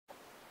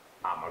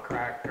I'm a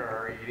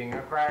cracker eating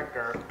a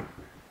cracker.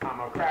 I'm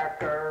a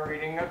cracker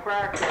eating a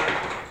cracker.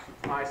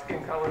 My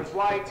skin color's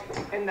white,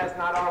 and that's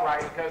not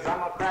alright, cause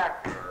I'm a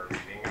cracker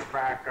eating a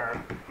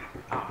cracker.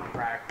 I'm a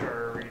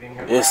cracker eating a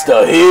cracker. It's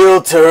the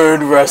Heel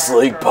Turn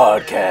Wrestling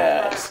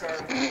Podcast,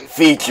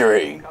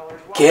 featuring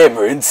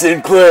Cameron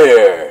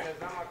Sinclair,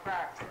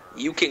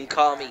 You can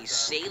call me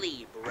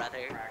Saley,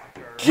 brother.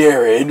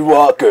 Jared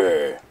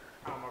Walker,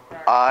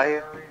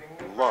 I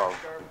love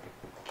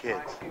kids.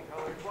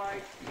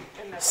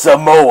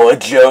 Samoa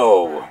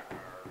Joe,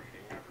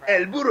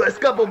 El burro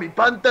escapó mis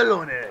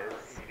pantalones.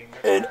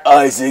 and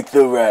Isaac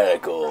the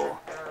Radical.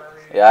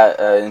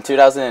 Yeah, in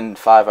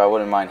 2005, I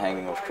wouldn't mind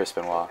hanging with Chris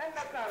Benoit.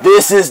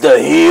 This is the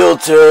Heel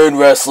Turn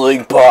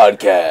Wrestling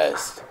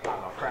Podcast.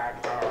 I'm a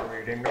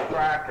cracker eating a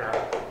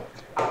cracker.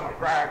 I'm a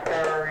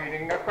cracker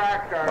eating a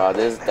cracker. Wow,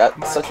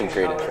 that's such a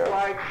great intro.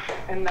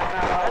 And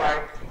that's not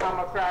alright. I'm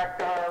a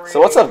cracker. So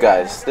what's up,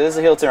 guys? This is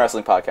the Heel Turn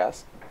Wrestling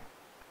Podcast.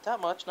 Not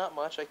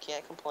much. I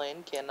can't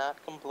complain. Cannot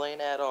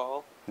complain at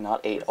all.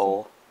 Not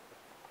 8-0.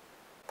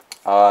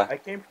 I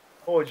came from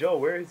Samoa Joe.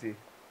 Where is he?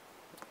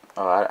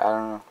 Oh, I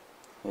don't know.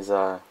 He's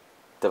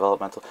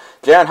developmental.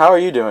 Jaron, how are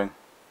you doing?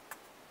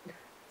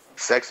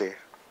 Sexy.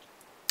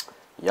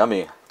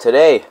 Yummy.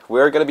 Today,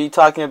 we're going to be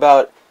talking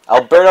about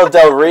Alberto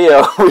Del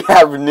Rio. We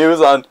have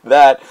news on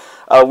that.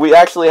 We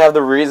actually have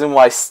the reason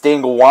why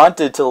Sting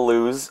wanted to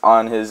lose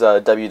on his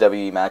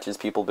WWE matches.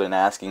 People have been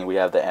asking. We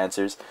have the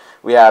answers.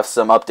 We have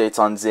some updates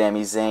on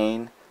Sami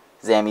Zayn.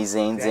 Sami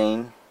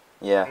Zayn.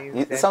 Yeah.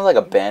 He sounds like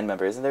a band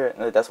member, isn't there?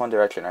 That's One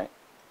Direction, right?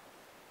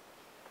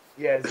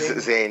 Yeah, Zayn.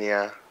 Zayn,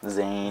 yeah.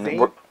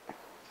 Zayn.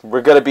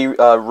 We're going to be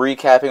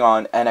recapping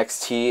on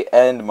NXT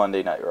and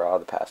Monday Night Raw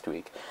the past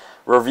week.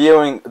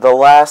 Reviewing the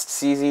last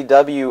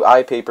CZW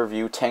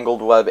iPay-per-view,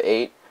 Tangled Web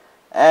 8.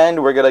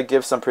 And we're going to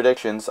give some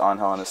predictions on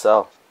Hell in a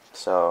Cell.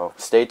 So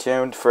stay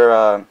tuned for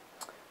a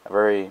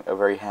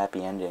very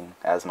happy ending,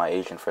 as my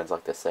Asian friends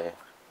like to say.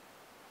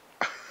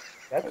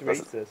 That's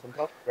racist. I'm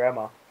talking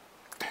grandma.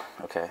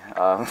 Okay.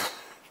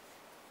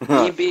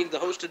 Me being the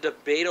host of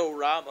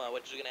Debate-O-Rama,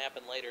 which is going to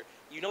happen later,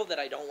 you know that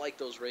I don't like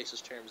those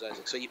racist terms,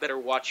 Isaac, so you better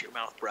watch your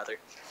mouth, brother.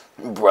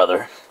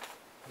 Brother.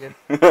 Yeah.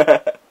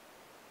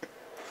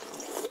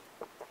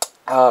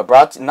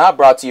 Not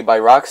brought to you by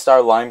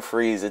Rockstar Lime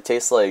Freeze. It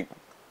tastes like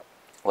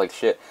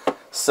shit.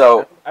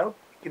 So I don't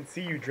think they can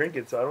see you drink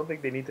it, so I don't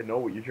think they need to know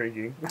what you're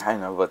drinking. I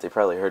know, but they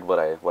probably heard what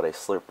I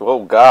slurped.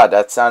 Oh God,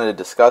 that sounded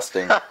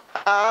disgusting.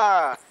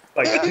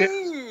 Like,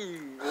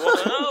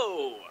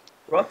 Whoa!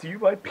 brought to you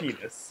by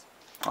Penis.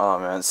 Oh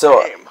man.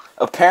 So Damn.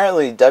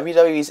 apparently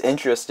WWE's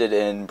interested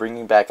in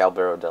bringing back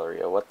Alberto Del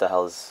Rio. What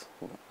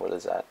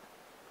is that?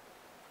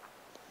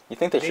 You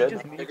think they They should?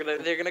 just need-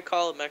 They're gonna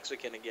call him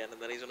Mexican again,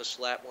 and then he's gonna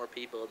slap more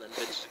people, and then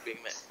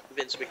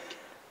Vince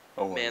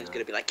Oh my McMahon's God.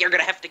 gonna be like, "You're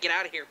gonna have to get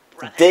out of here,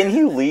 brother." Didn't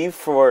he leave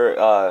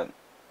for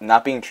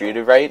not being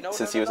treated right No,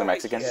 since he was a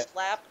Mexican?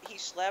 He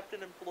slapped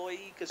an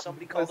employee because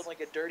somebody called him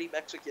like a dirty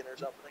Mexican or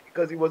something.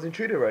 because he wasn't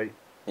treated right.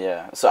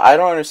 Yeah. So I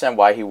don't understand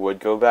why he would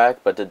go back,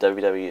 but the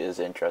WWE is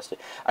interested.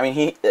 I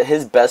mean,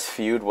 his best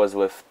feud was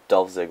with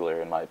Dolph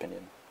Ziggler, in my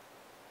opinion.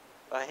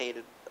 I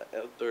hated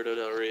Alberto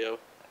Del Rio.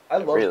 I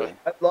love Really? him.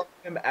 I love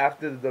him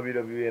after the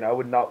WWE, and I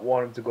would not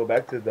want him to go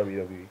back to the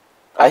WWE.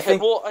 I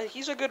think. Well,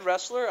 he's a good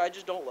wrestler. I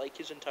just don't like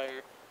his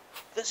entire.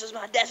 This is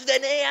my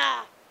destiny.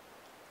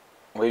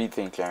 What do you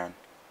think, Karen?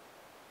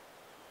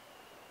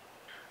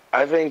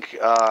 I think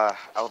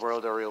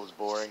Alberto Del Rio was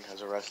boring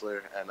as a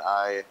wrestler, and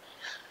I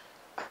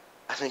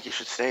think he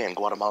should stay in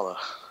Guatemala.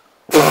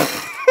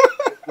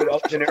 With El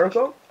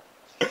Generico?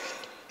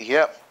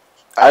 Yep.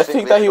 I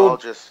think that they he should all would-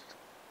 just.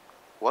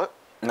 What?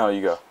 No,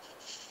 you go.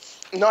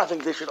 No, I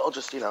think they should all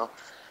just,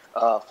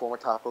 form a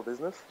taco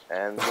business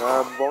and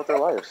go with their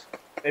lives.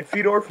 And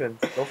feed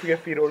orphans. Don't forget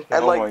feed orphans.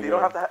 And Oh my like, they don't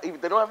God. have to.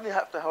 They don't even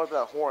have to have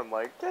that horn.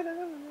 Like, I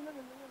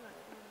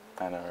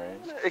know, right?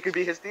 it could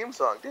be his theme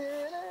song.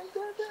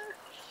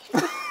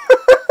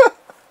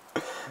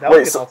 That Wait,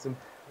 would get so- awesome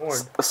porn.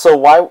 So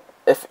why,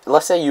 if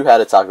let's say you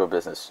had a taco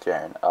business,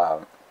 Jaren,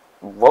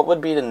 what would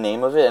be the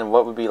name of it, and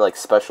what would be like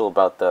special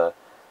about the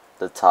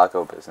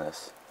taco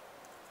business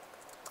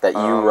that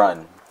you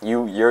run?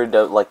 You're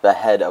the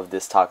head of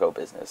this taco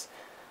business,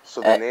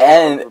 So the and name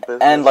of the business.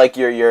 and like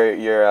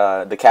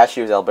your the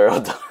cashier is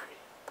Alberto Del Rio.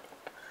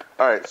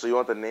 All right. So you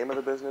want the name of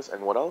the business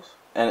and what else?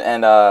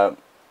 and I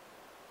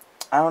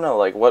don't know,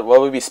 like what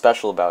would be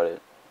special about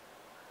it,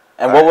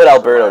 and All what right, would so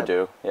Alberto that-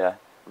 do? Yeah.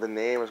 The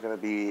name is going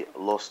to be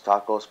Los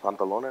Tacos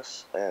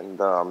Pantalones,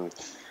 and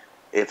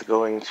it's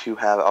going to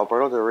have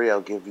Alberto Del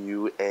Rio give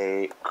you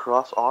a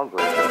cross arm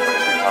break if your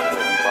taco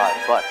doesn't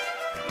buy.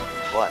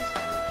 But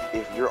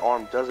if your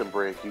arm doesn't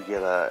break, you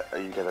get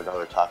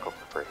another taco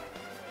for free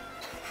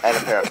and a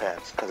pair of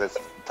pants because it's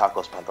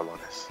Tacos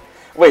Pantalones.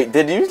 Wait,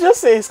 did you just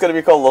say it's gonna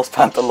be called Los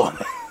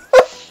Pantalones?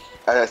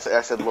 I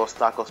said Los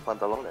Tacos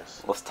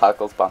Pantalones. Los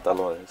Tacos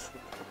Pantalones.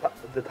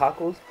 The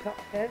tacos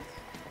pants?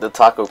 The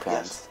taco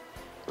pants.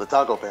 The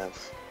taco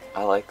pants.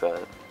 I like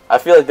that. I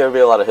feel like there would be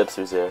a lot of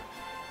hipsters here.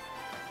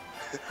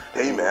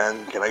 Hey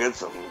man, can I get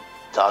some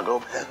Taco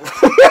Bell.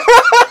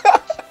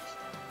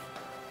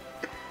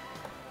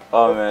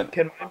 Oh man,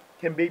 Can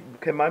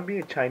mine be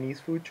a Chinese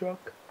food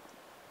truck?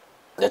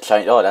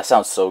 Oh, that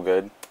sounds so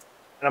good.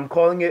 And I'm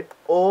calling it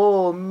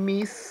Oh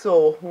Me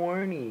So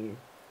Horny.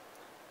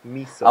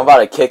 Miso. I'm about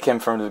to kick him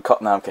from the.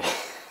 No, I'm kidding.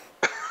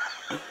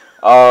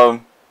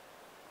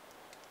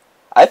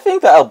 I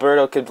think that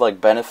Alberto could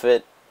like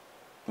benefit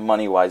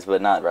money wise,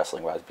 but not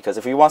wrestling wise, because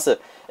if he wants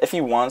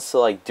to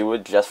like do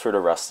it just for the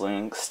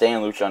wrestling, stay in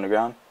Lucha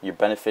Underground, you're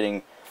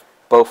benefiting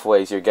both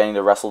ways. You're getting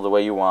to wrestle the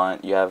way you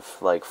want. You have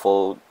like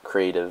full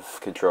creative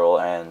control,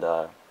 and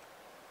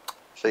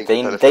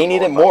they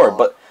need it more.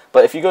 But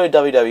if you go to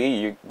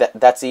WWE,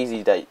 that's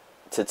easy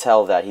to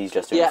tell that he's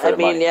just doing it for the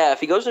money. If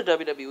he goes to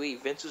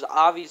WWE, Vince is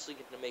obviously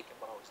going to make him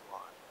mow his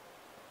lawn.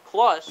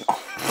 Plus,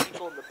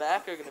 people in the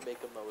back are going to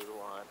make him mow his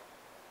lawn.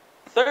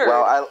 Third.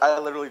 Well, I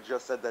literally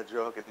just said that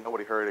joke and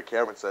nobody heard it.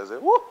 Cameron says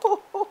it. Woo,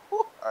 hoo, hoo, hoo.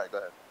 All right, go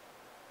ahead.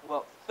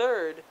 Well,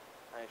 third.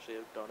 I actually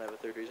don't have a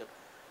third reason.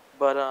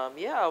 But,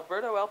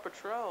 Alberto El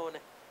Patron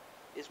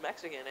is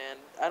Mexican, and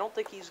I don't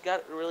think he's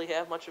got really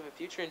have much of a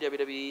future in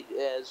WWE,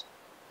 as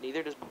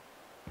neither does...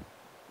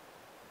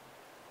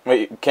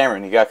 Wait,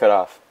 Cameron, you got cut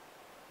off.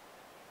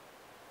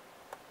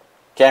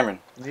 Cameron.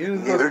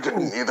 Neither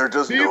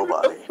does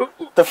nobody.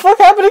 The fuck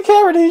happened to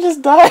Cameron? He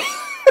just died.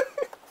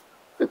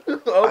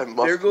 Oh, I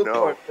must there goes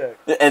know. Bartek.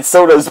 And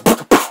so does.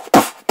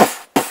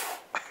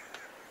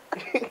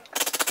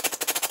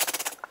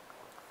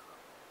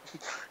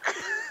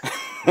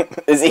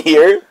 Is he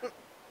here?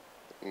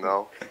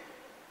 No.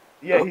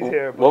 Yeah, he's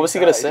here. What was he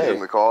gonna He's say? in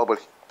the call, but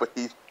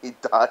he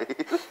died.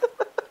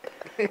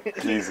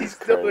 Jesus He's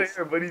still Christ.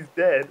 here, but he's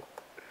dead.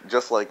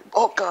 Just like,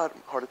 oh god,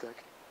 heart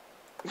attack.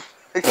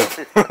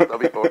 That'd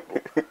be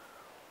horrible.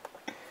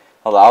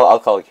 Hold on, I'll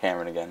call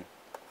Cameron again.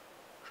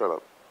 Shut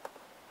up.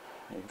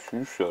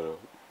 You shut up,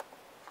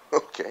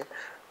 Okay.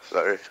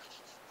 Sorry.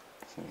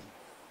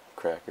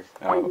 cracker.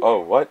 Oh,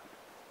 what?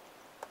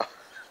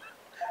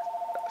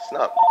 It's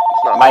not.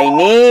 My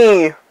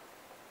knee!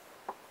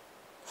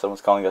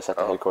 Someone's calling us at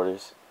the Oh.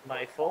 headquarters.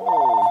 My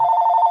phone.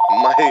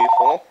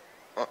 My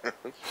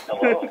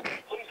phone.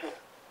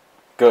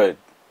 Good.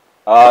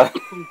 That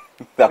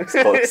was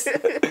close.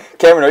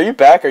 Cameron, are you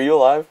back? Are you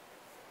alive?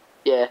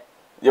 Yeah.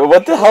 Yo,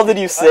 what the hell did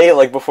you say,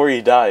 like, before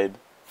you died?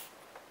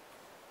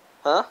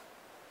 Huh?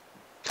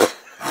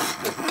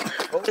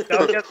 Oh,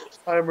 now we got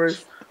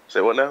timers.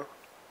 Say what now?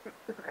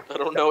 I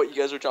don't know what you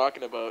guys are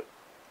talking about.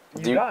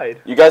 You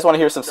died. You guys want to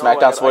hear some No, I SmackDown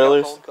got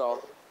spoilers? I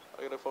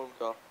got a phone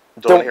call.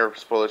 Don't hear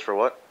spoilers for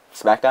what?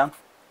 SmackDown?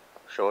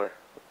 Sure.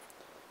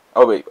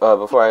 Oh wait,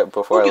 before I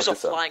Who look gives a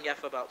this up. flying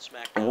F about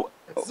SmackDown?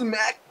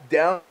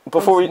 Smackdown.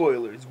 Before we-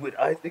 spoilers with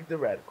Isaac the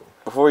Radical.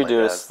 Before we My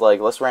do God. this, like,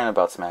 let's rant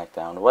about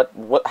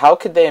SmackDown. How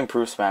could they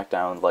improve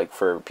SmackDown, like,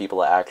 for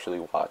people to actually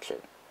watch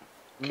it?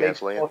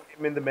 Canceling it. Make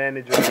him in the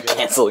manager again.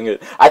 Canceling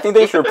it. I think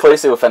they should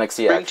replace it with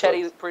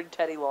NXT. Bring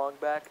Teddy Long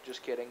back.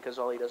 Just kidding, because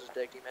all he does is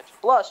tag team matches.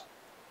 Plus,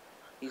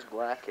 he's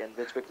black, and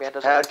Vince McMahon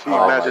doesn't. Tag like team Oh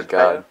black. my matches,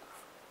 god.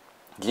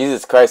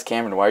 Jesus Christ,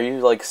 Cameron, why are you,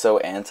 like, so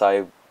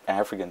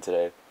anti-African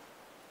today?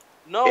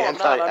 No, I'm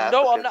not. I'm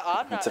Anti-African.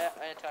 not It's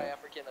a-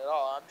 anti-African at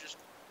all. I'm just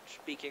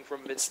speaking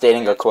from Vince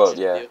Stating a McMahon's quote, point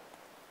of yeah. view.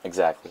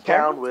 Exactly.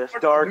 Down with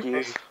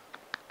darkies.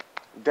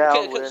 Down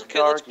Okay, with let's be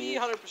darkies.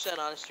 100%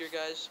 honest here,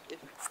 guys. If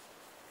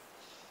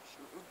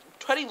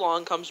Teddy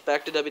Long comes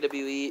back to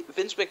WWE,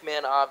 Vince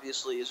McMahon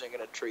obviously isn't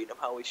going to treat him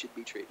how he should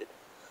be treated.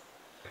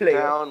 Player.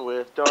 Down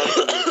with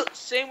darkies.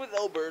 Same with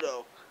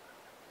Alberto.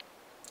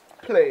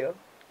 Player.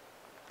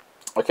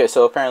 Okay,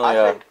 so apparently,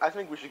 I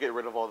think we should get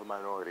rid of all the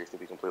minorities, to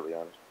be completely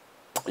honest.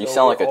 you So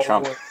sound like we're a all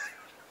Trump. going-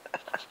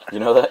 You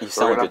know that? You We're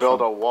sound gonna like a build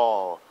Trump. a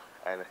wall,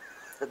 and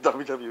a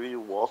WWE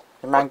wall.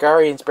 The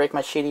Mongolians break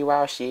my shitty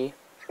washi.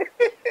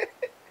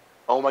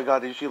 Oh my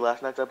god, did you see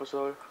last night's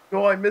episode?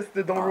 No, I missed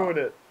it. Don't ruin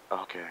it.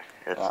 Okay.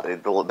 It's Ah.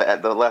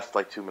 the last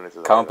like 2 minutes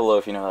of that. Comment below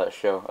if you know that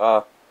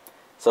show.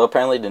 So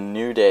apparently the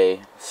New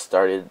Day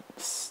started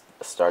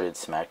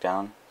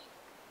SmackDown.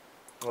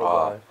 Oh, Uh,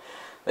 God.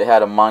 They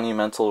had a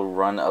monumental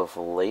run of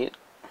late,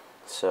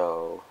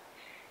 so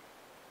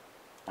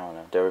I don't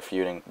know.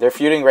 They're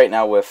feuding right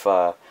now with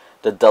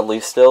the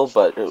Dudleys still,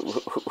 but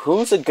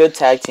who's a good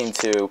tag team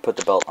to put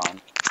the belt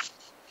on?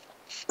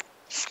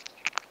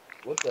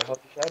 What the hell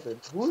just happened?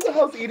 Who the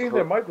hell's eating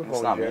their microphone,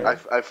 It's not me. Jared?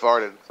 I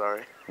farted.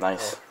 Sorry.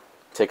 Nice.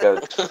 Take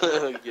a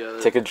Yeah,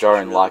 take a jar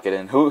and lock it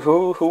in.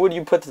 Who would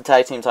you put the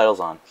tag team titles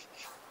on?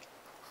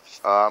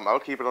 I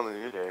would keep it on the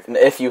New Day.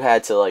 If you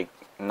had to like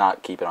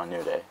not keep it on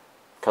New Day,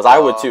 because I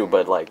would too,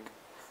 but like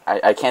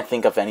I can't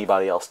think of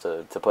anybody else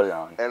to put it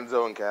on.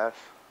 Enzo and Cass.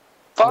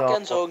 Fuck No.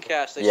 Enzo and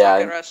Cass. They Yeah,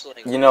 suck at wrestling.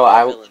 you know, They're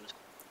I- villains.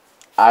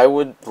 I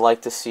would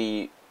like to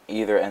see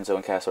either Enzo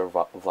and Cass or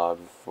Vlad,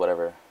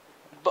 whatever.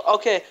 But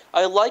okay,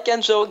 I like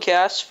Enzo and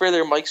Cass for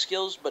their mic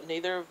skills, but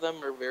neither of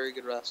them are very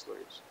good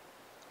wrestlers.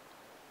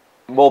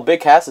 Well,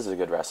 Big Cass is a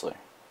good wrestler.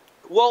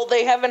 Well,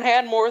 they haven't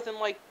had more than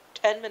like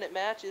 10-minute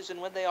matches, and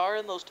when they are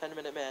in those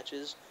 10-minute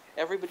matches,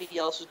 everybody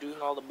else is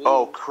doing all the moves.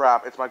 Oh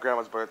crap! It's my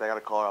grandma's birthday. I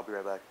gotta call her. I'll be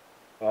right back.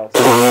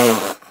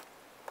 So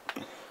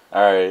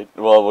All right.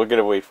 Well, we're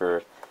gonna wait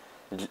for.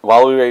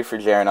 While we wait for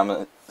Jaren, I'm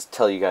gonna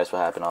tell you guys what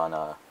happened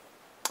on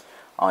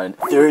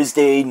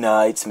Thursday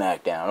Night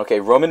SmackDown. Okay,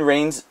 Roman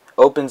Reigns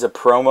opens a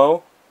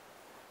promo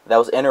that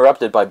was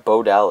interrupted by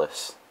Bo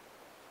Dallas.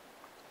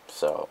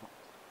 So,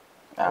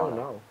 I don't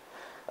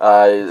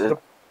know.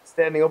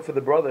 Standing up for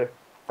the brother.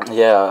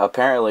 Yeah,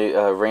 apparently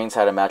Reigns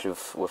had a match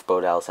with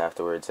Bo Dallas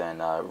afterwards,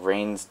 and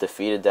Reigns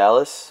defeated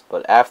Dallas.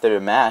 But after the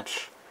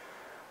match,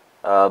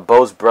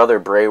 Bo's brother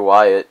Bray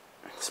Wyatt,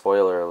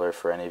 spoiler alert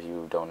for any of you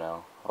who don't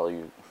know, all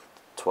you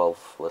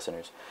 12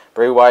 listeners,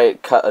 Bray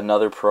Wyatt cut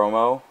another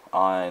promo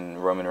on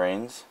Roman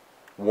Reigns,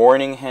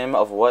 warning him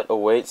of what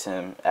awaits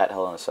him at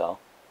Hell in a Cell.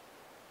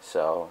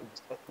 So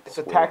it's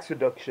a tax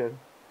reduction.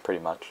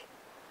 Pretty much.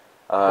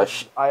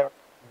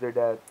 Their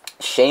dad.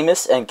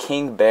 Sheamus and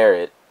King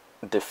Barrett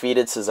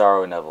defeated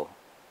Cesaro and Neville.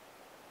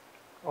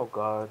 Oh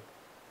God.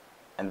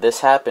 And this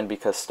happened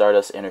because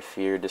Stardust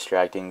interfered,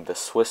 distracting the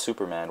Swiss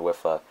Superman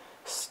with a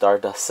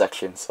Stardust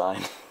section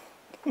sign.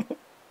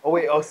 Oh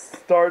wait, a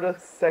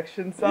Stardust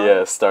section sign?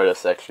 Yeah,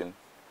 Stardust section.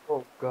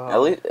 Oh God.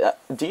 At least,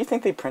 do you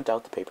think they print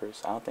out the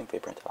papers? I don't think they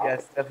print out.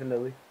 Yes,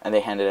 definitely. And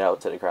they hand it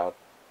out to the crowd.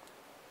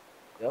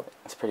 Yep.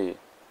 It's pretty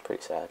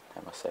sad,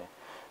 I must say.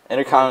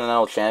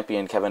 Intercontinental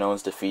Champion Kevin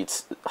Owens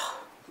defeats,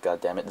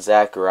 God damn it,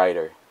 Zack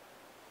Ryder.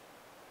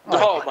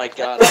 Oh my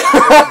God.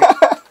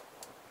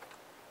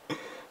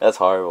 That's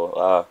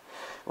horrible.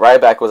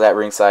 Ryback was at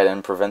ringside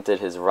and prevented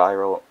his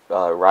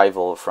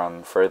rival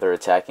from further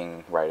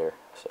attacking Ryder.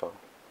 So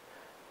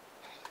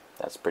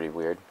that's pretty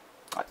weird.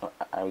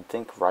 I would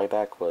think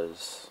Ryback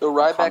was. So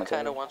Ryback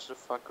kind of wants to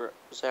fuck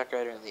Zack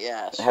Ryder in the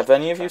ass. Have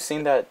any of you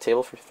seen that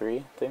Table for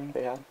Three thing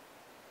they had?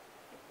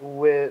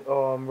 With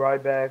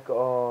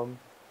Ryback,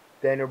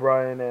 Daniel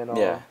Bryan, and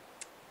yeah.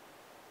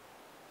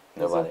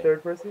 Who's the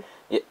third person?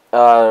 Yeah,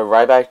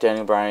 Ryback,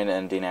 Daniel Bryan,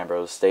 and Dean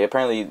Ambrose. They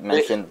apparently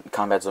mentioned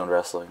Combat Zone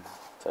Wrestling,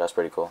 so that's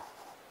pretty cool.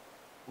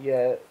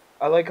 Yeah,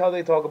 I like how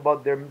they talk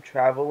about them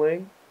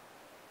traveling.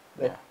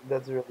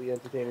 That's really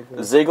entertaining to me.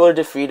 Ziggler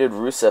defeated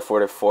Rusev for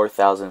the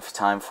 4,000th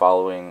time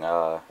following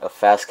a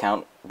fast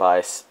count by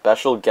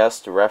special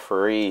guest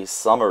referee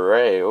Summer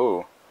Rae.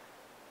 Ooh.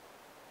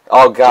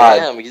 Oh God.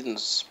 Damn, he's getting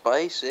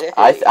spicy.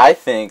 I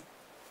think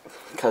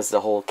because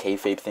the whole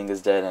kayfabe thing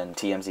is dead and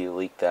TMZ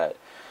leaked that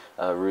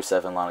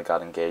Rusev and Lana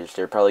got engaged,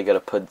 they're probably gonna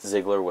put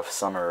Ziggler with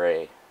Summer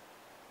Rae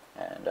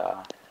and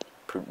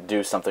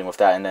do something with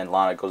that, and then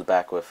Lana goes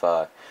back with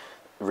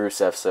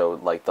Rusev. So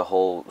like the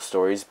whole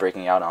story's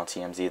breaking out on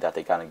TMZ that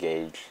they got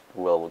engaged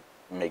will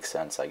make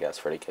sense, I guess,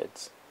 for the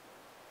kids.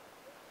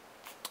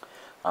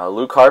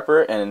 Luke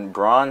Harper and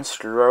Braun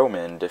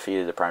Strowman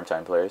defeated the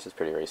Primetime Players. It's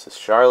pretty racist.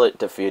 Charlotte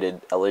defeated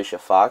Alicia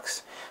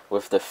Fox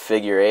with the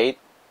figure eight.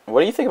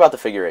 What do you think about the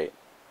figure eight?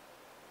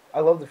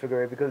 I love the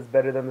figure eight because it's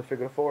better than the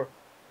figure four.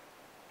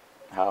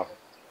 How?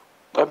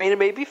 I mean,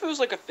 maybe if it was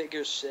like a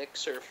figure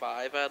 6 or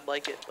 5, I'd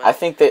like it. I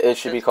think that it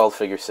should be called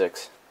figure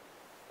 6.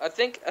 I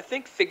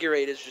think figure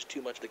 8 is just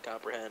too much to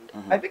comprehend.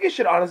 Mm-hmm. I think it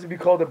should honestly be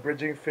called a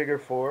bridging figure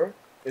 4.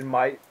 In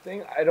my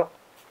thing, I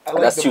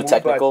like that's the too move,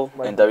 technical,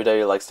 but and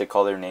WWE likes to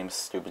call their names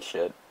stupid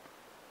shit.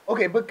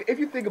 Okay, but if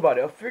you think about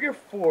it, a figure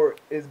 4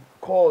 is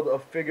called a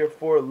figure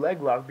 4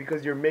 leg lock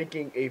because you're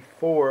making a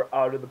 4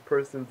 out of the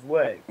person's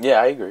leg.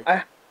 Yeah, I agree.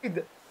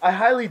 I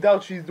highly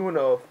doubt she's doing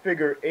a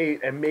figure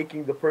 8 and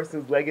making the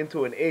person's leg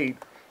into an 8,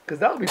 because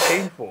that would be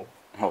painful.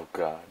 Oh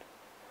God.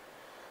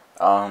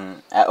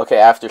 Okay,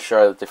 after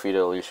Charlotte defeated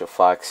Alicia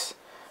Fox,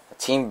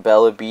 Team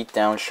Bella beat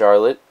down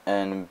Charlotte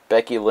and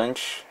Becky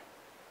Lynch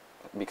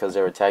because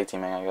they were tag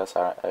teaming. I guess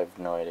I have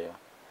no idea.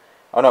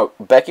 Oh no,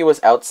 Becky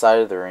was outside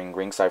of the ring,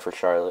 ringside for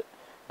Charlotte,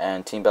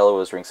 and Team Bella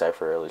was ringside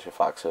for Alicia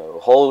Fox. So a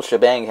whole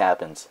shebang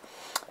happens,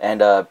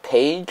 and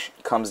Paige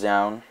comes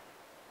down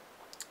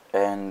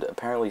and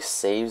apparently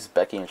saves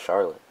Becky and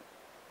Charlotte,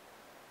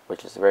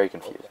 which is very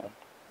confusing.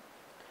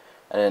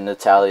 And then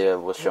Natalya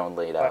was shown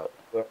laid out.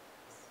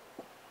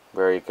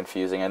 Very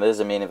confusing. And this is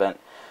the main event.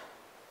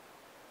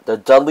 The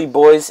Dudley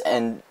Boys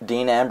and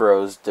Dean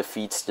Ambrose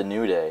defeats the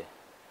New Day.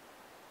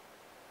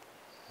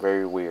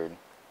 Very weird.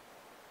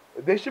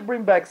 They should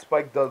bring back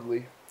Spike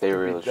Dudley. They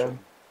really should.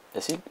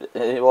 Is he?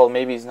 Well,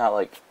 maybe he's not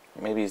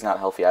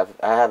healthy. I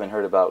haven't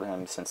heard about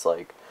him since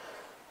like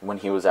when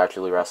he was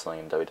actually wrestling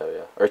in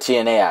WWF or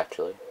TNA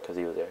actually, because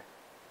he was there.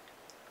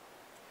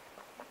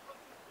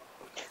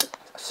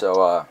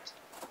 So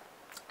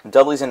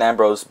Dudley's and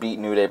Ambrose beat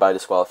New Day by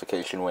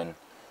disqualification win.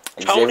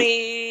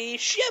 Tony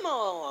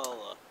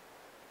Schimmel.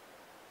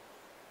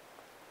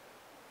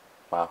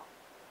 Wow.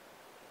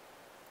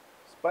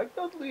 Spike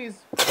Dudley's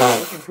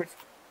looking pretty.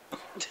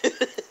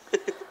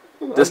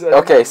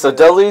 Okay, so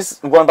Dudley's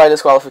won by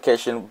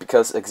disqualification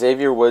because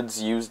Xavier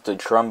Woods used the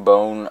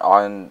trombone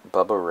on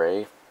Bubba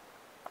Ray.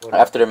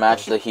 After the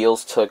match, the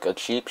heels took a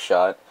cheap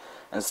shot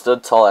and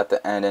stood tall at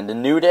the end, and the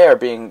New Day are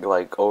being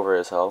like over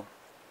as hell.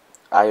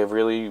 I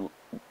really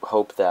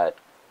hope that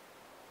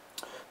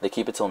they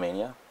keep it till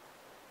Mania,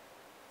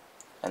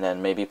 and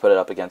then maybe put it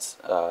up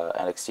against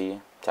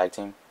NXT tag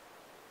team.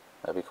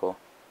 That'd be cool.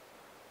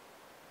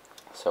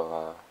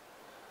 So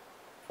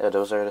Yeah,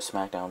 those are the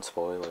SmackDown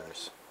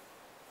spoilers.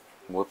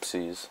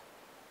 Whoopsies.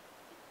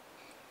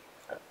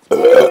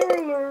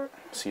 Spoiler!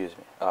 Excuse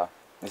me.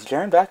 Is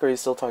Jaren back or is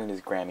he still talking to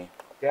his Grammy?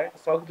 Yeah,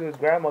 he's talking to his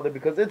grandmother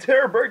because it's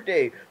her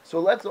birthday. So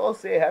let's all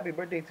say happy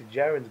birthday to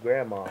Jaren's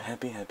grandma.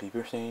 Happy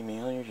birthday,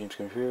 may all your dreams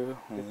come true.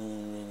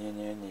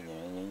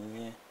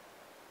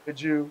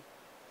 Did you?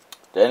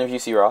 Did any of you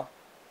see Raw?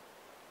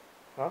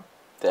 Huh?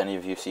 Did any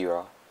of you see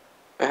Raw?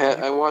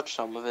 I watched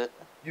some of it.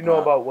 You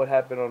know about what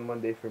happened on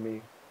Monday for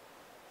me.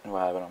 What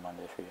happened on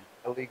Monday for you?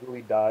 I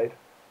legally died.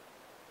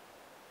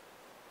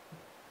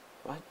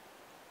 What?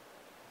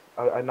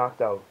 I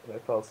knocked out. I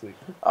fell asleep.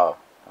 Oh,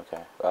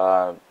 okay.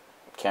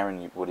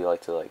 Cameron, would you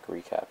like to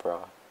recap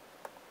Raw?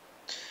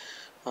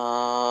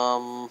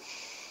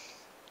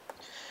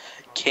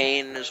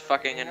 Kane is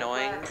fucking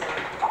annoying,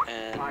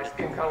 and My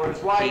skin color's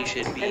white, he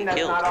should be and that's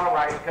killed. not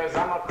alright because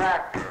I'm a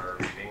cracker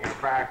eating a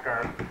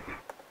cracker.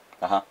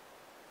 Uh-huh.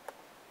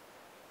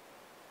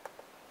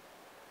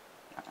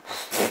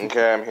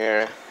 Okay, I'm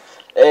here.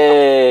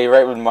 Hey,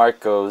 right when Mark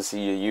goes,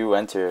 you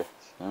enter.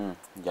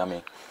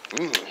 Yummy.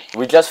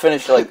 We just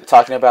finished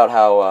talking about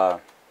how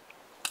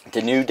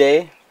the New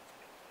Day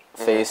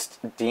faced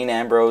Dean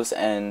Ambrose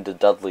and the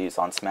Dudleys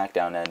on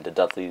SmackDown, and the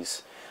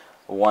Dudleys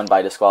won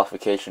by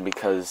disqualification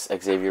because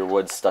Xavier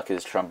Woods stuck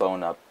his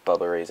trombone up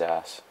Bubba Ray's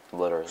ass,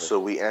 literally. So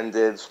we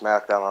ended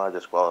SmackDown on a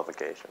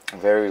disqualification.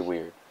 Very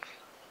weird.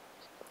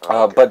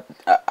 Okay. But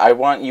I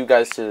want you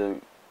guys to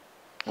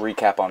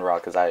recap on Raw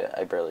because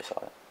I barely saw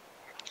it.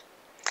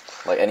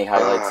 Like any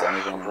highlights,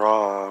 anything?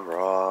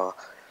 Raw.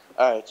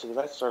 Alright, so the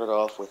night started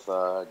off with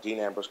Dean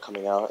Ambrose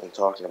coming out and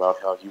talking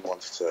about how he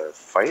wants to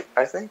fight,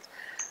 I think.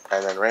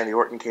 And then Randy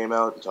Orton came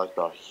out and talked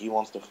about he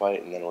wants to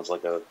fight, and then it was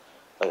like a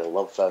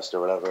love fest or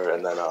whatever.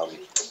 And then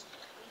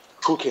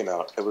who came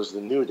out? It was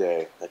the New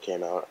Day that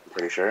came out, I'm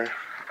pretty sure.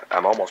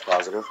 I'm almost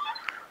positive.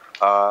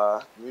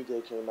 New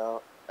Day came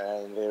out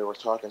and they were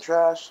talking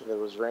trash. There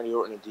was Randy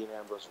Orton and Dean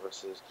Ambrose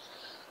versus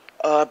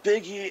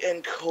Big E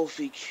and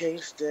Kofi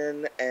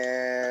Kingston,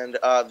 and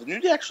the New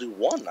Day actually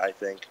won, I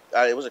think.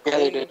 It was a clean,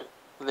 Yeah, they did.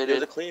 They It was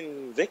did. a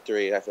clean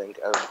victory, I think,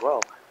 as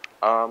well.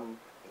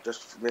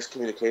 Just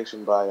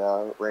miscommunication by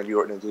Randy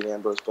Orton and Dean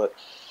Ambrose, but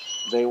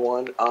they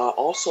won.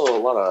 Also, a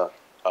lot of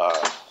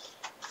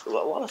It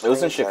was in things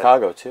that-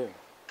 Chicago too.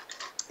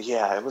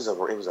 Yeah, it was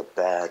a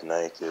bad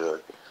night,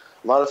 dude.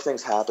 A lot of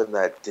things happened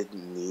that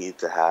didn't need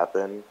to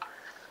happen.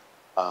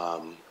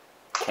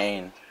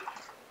 Kane.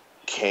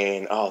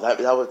 Kane. Oh, that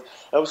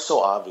was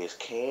so obvious.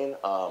 Kane.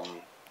 I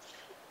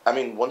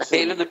mean, I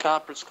hated the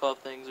Conference Club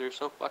things. They're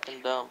so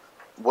fucking dumb.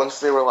 once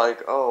they were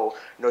like, oh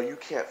no, you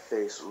can't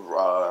face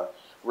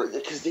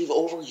because they've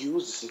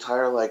overused this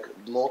entire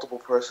multiple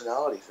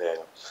personality thing.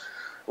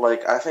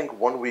 Like, I think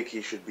 1 week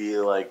he should be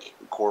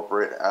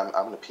corporate. I'm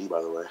gonna pee,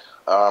 by the way.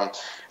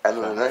 And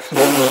then the next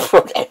week,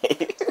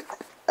 Okay.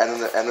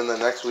 and then the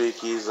next week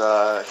he's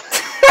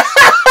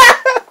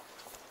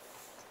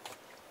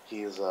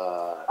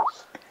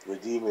the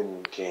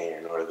Demon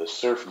Kane or the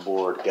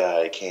Surfboard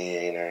Guy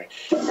Kane or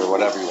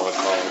whatever you want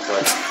to call him.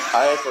 But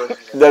I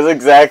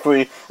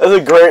personally, That's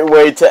a great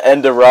way to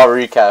end a Raw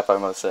recap, I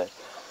must say.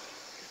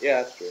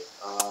 yeah, that's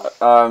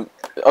true.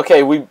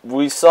 Okay,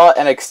 we saw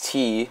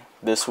NXT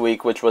this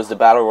week, which was the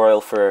Battle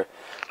Royal for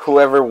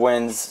whoever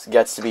wins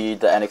gets to be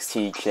the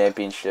NXT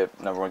Championship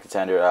 #1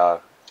 contender.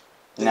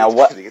 Now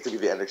what? You get to be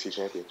the NXT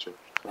Championship.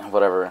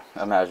 Whatever,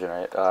 imagine,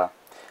 right?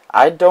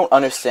 I don't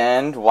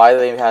understand why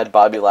they had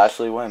Bobby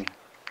Lashley win.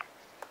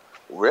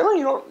 Really?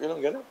 You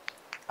don't get it?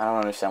 I don't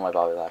understand why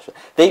Bobby Lashley.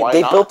 Why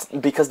They not?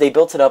 they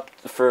built it up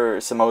for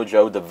Samoa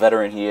Joe, the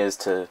veteran he is,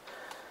 to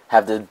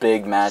have this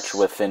big match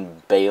with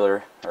Finn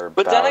Balor or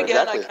But Balor. then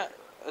again, Exactly.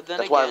 then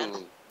That's why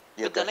again,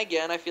 but then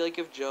again, I feel like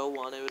if Joe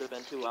won, it would have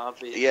been too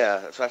obvious.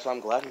 yeah, so that's why I'm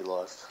glad he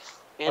lost.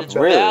 And it's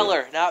Really?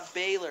 Balor, not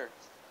Baylor.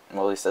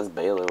 Well, he says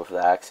Balor with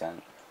the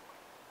accent.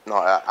 No,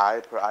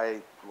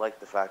 I like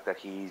the fact that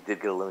he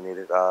did get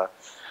eliminated. I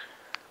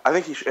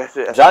think he should.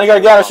 Johnny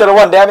Gargano should have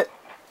won, damn it!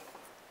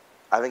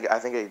 I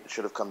think it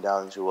should have come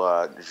down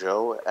to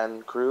Joe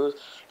and Cruz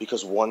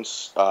because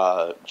once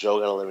Joe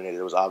got eliminated,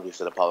 it was obvious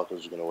that Apollo Cruz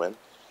was going to win.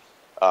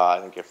 I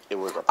think if it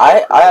was Apollo I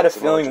Crews had a and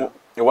Samoa feeling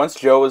Joe- once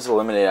Joe was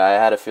eliminated, I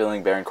had a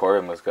feeling Baron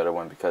Corbin was gonna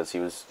win because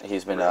he's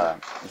been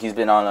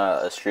on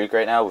a streak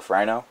right now with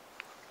Rhino,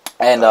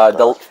 and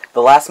the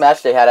last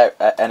match they had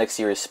at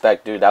NXT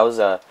Respect, dude, that was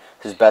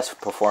his best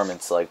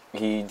performance. Like,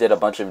 he did a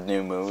bunch of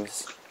new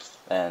moves,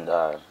 and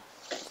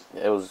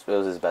it was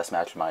his best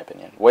match in my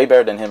opinion. Way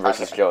better than him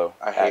versus Joe.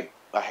 I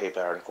hate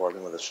Baron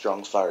Corbin with a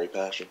strong, fiery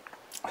passion.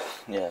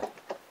 Yeah.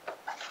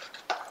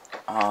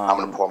 I'm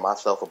gonna pour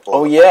myself a bowl.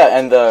 Oh yeah,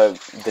 and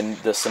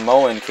the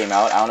Samoan came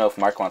out. I don't know if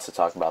Mark wants to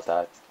talk about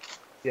that.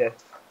 Yeah.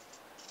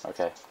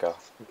 Okay, go.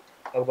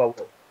 Talk about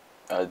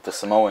what? The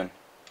Samoan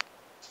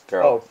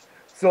girl. Oh,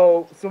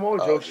 so Samoa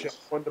Joe jeez.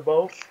 won the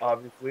belt,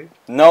 obviously.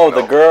 No,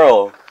 the No.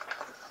 girl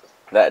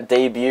that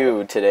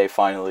debuted today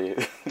finally.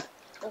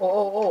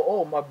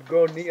 Oh, my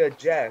girl Nia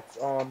Jax.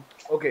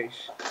 Okay.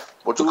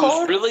 What you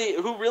call her?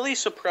 Who really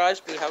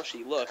surprised me how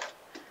she looked.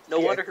 No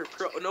Yeah.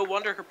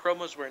 wonder her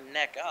promos were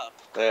neck up.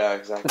 Yeah,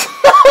 exactly.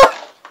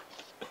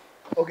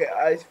 Okay,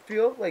 I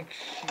feel like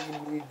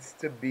she needs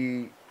to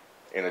be.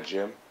 In a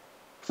gym.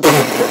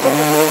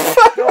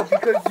 No,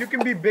 because you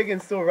can be big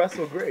and still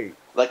wrestle great.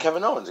 Like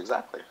Kevin Owens,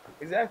 exactly.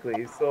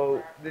 Exactly.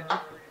 So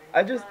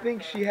I just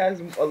think she has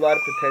a lot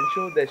of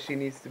potential that she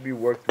needs to be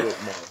worked with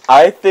more.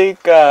 I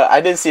think I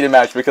didn't see the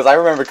match because I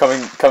remember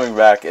coming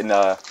back in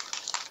to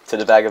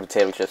the bag of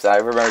potato chips. I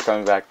remember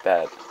coming back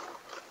that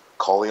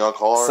Calling on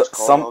cars,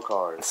 calling on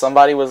cars.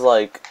 somebody was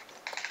like,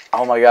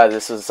 "Oh my god,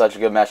 this is such a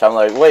good match." I'm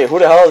like, "Wait, who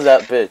the hell is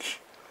that bitch?"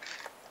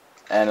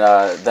 And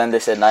then they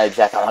said Nia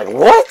Jax. I'm like,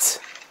 "What?"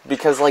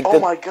 Because like Oh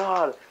my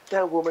god,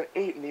 that woman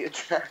ate Nia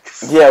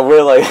Jax. yeah,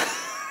 we're like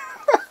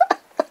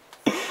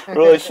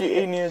she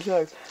ate Nia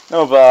Jax.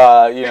 No,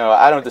 but you know,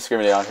 I don't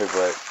discriminate on her,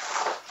 but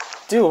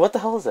dude, what the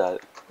hell is that?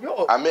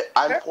 Yo, I'm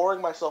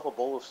pouring myself a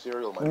bowl of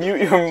cereal. My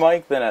Mute your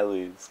mic then at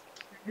least.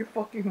 your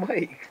fucking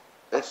mic.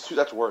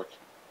 That's work.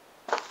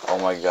 Oh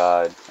my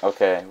god.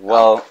 Okay,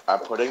 well, I'm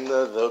putting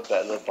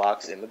the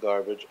box in the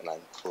garbage and I'm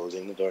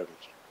closing the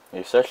garbage.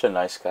 you're such a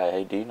nice guy.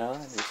 Hey, do you know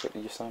that?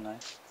 You're so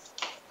nice.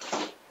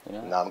 You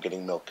know? Now I'm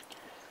getting milk.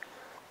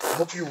 I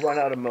hope you run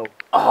out of milk.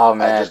 Oh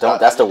man, don't.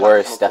 That's the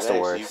worst. That's the So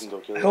you worst. can go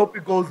kill I it. hope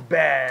it goes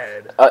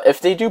bad. If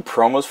they do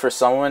promos for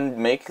someone,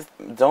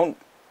 don't.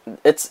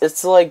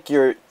 It's like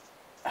you're.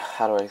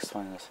 How do I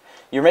explain this?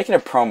 You're making a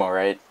promo,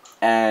 right?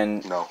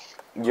 And No.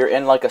 you're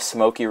in like a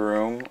smoky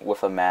room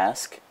with a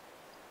mask,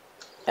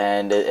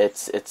 and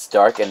it's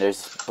dark, and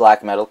there's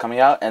black metal coming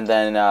out, and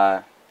then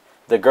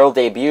the girl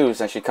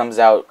debuts, and she comes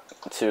out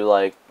to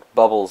like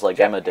bubbles like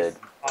Emma did.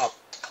 Pop.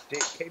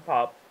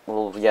 K-pop.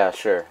 Well, yeah,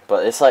 sure,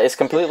 but it's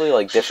completely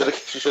like She should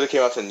different. have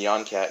came out to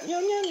Nyan Cat.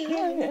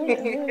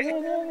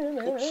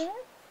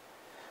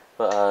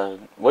 But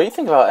what do you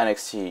think about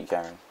NXT,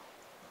 Karen?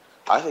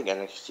 I think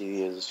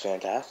NXT is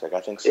fantastic.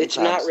 I think It's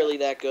sometimes- not really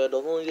that good.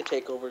 Only the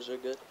takeovers are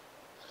good.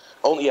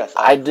 Only yes.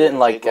 I agree. didn't The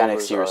like takeovers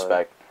NXT are-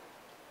 Respect.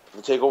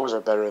 The takeovers are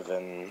better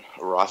than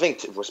Raw. I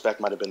think Respect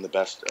might have been the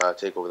best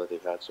takeover that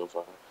they've had so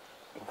far.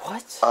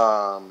 What?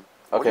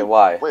 What Okay, do you-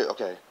 why? Wait,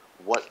 okay.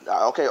 What?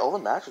 Okay, all the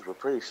matches were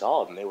pretty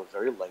solid and they were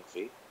very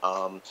lengthy.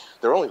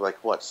 There were only like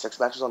what 6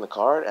 matches on the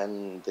card,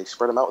 and they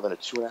spread them out within a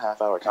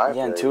 2.5 hour time.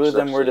 Yeah, and period, 2 of which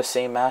them is were the actually-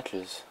 same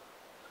matches.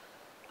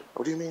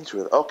 What do you mean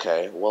 2 of them?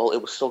 Okay, well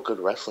it was still good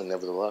wrestling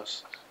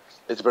nevertheless.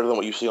 It's better than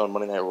what you see on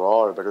Monday Night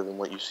Raw, or better than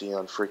what you see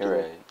on freaking You're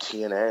right.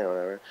 TNA or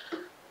whatever.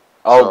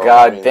 Oh So,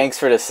 God! I mean- Thanks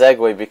for the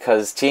segue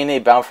because TNA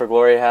Bound for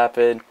Glory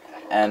happened,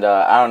 and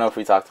I don't know if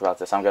we talked about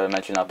this. I'm gonna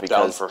mention up Down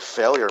because for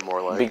failure,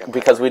 more like.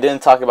 because we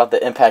didn't talk about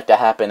the impact that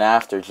happened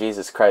after.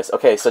 Jesus Christ!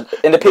 Okay, so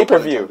in the No pun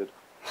pay-per-view, intended.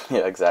 yeah,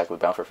 exactly,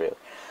 Bound for failure.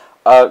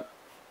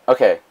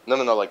 Okay, No,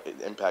 like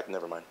Impact.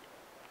 Never mind.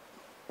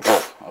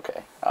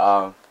 okay.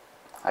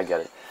 I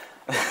get it.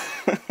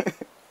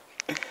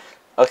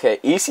 Okay,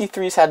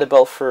 EC3's had the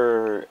belt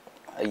for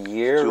a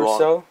year Too or long.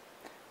 so.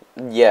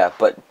 Yeah,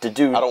 but the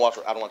dude. I don't watch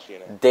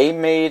TNA. They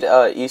made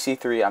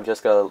EC3. I'm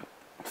just gonna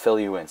fill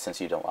you in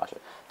since you don't watch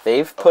it.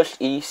 They've pushed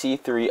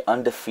EC3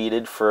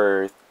 undefeated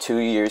for 2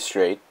 years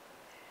straight.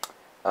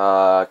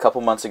 A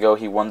couple months ago,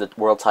 he won the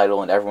world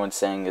title, and everyone's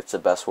saying it's the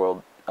best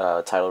world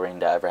title reign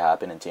that ever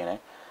happened in TNA.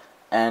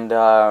 And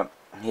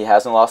he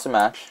hasn't lost a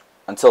match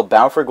until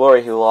Bound for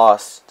Glory. He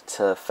lost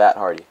to Fat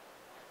Hardy.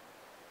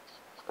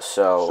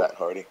 So Fat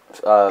Hardy.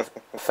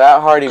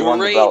 Fat Hardy won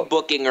the Great belt.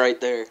 booking right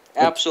there.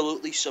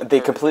 Absolutely superb. They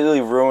completely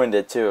ruined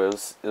it too.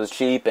 It was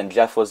cheap, and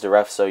Jeff was the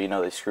ref, so you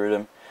know they screwed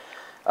him.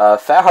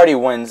 Fat Hardy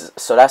wins,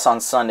 so that's on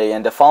Sunday,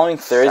 and the following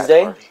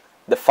Thursday,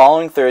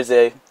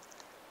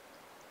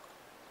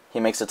 he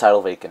makes the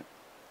title vacant.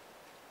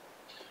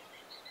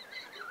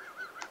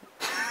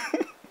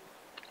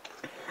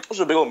 That was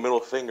a big old middle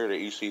finger to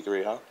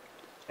EC3, huh?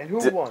 And who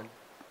Did- won?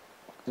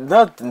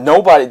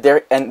 Nobody.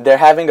 They're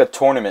having a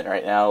tournament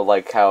right now,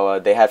 like how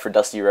they had for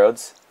Dusty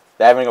Rhodes.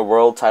 They're having a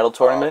world title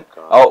tournament.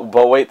 God. Oh,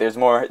 but wait, there's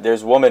more.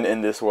 There's women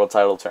in this world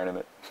title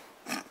tournament.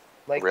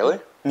 Like Really?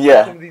 Some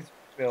Yeah. of these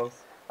females.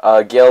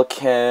 Gail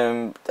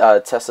Kim,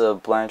 Tessa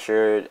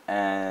Blanchard,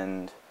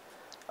 and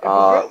If a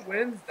girl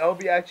wins, that would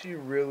be actually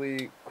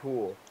really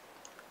cool.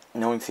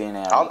 knowing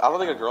TNA. I don't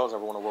think a girl's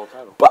ever won a world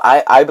title. But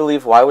I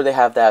believe, why would they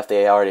have that if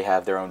they already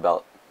have their own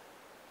belt?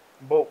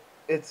 But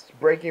it's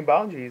breaking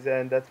boundaries,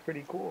 and that's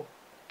pretty cool.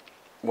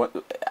 What,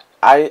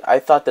 I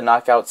thought the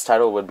Knockouts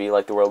title would be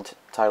like the world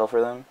title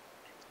for them.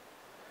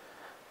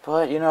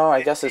 But, you know,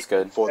 I guess it's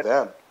good For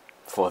them.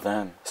 for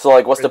them. So,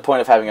 like, what's the point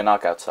of having a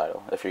Knockouts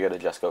title if you're going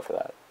to just go for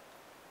that?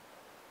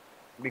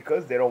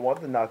 Because they don't want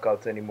the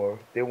knockouts anymore.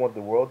 They want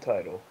the world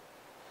title.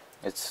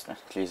 It's,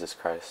 Jesus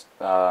Christ.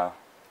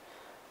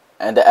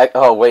 And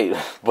but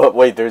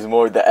wait, there's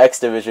more. The X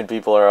Division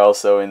people are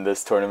also in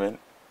this tournament.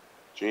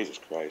 Jesus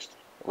Christ.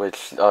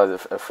 Which, a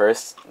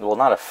first, well,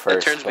 not a That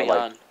first, turns but me like,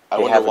 on. I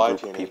They wonder have a why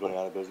group of TNA's people. going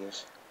out of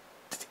business.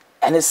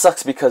 And it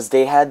sucks because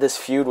they had this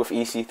feud with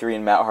EC3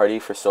 and Matt Hardy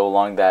for so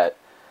long that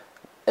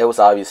it was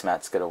obvious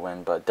Matt's gonna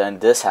win. But then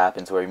this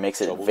happens where he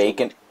makes it Trouble,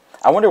 vacant.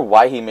 I wonder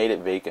why he made it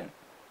vacant.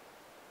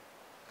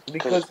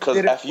 Because they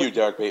didn't F you, put-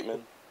 Derek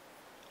Bateman.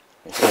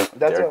 That's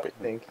Derek what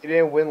I think. He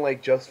didn't win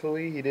like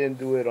justly. He didn't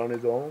do it on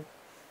his own,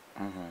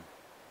 Mm-hmm.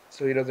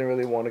 so he doesn't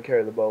really want to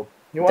carry the belt.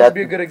 He wants to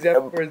be a good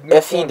example for his new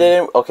If son. he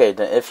didn't, okay,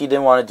 then if he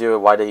didn't want to do it,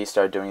 why did he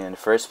start doing it in the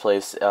first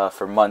place?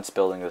 For months,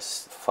 building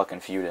this fucking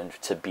feud and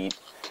to beat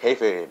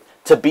Kayfabe.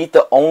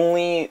 the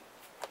only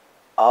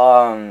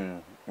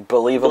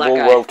believable Black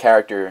guy.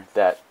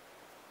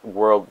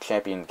 world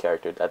champion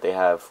character that they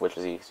have, which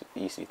is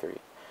EC3.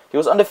 He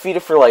was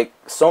undefeated for like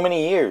so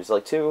many years,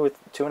 like two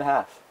and a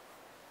half.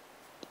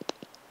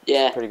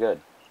 Yeah. Pretty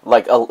good.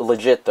 Like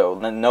legit though,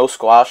 no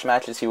squash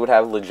matches. He would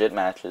have legit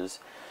matches,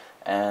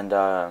 and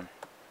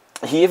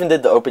he even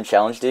did the open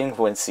challenge thing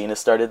when Cena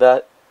started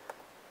that.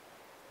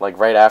 Like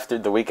right after,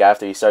 the week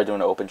after, he started doing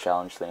the open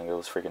challenge thing. It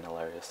was freaking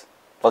hilarious.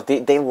 Like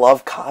they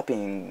love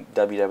copying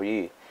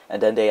WWE,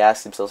 and then they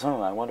ask themselves,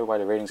 I wonder why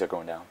the ratings are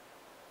going down.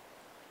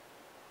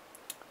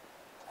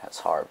 That's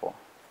horrible.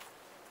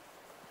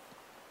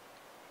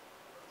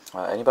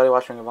 Anybody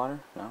watch Ring of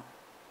Honor? No?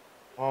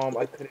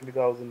 I couldn't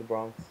because I was in the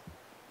Bronx.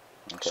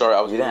 Okay. Sorry,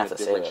 I was You eating didn't a have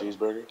to say different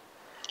that.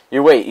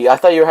 cheeseburger. Wait, I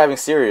thought you were having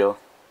cereal.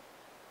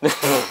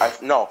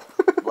 No,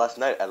 last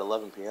night at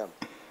 11 p.m.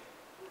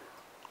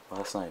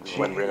 Last night.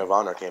 when Ring of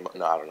Honor came.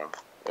 No, I don't know.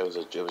 It was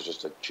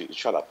just a cheese.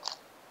 Shut up.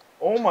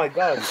 Oh my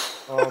god.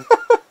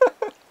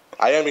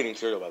 I am eating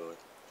cereal, by the way.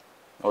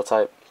 What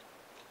type?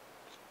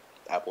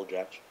 Apple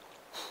Jacks.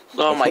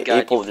 Oh my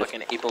god, April you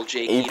fucking April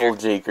Jake April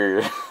eater.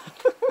 Jaker.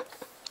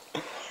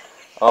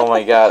 Oh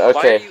my god,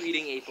 okay. Why are you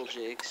eating April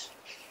Jakes?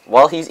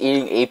 While he's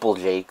eating April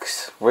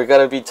Jakes, we're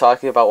gonna be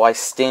talking about why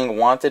Sting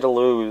wanted to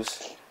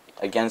lose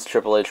against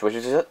Triple H, which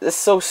is it's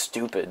so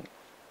stupid.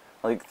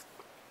 Like,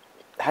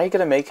 how are you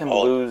gonna make him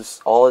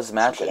lose all his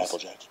matches? Apple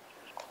Jacks.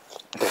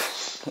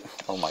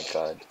 Oh my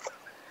god.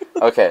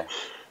 Okay.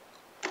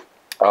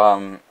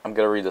 I'm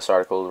gonna read this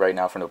article right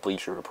now from the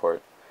Bleacher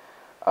Report.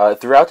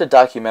 Throughout the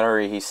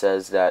documentary, he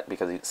says that,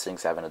 because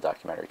Sting's having a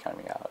documentary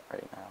coming out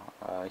right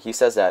now, he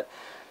says that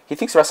he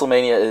thinks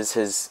WrestleMania is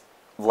his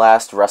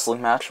last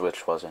wrestling match,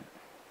 which wasn't.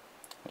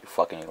 You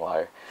fucking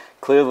liar.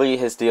 Clearly,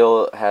 his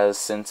deal has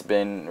since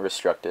been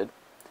restricted,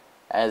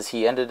 as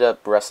he ended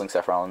up wrestling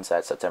Seth Rollins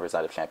at September's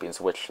Night of Champions,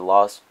 which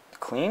lost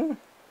clean?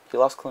 He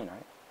lost clean,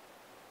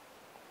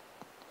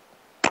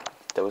 right?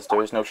 There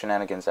was no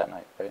shenanigans that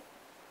night, right?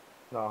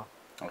 No.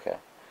 Okay.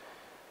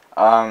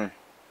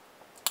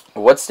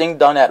 What Sting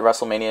done at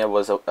WrestleMania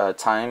was a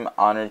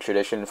time-honored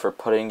tradition for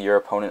putting your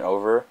opponent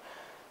over.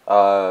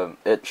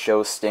 It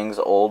shows Sting's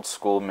old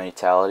school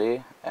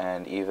mentality,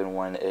 and even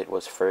when it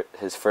was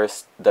his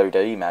first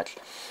WWE match,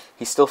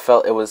 he still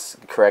felt it was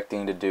the correct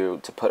thing to do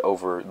to put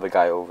over the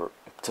guy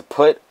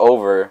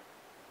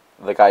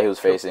he was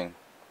facing.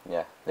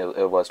 Yeah,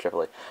 it was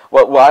Triple H.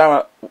 What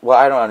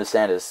I don't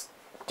understand is,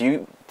 do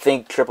you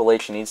think Triple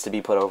H needs to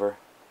be put over?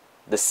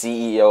 The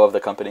CEO of the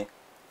company?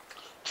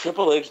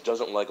 Triple H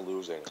doesn't like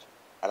losing,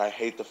 and I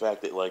hate the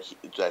fact that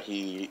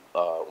he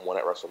won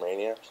at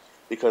WrestleMania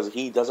because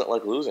he doesn't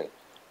like losing.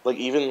 Like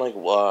even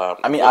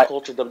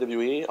Culture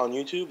WWE on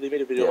YouTube, they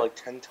made a video like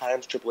 10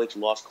 times Triple H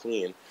lost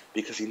clean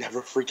because he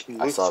never freaking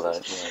loses. I saw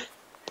that.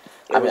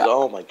 Yeah.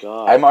 Oh my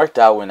god! I marked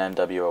out when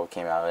NWO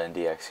came out and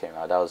DX came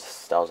out. That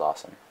was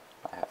awesome,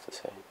 I have to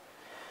say.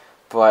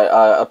 But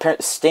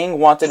apparently Sting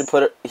wanted to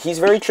put it. He's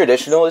very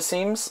traditional, it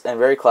seems, and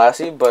very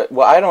classy. But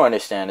what I don't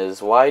understand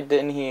is why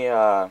didn't he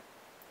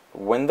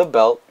win the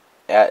belt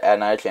at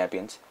Night of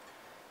Champions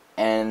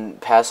and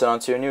pass it on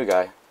to a new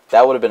guy?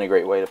 That would have been a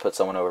great way to put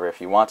someone over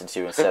if you wanted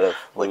to, instead of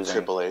like losing.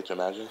 Triple H,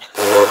 imagine.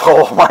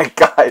 Oh my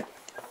god,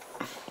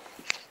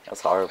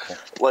 that's horrible.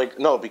 Like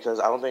no, because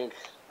I don't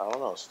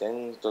know.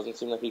 Sting doesn't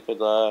seem like he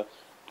could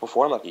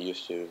perform like he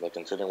used to. Like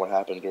considering what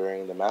happened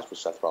during the match with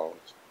Seth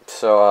Rollins.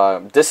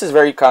 So this is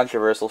very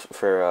controversial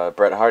for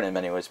Bret Hart in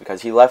many ways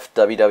because he left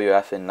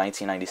WWF in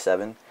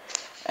 1997,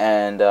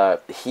 and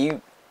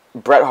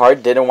Bret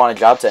Hart didn't want a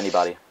job to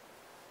anybody.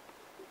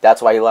 That's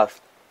why he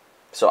left.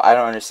 So I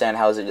don't understand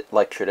how is it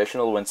like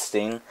traditional when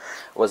Sting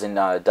was in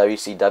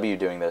WCW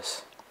doing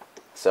this.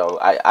 So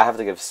I have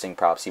to give Sting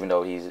props, even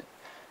though he's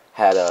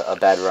had a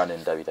bad run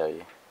in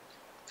WWE.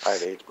 I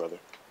have AIDS, brother.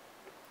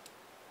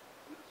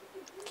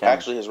 Cameron.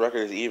 Actually, his record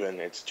is even.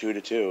 It's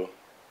 2-2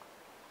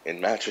 in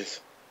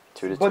matches.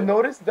 2-2. But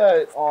notice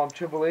that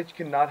Triple H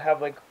cannot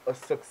have like a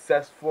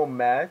successful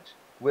match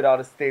without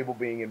a stable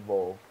being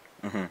involved.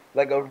 Mm-hmm.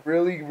 Like a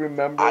really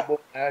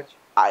memorable match.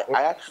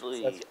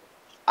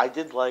 I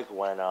did like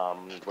when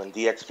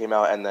DX came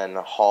out and then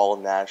Hall,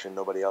 Nash, and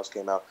nobody else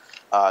came out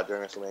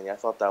during WrestleMania. I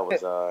thought that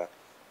was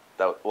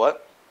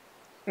what?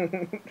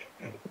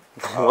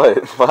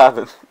 What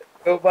happened?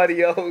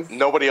 Nobody else.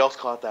 Nobody else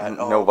caught that.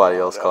 Nobody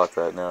else caught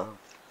that. No.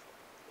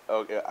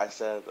 Okay, I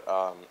said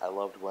I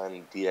loved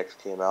when DX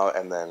came out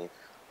and then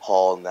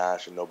Hall,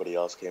 Nash, and nobody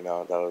else came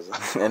out. That was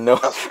And no.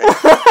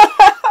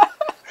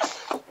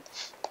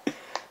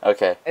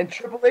 Okay. And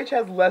Triple H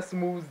has less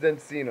moves than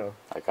Cena.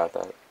 I got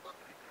that.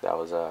 That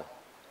was a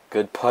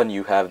good pun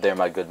you have there,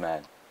 my good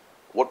man.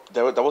 What?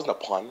 That wasn't a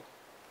pun.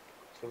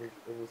 It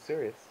was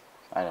serious.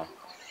 I know.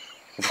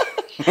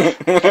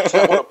 That's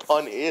not what a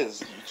pun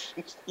is.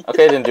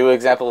 Okay, then do an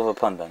example of a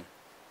pun then.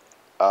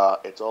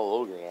 It's all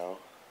ogre now.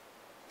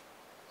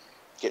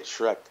 Get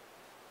Shrek.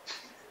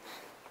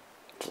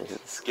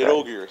 Jesus Get Christ.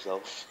 ogre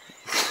yourself.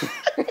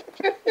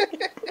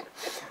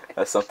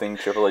 That's something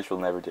Triple H will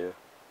never do.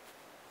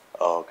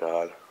 Oh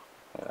God.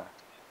 Yeah.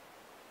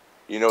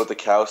 You know what the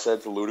cow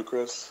said to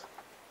Ludacris?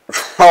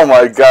 Oh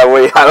my god,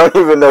 wait, I don't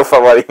even know if I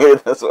want to hear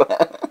this one.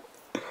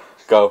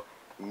 Go.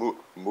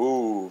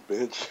 Move,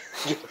 bitch.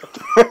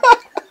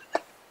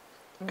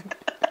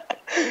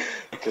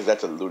 Because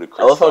that's a Ludacris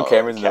I love how song.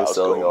 Cameron's no Cows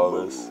selling go all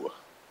moo. this.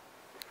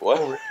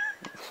 What?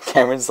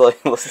 Cameron's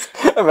like, listen,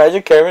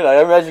 imagine Cameron,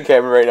 I imagine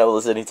Cameron right now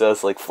listening to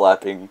us, like,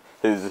 flapping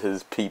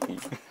his pee-pee.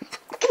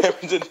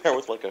 Cameron's in there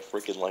with like a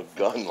freaking like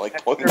gun,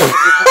 like pointing.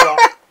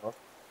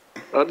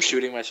 I'm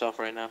shooting myself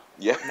right now.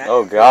 Yeah.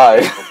 Oh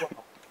god.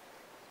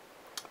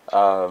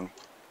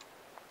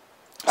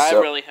 I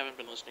So- really haven't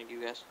been listening to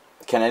you guys.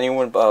 Can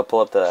anyone pull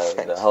up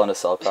the Hell in a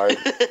Cell card?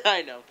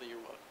 I know, but you're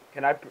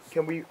welcome.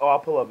 Can we? Oh, I'll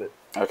pull up it.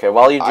 Okay,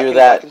 while you do I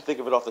that, can think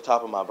of it off the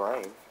top of my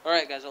brain. All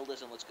right, guys, I'll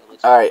listen. Let's go.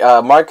 Let's go.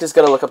 alright, Mark is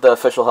gonna look up the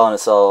official Hell in a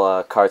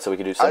Cell card so we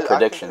can do some I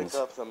predictions.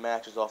 can think of some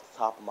matches off the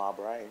top of my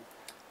brain.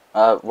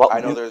 Well, I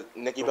know there's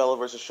Nikki Bella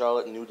versus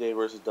Charlotte, New Day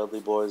versus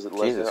Dudley Boys, Jesus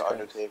Lesnar, Christ.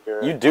 Undertaker.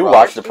 You do Brock.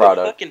 watch the You're a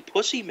product. fucking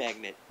pussy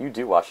magnet. You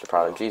do watch the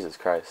product, Jesus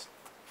Christ.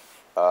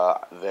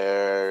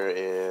 There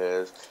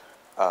is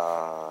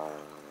Brock.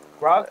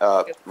 let's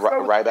start with the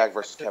Ryback big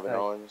versus match of the Kevin night.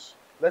 Owens.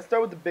 Let's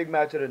start with the big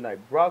match of the night: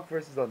 Brock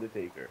versus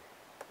Undertaker.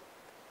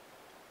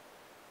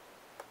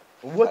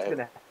 What's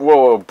gonna happen?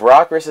 Whoa,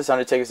 Brock versus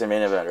Undertaker's the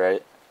main event,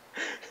 right?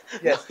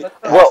 Yes. Let's It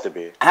start. Well- has to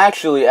be.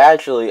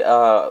 Actually,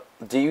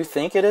 do you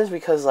think it is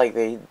because like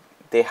they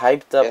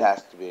hyped up It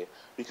has to be.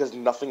 Because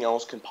nothing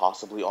else can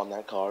possibly on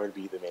that card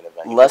be the main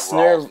event. You Lesnar- think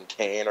Rollins and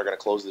Kane are going to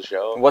close the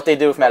show. what they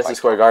do with Madison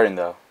Square Garden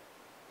though?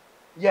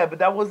 Yeah, but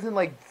that wasn't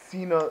like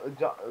Cena.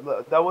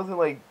 That wasn't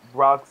like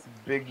Brock's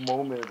big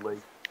moment. Like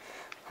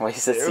Well, he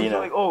said it was Cena.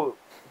 like, oh,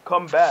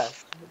 come back,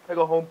 it's like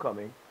a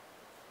homecoming.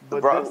 The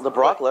But this-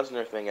 Brock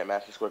Lesnar thing at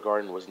Madison Square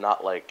Garden was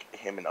not like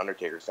him and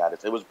Undertaker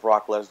status. It was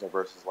Brock Lesnar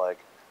versus like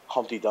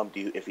Humpty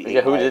Dumpty if he Yeah,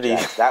 ate who Nia did he-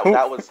 Jax.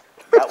 That was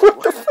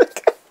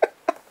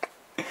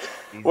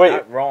He's Wait.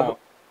 not wrong.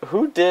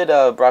 Who did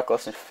Brock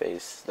Lesnar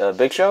face? The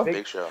Big Show? Big-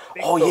 Big Show.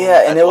 Big Oh Show.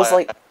 yeah, and it That's was why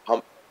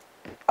like,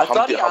 I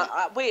thought he.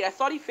 Humpty- Wait, I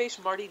thought he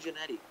faced Marty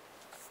Jannetty.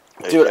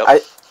 dude,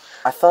 Yep.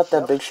 I thought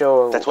that Big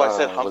Show That's why I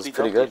said was Humpty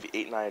pretty Dumpty good. if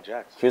he ate Nia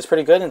Jax. He was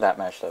pretty good in that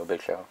match though,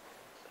 Big Show.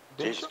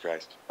 Big Jesus Show?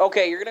 Christ.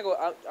 Okay, you're gonna go.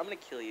 I'm gonna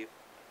kill you.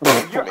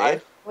 Your Me?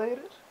 eyes played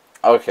it?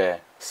 Okay,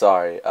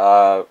 sorry.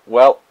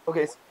 Well,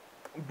 Okay, so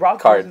Brock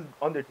Card. versus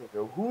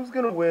Undertaker. Who's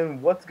gonna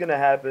win? What's gonna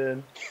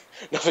happen?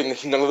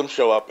 None of them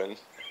show up and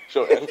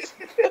show ends.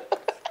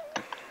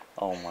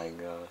 oh my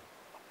god.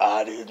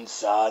 I didn't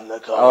sign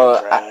the Oh,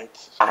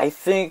 contract. I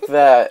think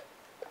that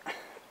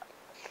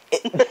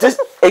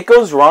it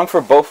goes wrong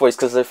for both ways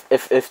because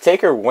if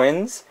Taker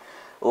wins,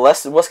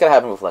 what's gonna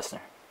happen with Lesnar?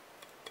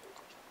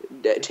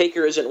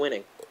 Taker isn't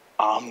winning.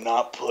 I'm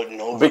not putting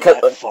over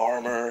Because- that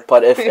farmer.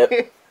 But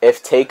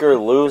if Taker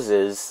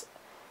loses,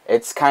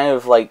 it's kind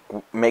of like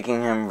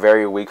making him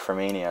very weak for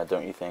Mania,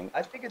 don't you think?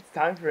 I think it's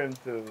time for him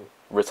to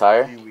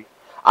Retire? be weak.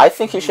 I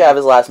think he should have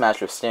his last match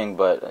with Sting,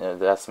 but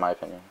that's my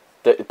opinion.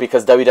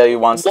 Because WWE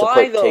wants to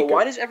Why put though? Taker.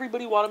 Why does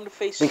everybody want him to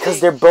face? Because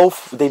Sting?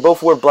 they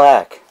both wear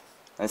black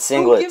and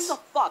Who gives singlets. a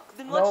fuck?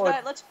 Then No, let's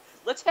it's-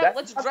 let's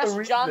not dress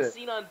the John reason.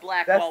 Cena in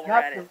black That's while we're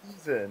not at the it.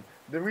 reason.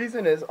 The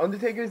reason is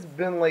Undertaker's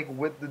been like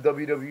with the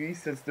WWE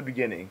since the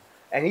beginning,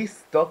 and he's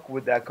stuck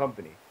with that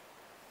company.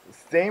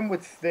 Same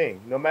with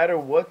Sting. No matter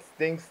what,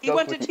 Sting stuck He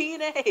went to with.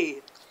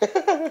 TNA.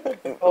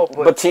 Oh,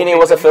 But TNA okay,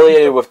 was WWE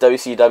affiliated with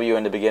WCW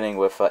in the beginning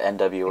with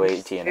NWA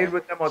He stayed TNA.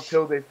 with them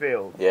until they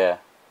failed. Yeah.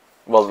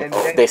 Well, And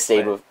then they he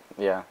stayed went. with.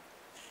 Yeah.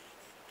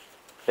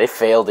 They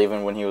failed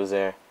even when he was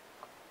there.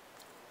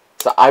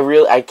 So I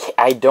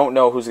don't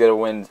know who's gonna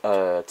win,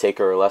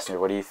 Taker or Lesnar.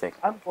 What do you think?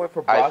 I'm going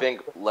for Brock. I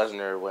think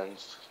Lesnar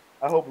wins.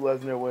 I hope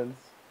Lesnar wins.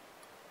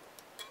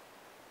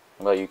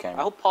 What about you, I Cameron?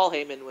 hope Paul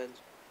Heyman wins.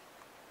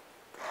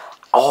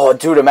 Oh,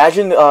 dude!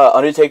 Imagine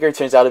Undertaker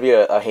turns out to be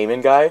a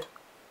Heyman guy.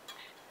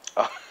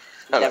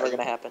 Never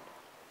gonna happen.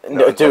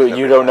 No, that's dude, never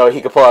you gonna don't know. He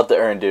happen. could pull out the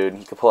urn, dude.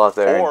 He could pull out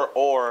the urn.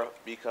 Or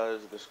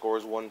because the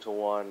score's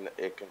 1-1,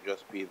 it can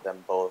just be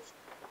them both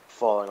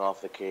falling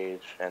off the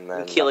cage and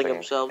then Killing nothing-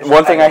 themselves.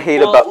 One thing I hate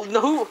Well, about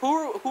no,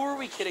 who are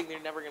we kidding?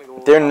 They're never gonna go.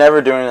 over they're top.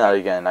 never doing that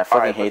again. I fucking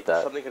Alright, hate but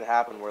that. Something could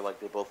happen where like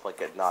they both like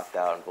get knocked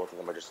out and both of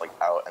them are just like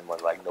out and when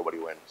like nobody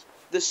wins.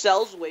 The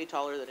cell's way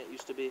taller than it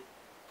used to be. As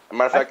a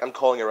matter of fact, I'm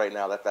calling it right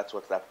now. That's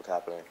what's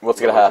happening.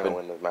 What's gonna Nobody's happen?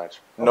 Win this match.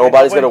 Okay,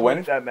 Nobody's gonna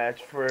winning win that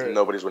match for.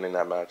 Nobody's winning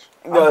that match.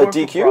 I'm going for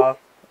DQ Brock.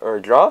 or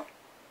draw.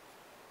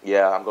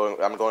 Yeah, I'm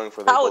going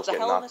for they How? both It's a get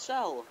hell in a knocked.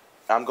 cell.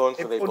 I'm going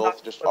for If they we're both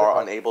not- just for the are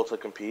belt. unable to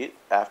compete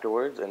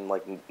afterwards, and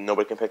like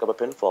nobody can pick up a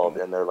pinfall,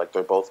 and they're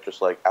both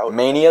just like out.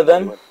 Mania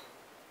then?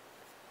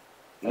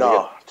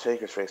 No,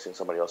 Taker's facing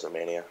somebody else at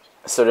Mania.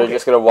 So they're Okay.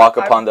 just gonna walk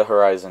upon the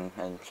horizon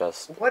and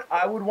just. What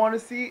I would want to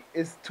see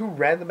is two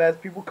random ass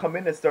people come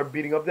in and start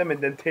beating up them,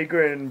 and then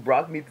Taker and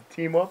Brock need to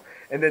team up,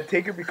 and then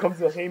Taker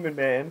becomes a Heyman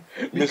man.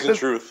 This is the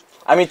truth.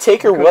 I mean,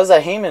 Taker Because- was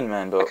a Heyman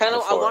man, but I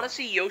before. want to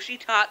see Yoshi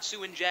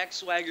Tatsu and Jack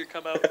Swagger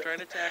come out and try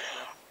and attack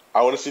them.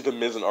 I want to see the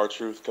Miz and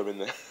R-Truth come in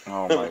there.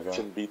 Oh my God.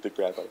 And beat the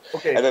crap out.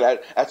 Okay. And then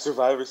at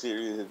Survivor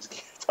Series,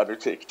 it's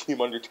Undertaker,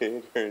 Team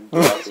Undertaker, and I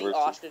want to Brock see versus-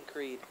 Austin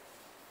Creed.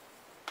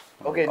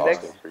 Okay, Austin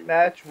next Creed.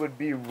 match would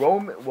be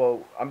Roman.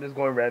 Well, I'm just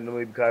going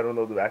randomly because I don't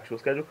know the actual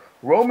schedule.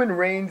 Roman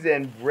Reigns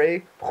and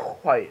Bray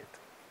Wyatt.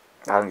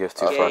 I don't give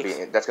two Okay.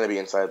 fucks. That's gonna be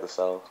inside the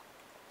cell.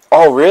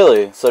 Oh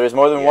really? So there's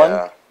more than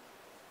one?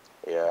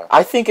 Yeah.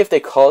 I think if they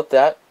call it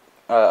that,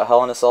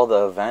 Hell in a Cell,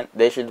 the event,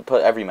 they should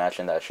put every match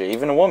in that shit.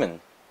 Even a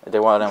woman. They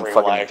want them Bray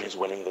fucking. Wyatt is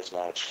winning this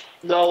match.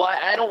 No,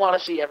 I don't want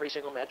to see every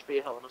single match be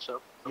a Hell in a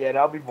Cell. Yeah,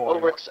 that'll be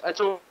boring.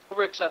 It's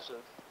over excessive.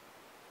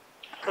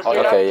 'Cause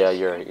Okay, they're not- yeah,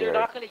 you're right, They're you're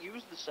not going to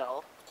use the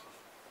cell.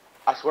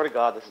 I swear to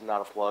God, this is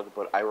not a plug,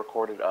 but I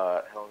recorded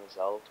Hell in a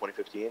Cell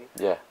 2015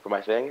 Yeah. for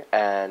my thing,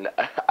 and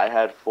I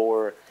had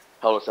 4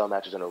 Hell in a Cell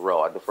matches in a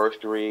row. The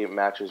first 3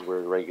 matches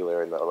were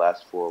regular, and the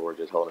last 4 were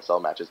just Hell in a Cell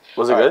matches.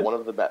 Was it good? One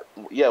of the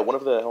one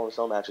of the Hell in a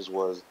Cell matches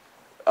was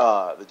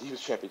the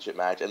Divas Championship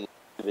match, and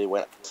they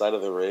went outside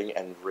of the ring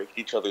and raked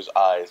each other's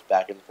eyes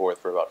back and forth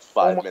for about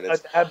 5 Oh my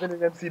minutes. God, that happened in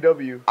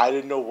MCW. I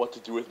didn't know what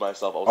to do with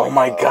myself. I was Oh like,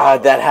 my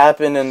God, that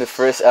happened in the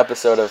first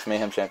episode of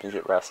Mayhem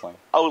Championship Wrestling.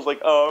 I was like,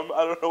 I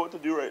don't know what to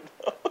do right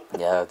now.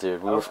 Yeah,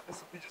 dude. We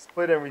just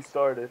quit and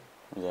restarted.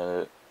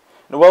 yeah.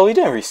 Well, we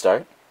didn't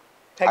restart.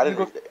 I didn't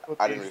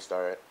Technical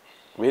restart it.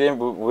 We didn't.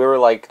 We were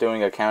like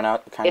doing a count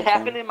out kind It of thing.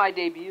 happened in my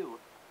debut.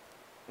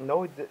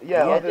 No, it did.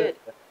 Yeah, Yeah, it other- did.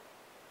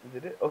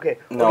 Did it? Okay.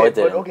 No, okay, it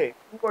didn't. But okay,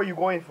 who are you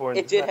going for? In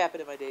It this did match?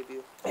 happen in my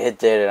debut. It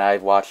did, and I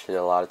watched it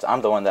a lot of times.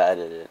 I'm the one that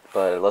edited it.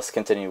 But let's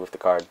continue with the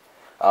card.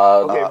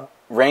 Okay,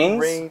 Reigns.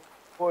 Reigns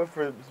going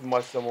for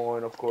my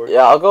Samoan, of course.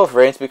 Yeah, I'll go with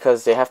Reigns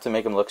because they have to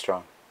make him look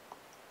strong.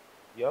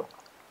 Yep.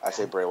 I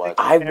say Bray Wyatt.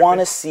 I want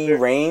to see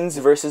Reigns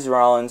versus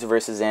Rollins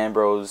versus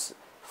Ambrose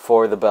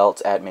for the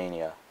belt at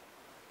Mania.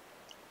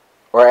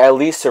 Or at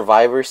least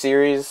Survivor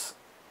Series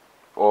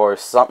or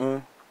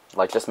something.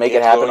 Like, just make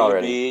it happen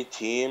already. Be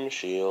Team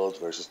Shield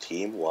versus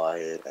Team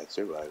Wyatt at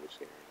Survivor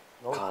Series.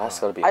 No, God, that's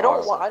gotta be I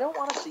horrible. don't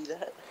want to see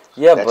that.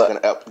 Yeah, That's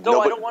but gonna,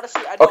 No, I but- don't want to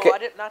see. Okay. I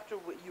didn't. Not to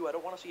you. I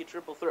don't want to see a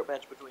triple threat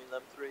match between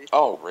them 3.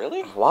 Oh,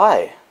 really?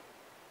 why?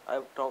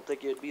 I don't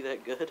think it'd be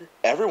that good.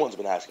 Everyone's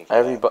been asking for that.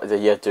 Everybody,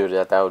 yeah, dude,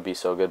 that would be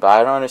so good. But I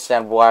don't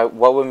understand why.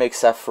 What would make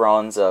Seth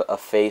Rollins a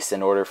face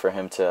in order for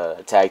him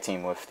to tag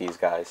team with these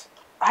guys?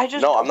 I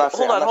just No, I'm not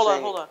saying- Hold I'm on, not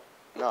saying- hold on.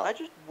 No, I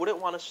just wouldn't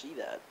want to see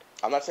that.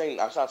 I'm not saying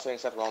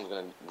Seth Rollins is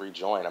gonna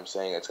rejoin. I'm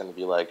saying it's gonna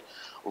be like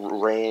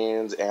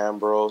Reigns,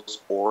 Ambrose,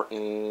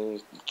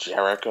 Orton,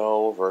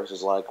 Jericho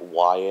versus like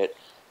Wyatt,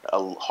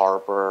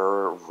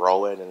 Harper,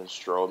 Rowan, and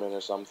Strowman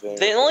or something.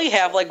 They only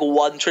have like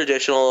one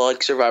traditional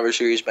like Survivor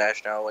Series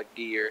match now, like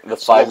a year. The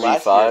So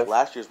 5v5.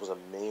 Last year's was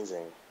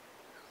amazing.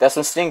 That's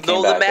when Sting came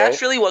No, back, the match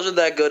right? really wasn't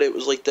that good. It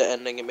was like the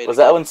ending. It made Was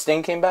it that good. when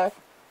Sting came back?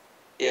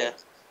 Yeah.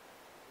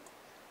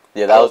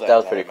 Yeah, that was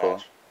pretty that cool.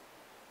 match.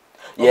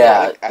 Yeah,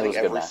 I it think was a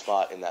good every match.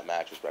 spot in that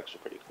match was actually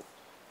pretty cool.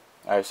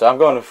 All right, so I'm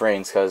going with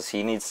Reigns because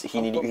he going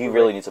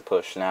really with needs a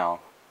push now.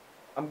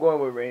 I'm going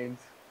with Reigns.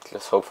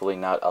 Just hopefully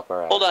not up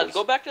our asses. Hold on,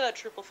 go back to that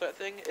triple threat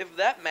thing. If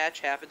that match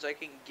happens, I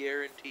can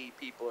guarantee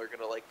people are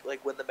gonna like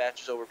when the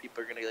match is over,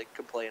 people are gonna like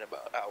complain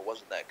about how it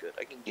wasn't that good.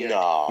 I can guarantee.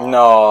 No.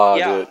 No,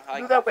 Yeah, dude.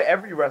 Do that with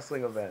every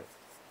wrestling event.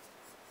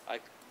 I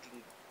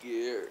can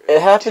guarantee.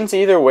 It happens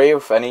either way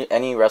with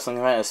any wrestling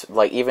event. It's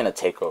like even a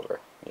takeover,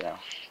 you know.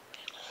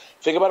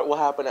 Think about what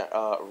happened at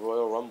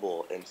Royal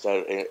Rumble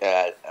instead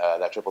at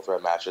that triple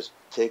threat match. Just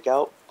take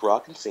out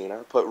Brock and Cena,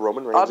 put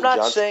Roman Reigns I'm and not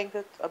John. saying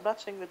that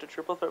the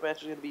triple threat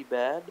match is gonna be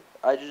bad.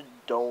 I just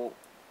don't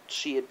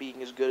see it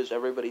being as good as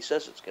everybody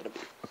says it's gonna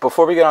be.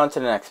 Before we get on to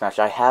the next match,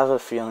 I have a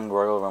feeling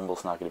Royal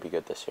Rumble's not going to be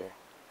good this year.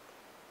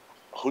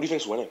 Who do you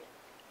think's winning?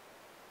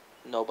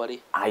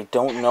 Nobody. I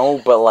don't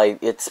know, but like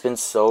it's been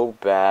so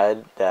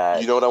bad that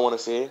You know what I want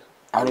to see? I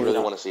I don't even really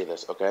know. want to see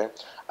this. Okay,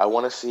 I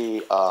want to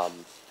see.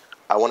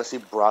 I want to see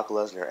Brock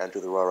Lesnar enter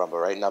the Royal Rumble.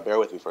 Right now, bear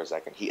with me for a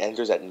second. He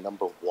enters at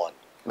number 1,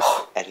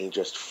 and he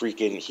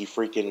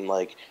freaking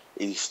like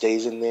he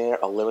stays in there,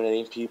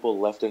 eliminating people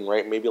left and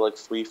right. Maybe like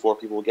 3-4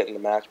 people will get in the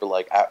match, but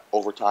like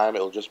over time,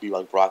 it'll just be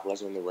like Brock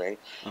Lesnar in the ring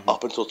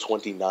up until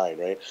 29.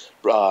 Right?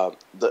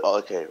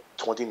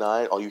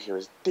 29. All you hear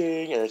is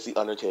ding, and it's the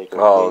Undertaker.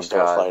 Oh, and they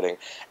start God. fighting,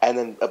 and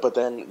then but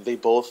then they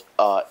both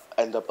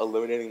end up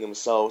eliminating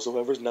themselves. So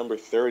whoever's number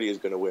 30 is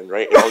gonna win,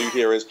 right? And all you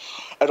hear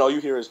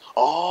is,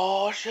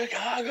 "Oh,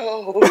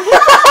 Chicago!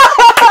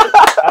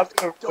 That's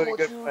a really Don't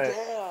good you match.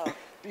 dare!"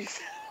 be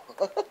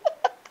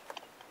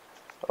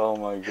oh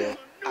my god,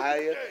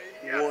 I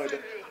would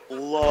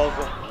love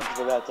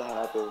for that to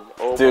happen.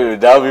 Oh dude, my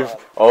that would be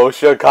God.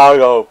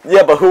 Chicago.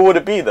 Yeah, but who would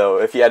it be though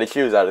if you had to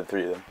choose out of the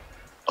 3 of them?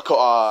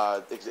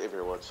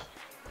 Xavier Woods.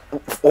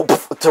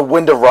 To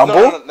win the Rumble?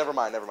 No, never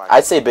mind.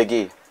 I'd say Big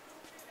E.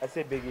 I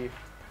say Big E.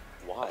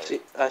 Why?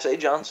 I say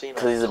John Cena.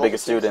 Because he's the Kofi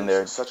biggest dude in Kingston's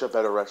there. Such a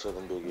better wrestler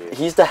than Big E.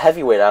 He's the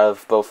heavyweight out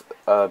of both,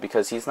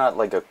 because he's not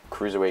like a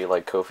cruiserweight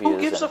like Kofi Who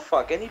is. gives a and-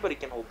 fuck? Anybody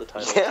can hold the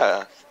title.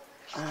 Yeah.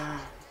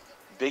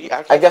 Big E,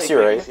 I guess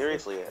you're Big E right.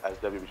 seriously as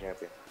WWE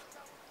champion.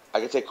 I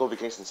could take Kofi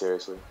Kingston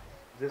seriously.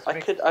 This I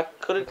makes-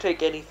 couldn't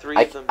take any three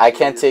I, of them. I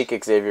can't serious.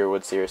 take Xavier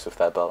Woods serious with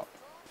that belt.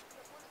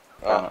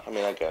 I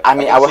mean, I get it. I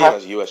mean, can I would see him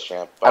have- as US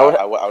champ, but I would-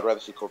 I would rather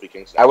see Kofi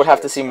Kingston. I would have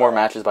to as see more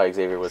matches by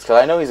Xavier Woods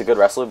because I know he's a good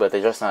wrestler, but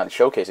they're just not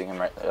showcasing him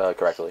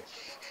correctly.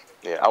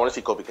 Yeah, I want to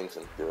see Kofi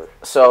Kingston do it.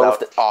 So,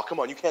 Without- if the- oh, come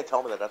on, you can't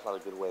tell me that that's not a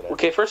good way to.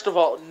 Okay, first of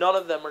all, none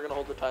of them are gonna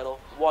hold the title.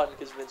 One,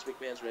 because Vince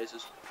McMahon's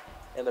racist,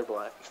 and they're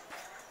black.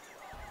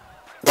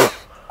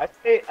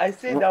 I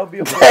say that would be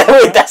a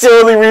Wait, that's the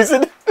only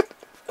reason.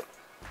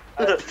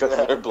 Because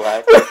they're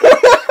black.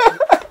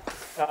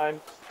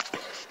 time.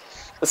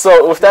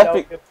 So with that,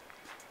 would be-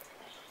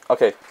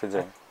 okay,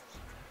 continue.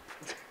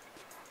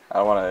 I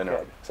don't want to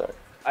interrupt. Sorry.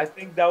 I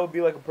think that would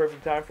be like a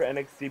perfect time for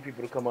NXT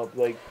people to come up,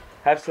 like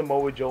have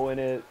Samoa Joe in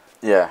it.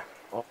 Yeah.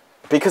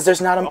 Because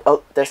there's not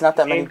there's not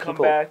that many Zayn come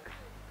people. back.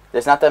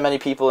 There's not that many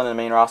people in the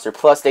main roster.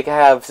 Plus, they could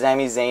have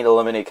Sami Zayn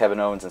eliminate Kevin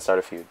Owens and start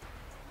a feud.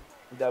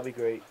 That'd be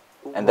great.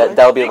 And that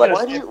would be like-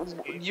 Why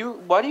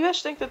do you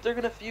guys think that they're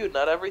gonna feud?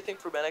 Not everything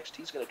from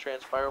NXT is gonna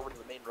transpire over to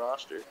the main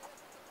roster.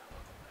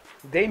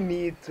 They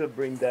need to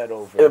bring that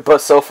over.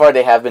 But so far,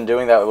 they have been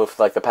doing that with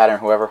like the pattern.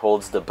 Whoever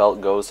holds the belt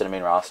goes to the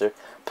main roster.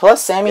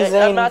 Plus, Sami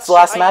Yeah, I'm not Zayn's sa-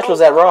 last I match know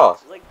was at that, Raw.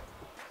 Like,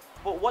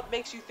 but what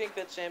makes you think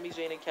that Sami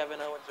Zayn and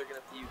Kevin Owens are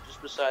gonna feud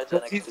just besides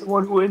Because he's the NXT?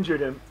 one who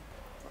injured him.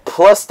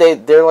 Plus, they're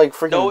like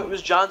freaking. No, it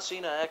was John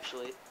Cena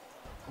actually.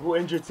 Who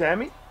injured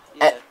Sammy?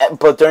 Yeah.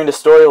 But during the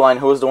storyline,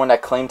 who was the one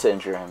that claimed to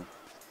injure him?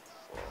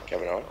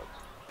 Kevin Owens.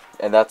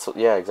 And that's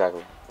yeah,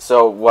 exactly.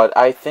 So what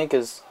I think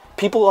is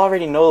people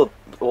already know.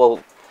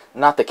 Well,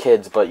 not the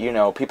kids, but you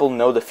know, people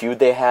know the feud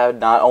they had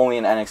not only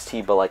in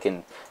NXT but like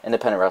in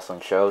independent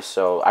wrestling shows.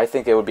 So I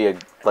think it would be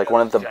like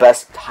one of the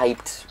best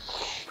hyped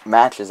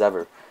matches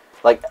ever.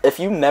 Like if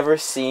you've never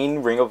seen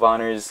Ring of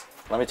Honor's,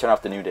 let me turn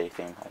off the New Day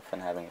theme. I've been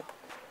having it.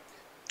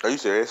 Are you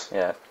serious?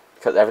 Yeah,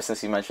 because ever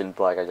since you mentioned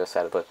Black, I just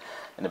had it put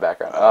in the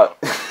background.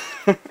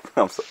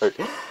 I'm sorry.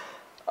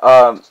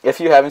 If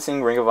you haven't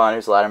seen Ring of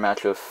Honor's ladder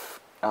match with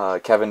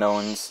Kevin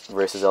Owens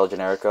versus El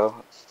Generico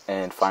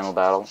in Final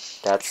Battle,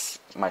 that's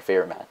my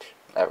favorite match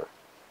ever.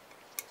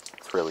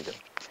 It's really good.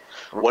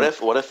 What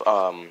if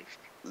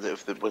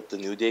with the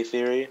New Day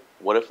theory?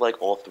 What if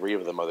like all three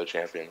of them are the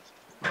champions?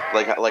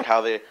 Like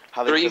how they Three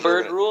said they were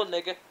bird gonna- rule,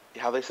 nigga.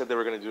 how they said they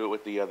were gonna do it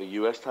with the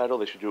US title.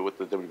 They should do it with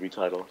the WWE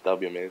title. That would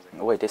be amazing.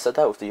 Wait, they said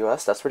that with the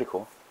US? That's pretty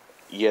cool.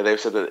 Yeah, they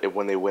said that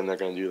when they win, they're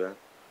gonna do that.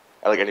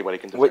 Like anybody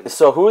can defend. Wait,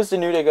 so who is the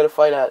New Day going to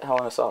fight at Hell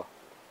in a Cell?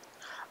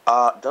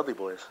 Dudley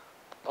Boys.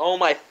 Oh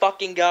my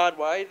fucking god!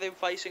 Why are they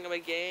facing him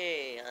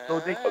again? So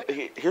they- Huh?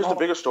 Here's the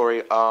bigger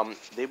story.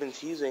 They've been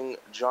teasing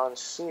John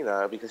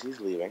Cena because he's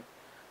leaving,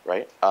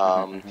 right?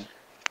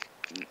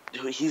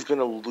 He's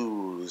gonna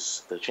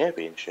lose the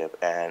championship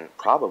and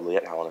probably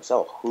at Hell in a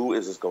Cell. Who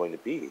is this going to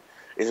be?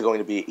 Is it going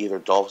to be either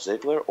Dolph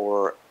Ziggler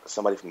or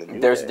somebody from the New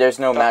Day? There's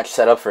no match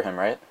set up for him,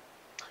 right?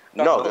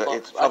 No, I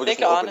it's probably think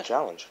just an on- open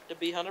challenge. To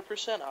be 100% honest.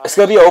 It's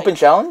going to be an open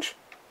challenge?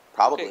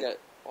 Probably.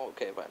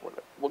 Okay, fine.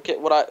 Okay,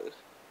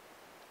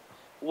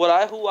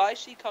 who I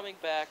see coming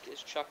back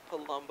is Chuck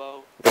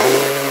Palumbo.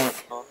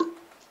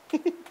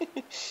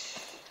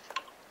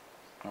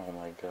 Oh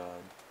my god.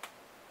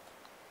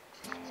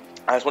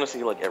 I just want to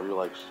see like every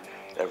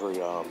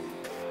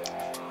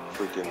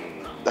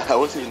freaking. I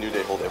want to see the New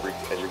Day hold every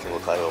single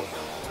title.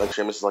 Like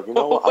Sheamus is like, you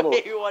know what?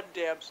 Wait one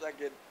damn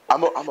second.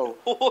 I'm a.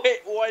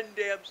 Wait one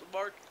damn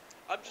Mark.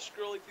 I'm just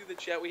scrolling through the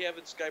chat we have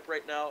in Skype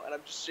right now, and I'm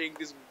just seeing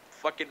this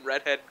fucking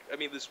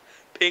this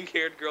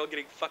pink-haired girl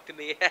getting fucked in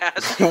the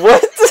ass.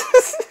 What?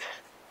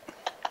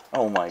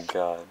 Oh my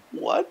god.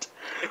 What?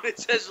 And it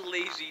says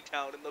Lazy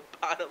Town in the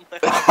bottom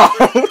left.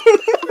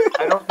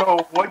 I don't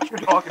know what you're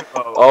talking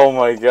about. Oh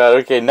my god.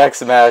 Okay,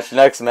 next match,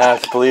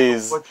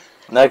 please. What-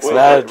 Next Wait,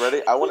 match.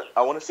 ready? I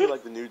want to see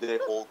like the New Day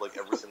hold like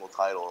every single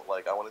title.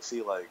 Like I want to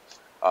see like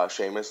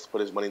Sheamus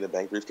put his Money in the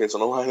Bank briefcase on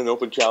the line in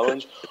open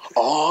challenge.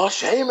 Oh,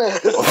 Sheamus!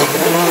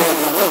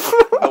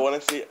 I want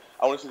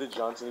to see the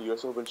John Cena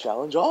US Open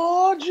Challenge.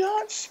 Oh,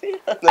 John Cena!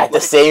 At the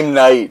same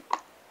night.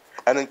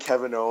 And then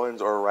Kevin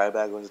Owens or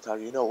Ryback wins the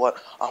title. You know what?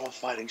 I'm a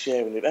fighting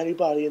champion. If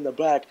anybody in the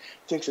back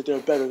thinks that they're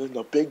better than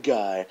the big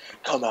guy,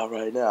 come out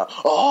right now.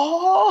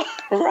 Oh,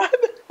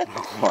 Ryback!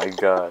 Oh my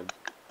god.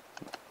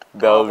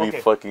 That would be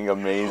Okay. fucking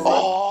amazing.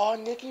 Oh,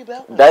 Nikki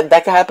Bella.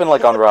 That could happen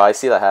like on Raw. I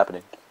see that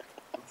happening.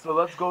 So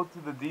let's go to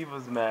the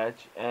Divas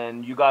match,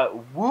 and you got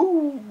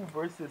Woo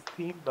versus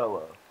Team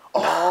Bella.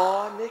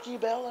 Oh, Nikki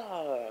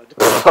Bella.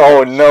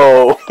 Oh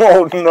no.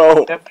 Oh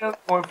no. Definitely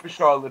going for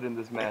Charlotte in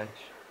this match.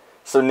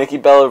 So Nikki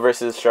Bella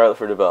versus Charlotte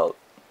for the belt.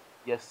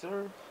 Yes,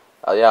 sir.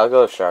 Yeah, I'll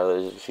go with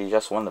Charlotte. She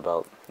just won the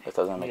belt. That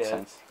doesn't make Yeah.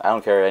 sense. I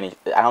don't care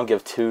I don't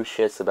give two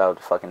shits about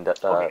fucking Okay,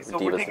 so we're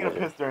Divas taking a division.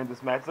 piss during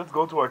this match. Let's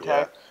go to our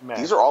Yeah. tag match.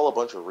 These are all a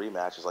bunch of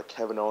rematches, like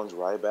Kevin Owens,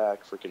 Ryback,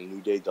 freaking New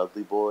Day,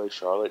 Dudley Boy,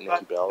 Charlotte,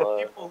 Nikki The Bella.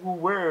 people who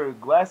wear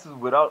glasses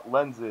without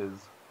lenses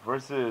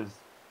versus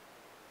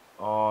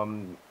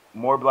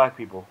more black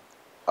people.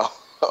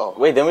 Oh,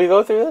 Wait, didn't we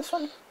go through this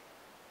one?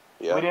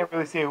 yeah. We didn't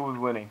really say who was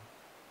winning.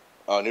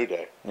 New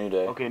Day. New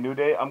Day. Okay, New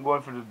Day. I'm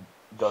going for the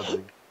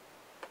Dudley.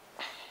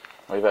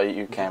 What about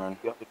you, Cameron?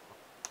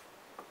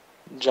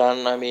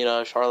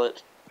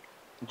 Charlotte.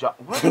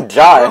 What?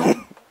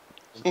 John.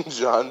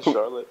 John,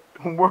 Charlotte.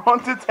 We're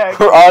on to tag.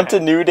 We're on to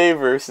New Day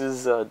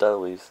versus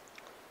Dudley's.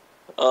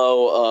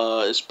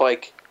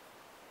 Spike.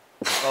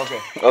 Okay.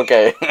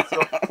 Okay.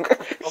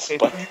 Okay,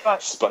 so you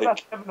got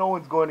Spike. Kevin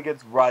Owens going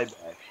against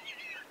Ryback.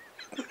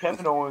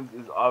 Kevin Owens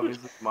is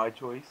obviously my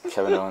choice.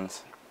 Kevin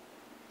Owens.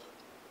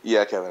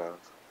 Yeah, Kevin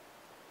Owens.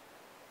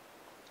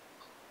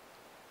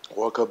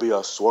 Or it could be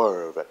a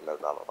swerve. No.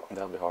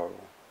 That'd be horrible.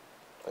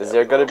 Is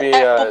there gonna be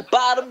a?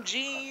 Bottom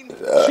jeans.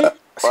 Alright,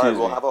 Excuse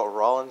well, me. how about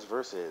Rollins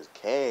versus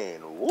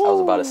Kane? I was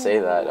about to say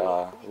that.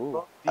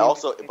 Ooh.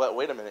 Also, but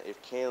wait a minute.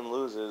 If Kane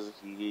loses,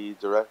 the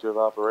director of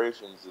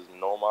operations is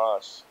No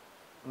Mas.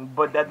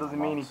 But that doesn't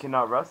mean he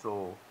cannot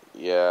wrestle.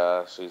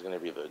 Yeah, so he's gonna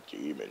be the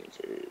Demon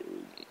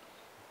King.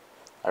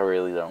 I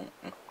really don't.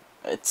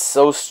 It's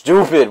so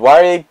stupid. Why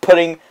are they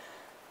putting?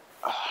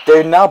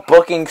 They're not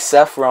booking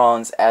Seth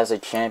Rollins as a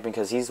champion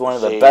because he's one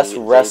of the best They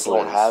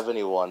wrestlers. don't have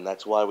anyone.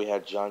 That's why we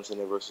had John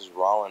Cena versus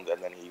Rollins,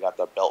 and then he got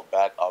the belt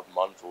back a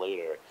month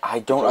later. I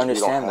don't Because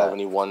understand we don't have that.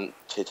 anyone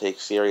to take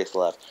serious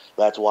left.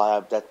 That's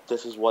why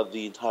this is what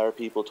the entire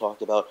people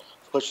talked about.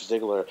 Push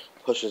Ziggler,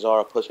 push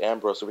Cesaro, push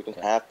Ambrose, so we can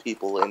have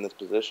people in this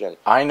position.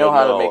 I know But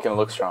how no. to make him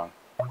look strong.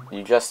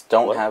 You just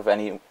don't What? have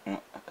any.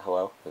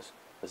 Hello,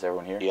 is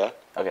everyone here? Yeah.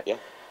 Okay. Yeah.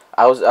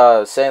 I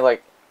was saying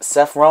like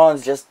Seth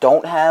Rollins just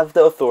don't have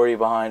the authority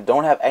behind.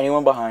 Don't have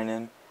anyone behind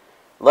him.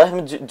 Let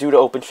him do the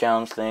open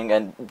challenge thing,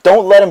 and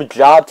don't let him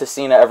job to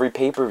Cena every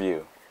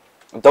pay-per-view.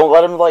 Don't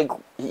let him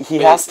he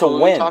Wait, has to who are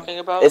we win. talking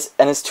about?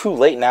 It's too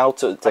late now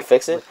to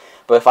fix it.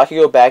 But if I could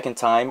go back in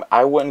time,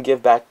 I wouldn't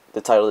give back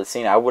the title to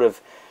Cena. I would have.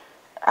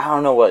 I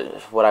don't know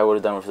what I would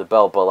have done with the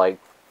belt, but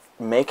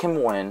make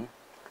him win,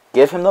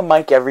 give him the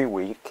mic every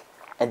week,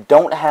 and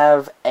don't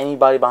have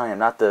anybody behind him.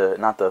 Not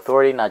the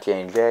authority, not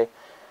J&J.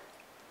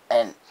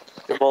 And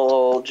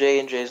Well,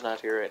 J&J's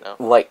not here right now.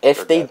 if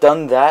They're they'd dead.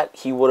 done that,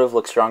 he would have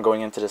looked strong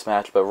going into this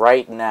match. But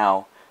right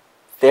now,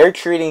 they're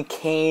treating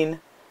Kane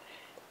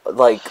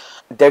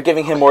they're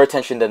giving him more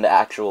attention than the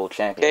actual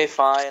champion. Okay,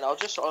 fine. I'll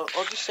just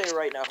say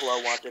right now who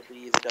I want to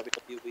be the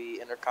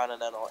WWE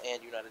Intercontinental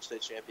and United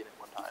States Champion at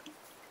one time.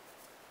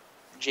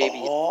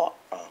 JB. Oh,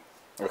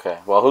 Okay,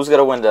 well, who's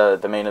gonna win the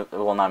main?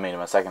 Well, not main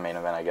event, second main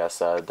event, I guess.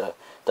 The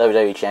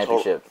WWE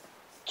Championship.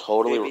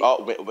 totally. Maybe.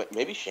 Oh,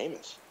 maybe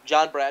Sheamus.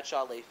 John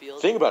Bradshaw Layfield.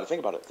 Think about it. Think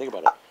about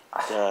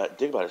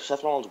it.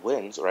 Seth Rollins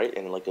wins, right?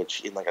 In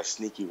a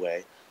sneaky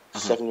way.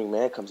 Stephanie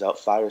McMahon comes out,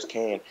 fires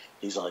Kane.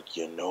 He's like,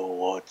 you know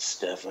what,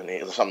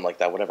 Stephanie, or something like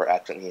that, whatever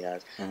accent he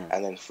has,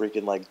 and then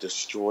freaking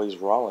destroys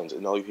Rollins,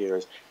 and all you hear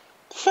is,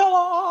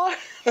 fella.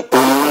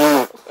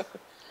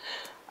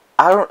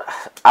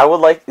 I would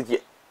like.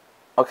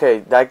 Okay,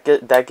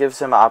 that gives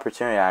him an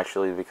opportunity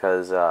actually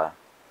because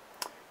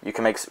you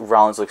can make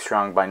Rollins look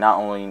strong by not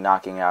only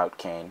knocking out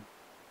Kane.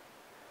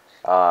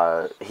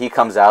 He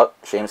comes out,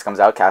 Sheamus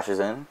comes out, cashes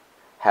in,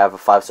 have a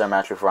 5-star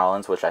match with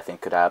Rollins, which I think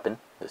could happen.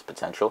 There's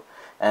potential,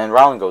 and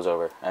Rollins goes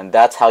over, and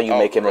that's how you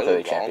make him look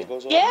like a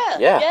champion.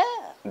 Yeah.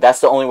 That's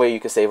the only way you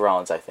can save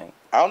Rollins, I think.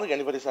 I don't think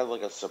anybody's had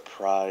a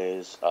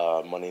surprise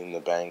Money in the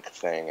Bank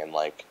thing, and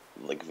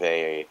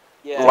they.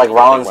 Yeah. Like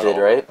Rollins went did,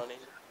 over. right?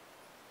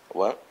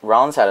 What?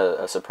 Rollins had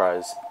a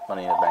surprise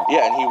Money in the Bank.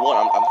 Yeah, and he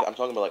won. I'm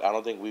talking about I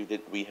don't think we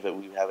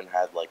haven't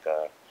had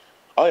a.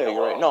 Oh yeah,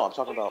 you're right. No, I'm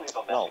talking about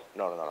no.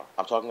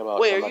 I'm talking about.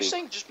 Wait, are somebody, you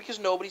saying just because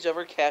nobody's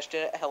ever cashed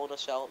in at Hell in a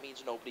Cell, it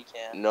means nobody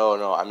can?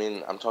 No. I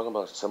mean, I'm talking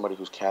about somebody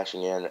who's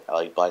cashing in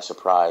by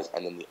surprise,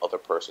 and then the other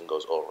person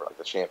goes over.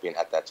 The champion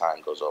at that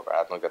time goes over. I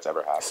don't think that's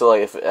ever happened. So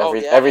if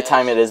every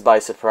time it is by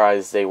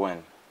surprise, they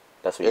win.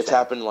 That's what you're It's saying.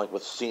 happened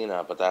with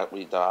Cena, but I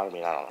don't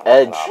know.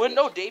 Edge. Well,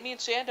 no, Damien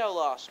Sandow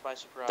lost by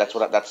surprise. That's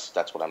what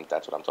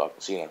I'm talking.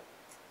 Cena.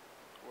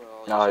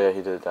 Well, Oh yeah,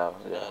 he did that.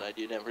 No, Yeah. and I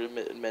did never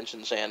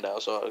mention Sandow,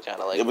 so I was kind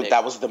of Yeah, but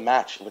that was the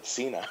match with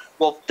Cena.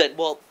 Well,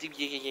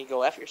 you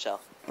go F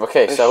yourself.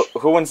 Okay, so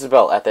who wins the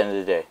belt at the end of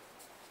the day?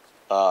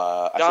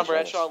 I John said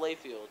Sheamus. Bradshaw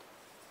Layfield.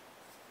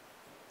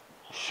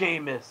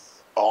 Sheamus.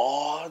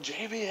 Oh,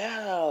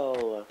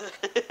 JBL.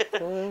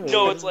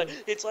 No, it's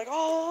like,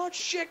 oh,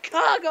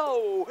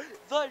 Chicago,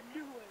 the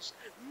newest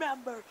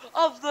member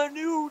of the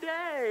New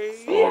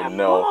Day. Oh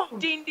no.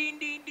 Ding, ding,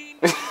 ding, ding.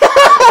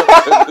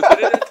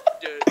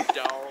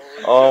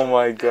 Oh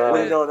my god.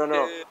 Wait,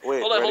 no.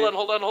 Wait, Hold ready? on.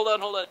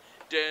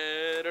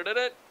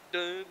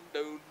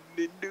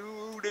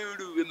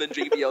 And then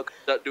JBL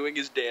comes out doing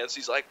his dance.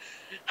 He's like,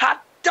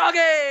 hot doggy,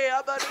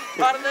 I'm a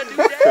new part of the New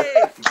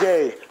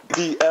Day.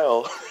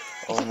 JBL.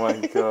 Oh my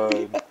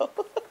god.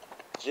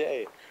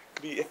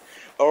 be,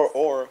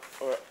 or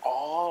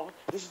oh,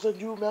 this is a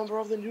new member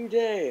of the New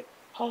Day.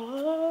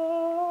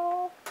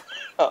 Oh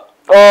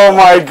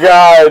my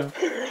god!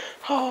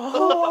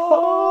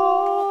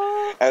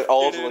 And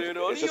also,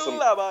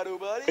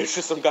 like, it's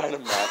just some guy in a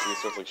mask and he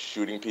starts like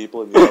shooting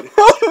people in the head.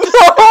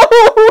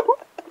 Oh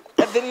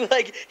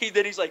And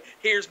then he's like,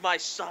 "Here's my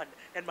son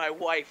and my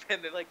wife,"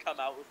 and they like come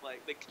out with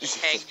like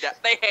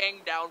they hang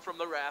down from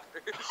the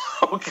rafters.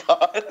 Oh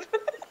god.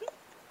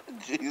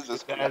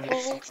 Jesus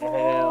Christ.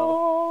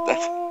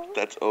 Hell.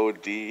 That's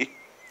OD.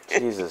 no!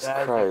 Jesus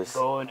Christ!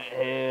 Going to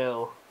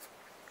hell.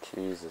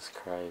 Jesus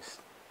Christ!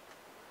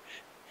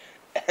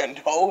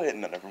 And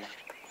Owen. No, never mind.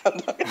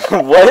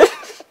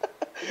 What?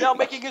 Now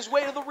making his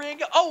way to the ring,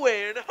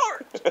 Owen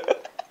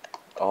Hart.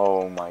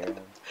 Oh my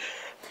god!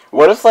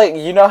 What if like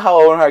you know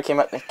how Owen Hart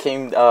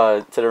came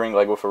to the ring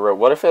like with a rope?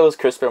 What if it was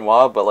Chris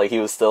Benoit but like he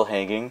was still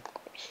hanging,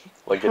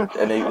 like and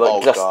they like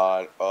Oh just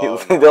god. Oh,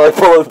 they like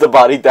pull the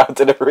body down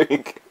to the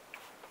ring.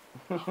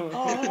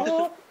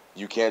 no.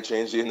 You can't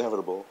change the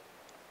inevitable.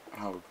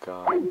 Oh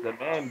god! The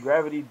man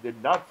Gravity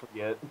did not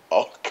forget.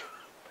 Oh god.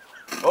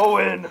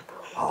 Owen.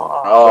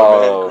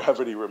 Oh Man,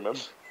 gravity, remember?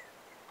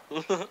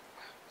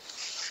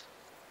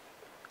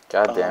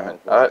 god damn it!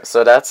 Oh,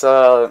 So that's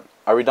Are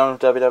we done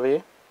with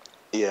WWE?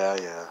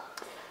 Yeah.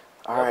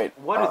 All right.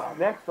 What is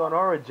next on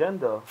our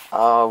agenda?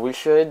 We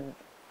should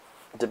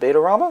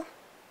debate-a-rama?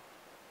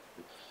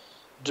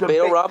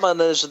 Debate-a-rama,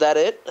 and is that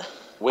it?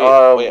 Wait,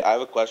 I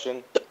have a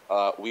question.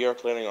 We are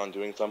planning on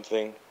doing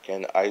something.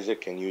 Can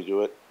you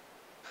do it?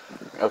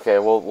 Okay.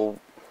 Well,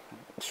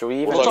 should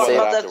we even We'll talk say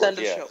about that? that at the end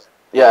of the show.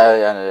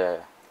 Yeah.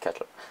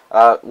 Catch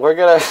up. We're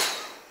gonna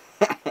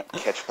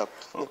Catch up.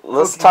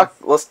 let's talk.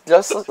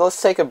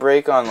 Let's take a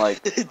break on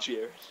like.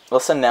 Cheers.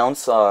 Let's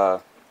announce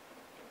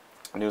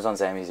news on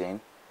Sami Zayn.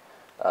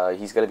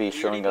 He's gonna be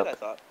showing up. I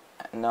thought.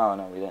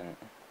 No, we didn't.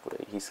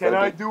 He's Can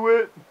gonna I be. do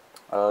it?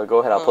 Go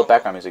ahead. I'll put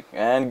background music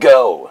and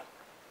go.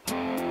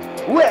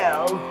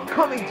 Well,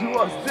 coming to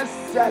us this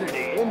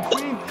Saturday in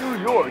Queens, New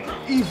York,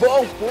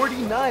 Evolve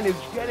 49 is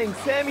getting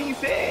Sami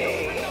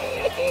Zayn.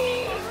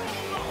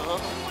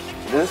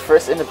 This is his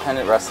first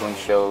independent wrestling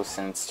show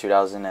since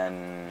 2000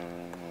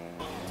 and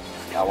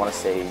I want to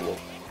say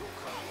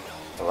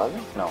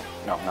 11? No.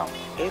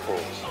 April.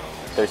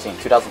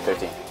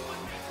 2013.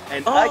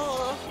 And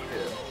So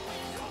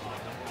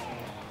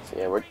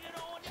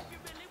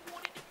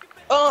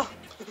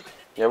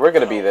we're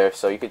gonna be there,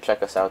 so you can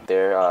check us out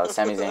there.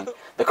 Sami Zayn.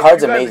 The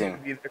card's you guys amazing.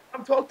 can be there,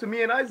 come talk to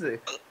me and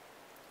Isaac.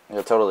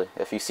 Yeah, totally.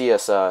 If you see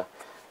us,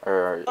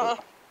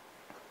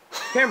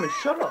 Cameron,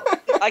 shut up.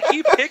 I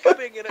keep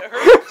hiccuping and it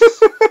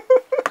hurts.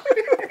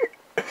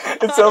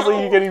 it sounds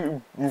like you're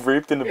getting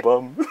raped in the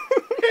bum.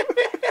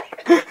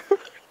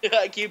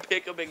 I keep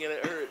hiccuping and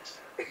it hurts.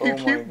 You Oh my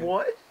keep God.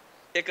 what?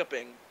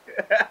 Hiccuping.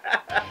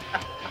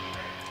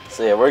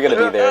 So yeah, we're gonna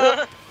be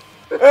there.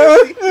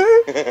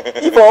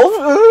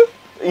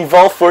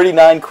 Evolve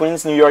 49,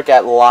 Queens, New York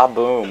at La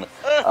Boom.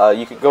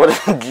 You could go to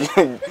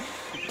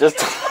just.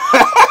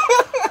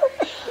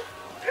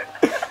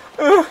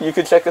 You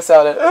can check us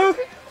out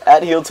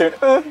at Heel Turn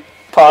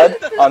Pod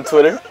on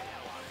Twitter.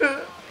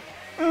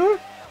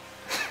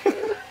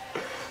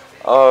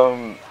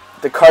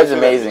 The card's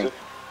amazing.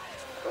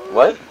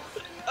 What?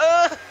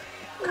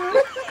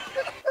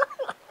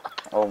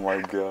 Oh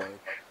my god.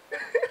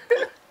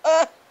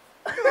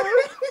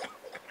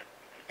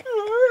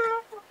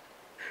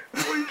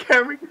 When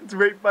Cameron gets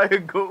raped by a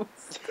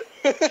ghost.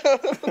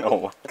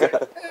 Oh my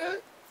god.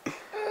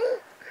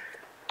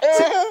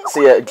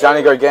 So yeah,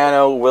 Johnny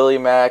Gargano, Willie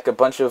Mack, a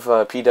bunch of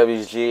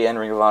PWG and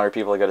Ring of Honor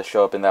people are going to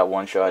show up in that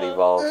one show at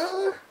Evolve.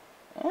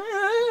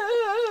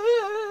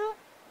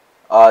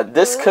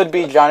 This could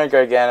be Johnny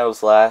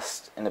Gargano's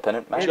last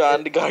independent match.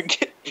 John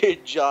Gargano.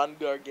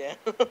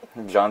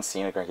 John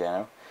Cena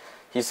Gargano.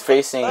 He's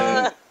facing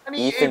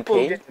Ethan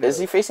Page. Is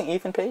he facing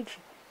Ethan Page?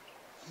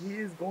 He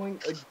is going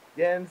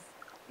against...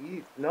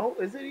 No,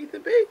 is it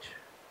Ethan Page?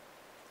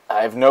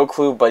 I have no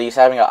clue, but he's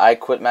having an I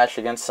Quit match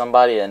against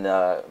somebody, and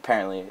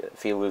apparently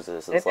if he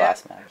loses, his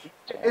last match.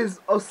 Is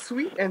a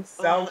sweet and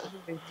sour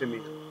thing to me.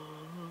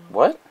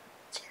 What?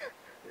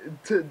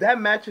 That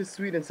match is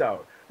sweet and sour.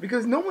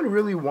 Because no one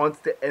really wants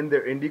to end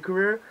their indie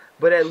career,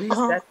 but at least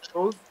that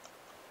shows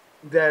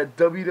that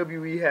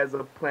WWE has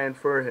a plan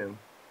for him.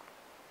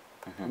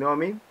 You know what I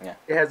mean? Yeah.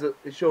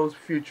 It shows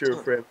future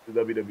for him for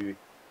WWE.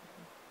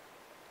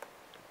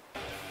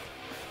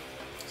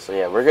 So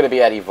yeah, we're gonna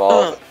be at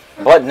Evolve.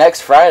 But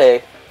next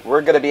Friday,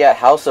 we're gonna be at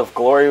House of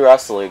Glory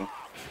Wrestling.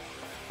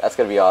 That's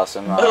gonna be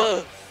awesome.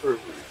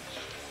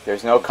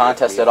 There's no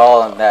contest at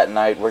all on that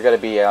night. We're gonna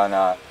be on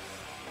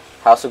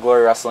House of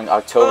Glory Wrestling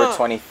October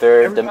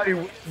 23rd.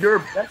 Everybody, your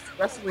best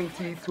wrestling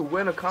tee to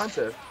win a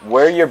contest.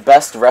 Wear your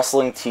best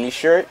wrestling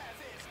T-shirt,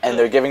 and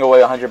they're giving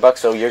away $100.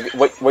 So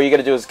what you're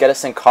gonna do is get a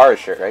Sin Cara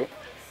shirt, right?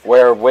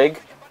 Wear a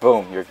wig,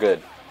 boom, you're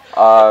good.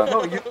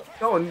 No,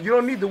 you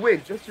don't need the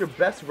wig. Just your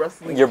best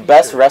wrestling. Your t-shirt.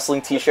 best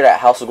wrestling T-shirt at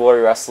House of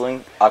Glory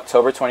Wrestling,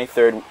 October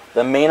 23rd.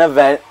 The main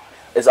event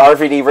is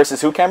RVD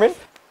versus who, Cameron?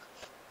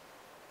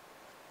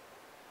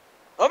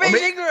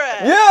 Amazing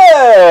Red!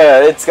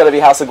 Yeah! It's gonna be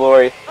House of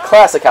Glory.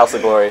 Classic House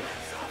of Glory.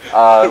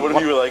 What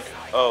if you were like,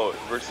 oh,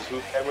 versus who,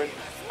 Cameron?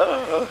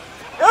 I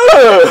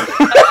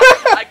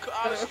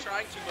was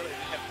trying to, but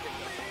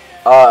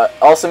I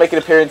kept Also making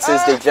appearances,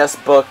 they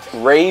just booked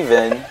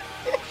Raven.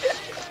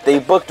 They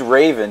booked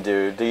Raven,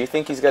 dude. Do you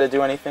think he's gonna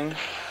do anything?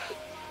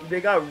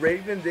 They got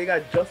Raven, they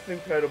got Just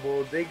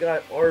Incredible, they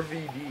got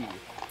RVD.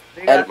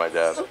 They And- got My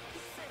dad.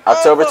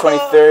 October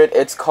 23rd,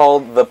 it's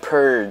called The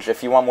Purge.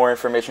 If you want more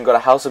information, go to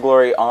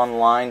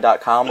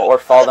houseofgloryonline.com or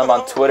follow them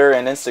on Twitter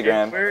and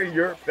Instagram. Wear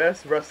your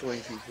best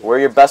wrestling people. Wear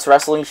your best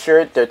wrestling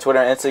shirt. Their Twitter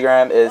and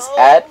Instagram is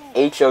at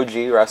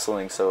HOG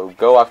Wrestling. So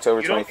go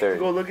October You don't have to 23rd.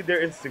 go look at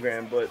their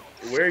Instagram, but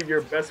wear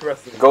your best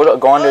wrestling. Go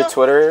on their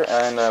Twitter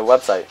and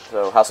website.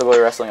 So House of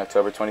Glory Wrestling,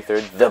 October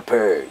 23rd, The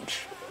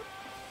Purge.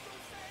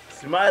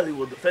 Smiley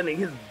will defending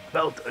his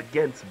belt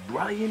against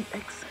Brian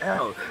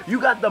XL. You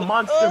got the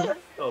monster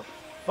matchup.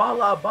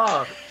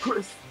 Falaba,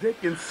 Chris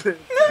Dickinson,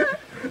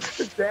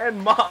 Dan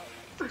Moss,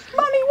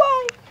 Mommy,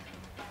 why?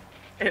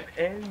 and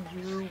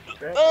Andrew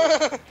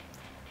Becker.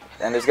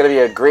 And there's going to be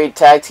a great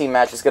tag team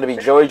match. It's going to be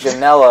Joey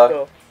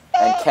Janela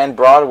and Ken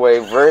Broadway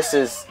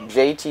versus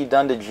JT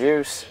Dunda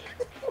Juice.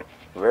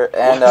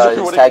 And he's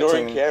Everyone tag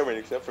ignoring teaming. Cameron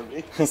except for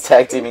me. He's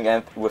tag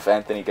teaming with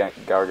Anthony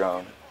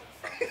Gargone.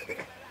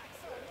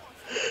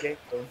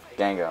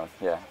 Gangone,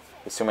 yeah.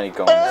 There's too many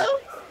gones.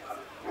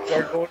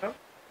 Gargona,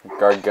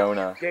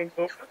 Gargona.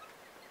 Gangona.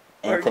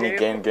 Anthony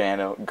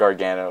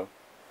Gargano.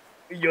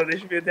 Yo, they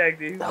should be a tag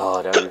team.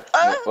 Oh, that would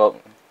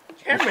well,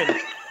 Cameron.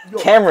 Yo,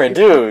 Cameron,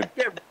 dude.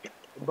 Cameron,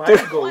 by Dude.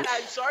 the goal. What?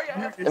 I'm sorry, I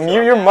have to.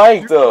 Mute your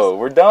mic, though.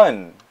 We're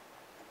done.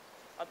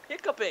 I'm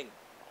hiccuping.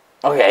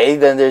 Okay,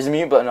 then there's a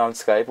mute button on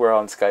Skype. We're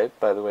on Skype,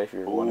 by the way, if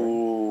you're wondering.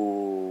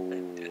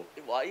 Ooh.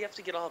 Why do you have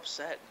to get all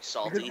upset, you Because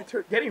salty?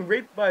 you're getting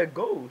raped by a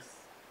ghost.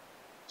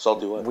 So I'll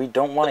do what? We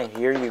don't want to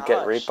hear you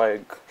get raped by a...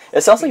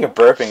 It sounds like you're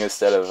burping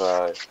instead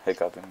of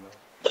hiccuping,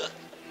 though.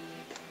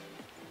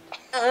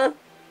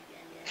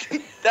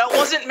 That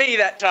wasn't me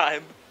that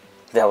time.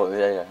 Yeah,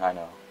 I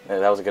know. Yeah,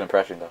 that was a good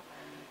impression,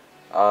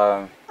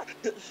 though.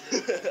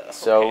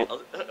 So...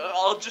 Okay,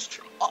 I'll just.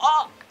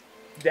 Ah!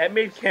 That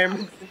made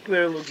Cameron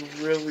Sinclair look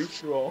really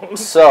strong.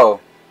 So,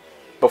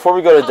 before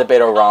we go to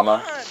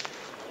Debate-O-Rama,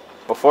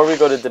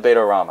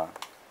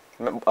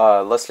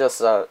 let's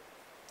just, Okay,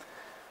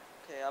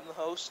 I'm the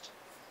host.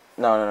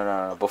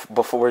 No.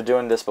 Before we're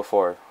doing this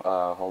before,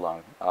 hold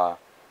on.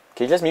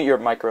 Can you just mute your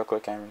mic real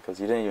quick, Cameron? Because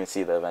you didn't even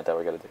see the event that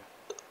we're gonna do.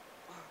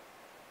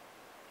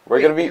 We're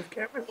Wait, gonna be... If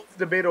Cameron hosts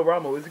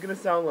Debate-O-Rama, is it gonna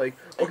sound like,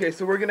 okay,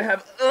 so we're gonna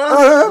have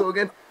go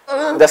against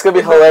That's gonna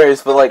be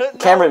hilarious, but like,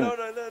 Cameron... No.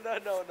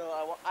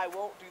 I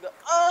won't do the.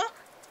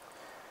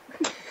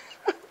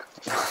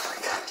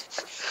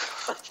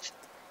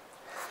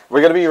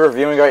 We're gonna be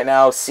reviewing right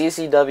now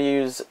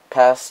CCW's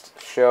past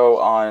show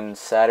on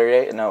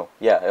Saturday. No,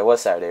 yeah, it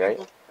was Saturday, right?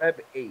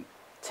 Web 8.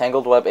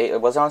 Tangled Web 8.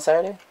 Was it on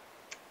Saturday?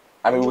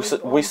 I mean, It was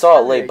we on saw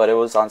it late, Saturday. but it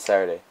was on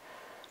Saturday.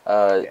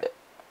 I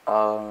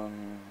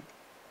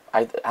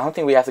don't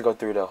think we have to go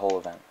through the whole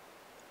event.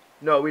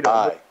 No, we don't.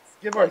 I Let's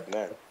give our. like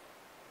men.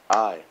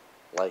 I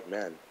like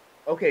men.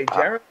 Okay,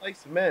 Jaren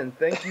likes men.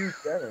 Thank you,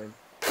 Jaren.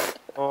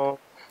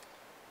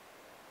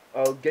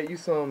 I'll get you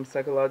some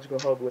psychological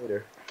help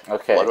later.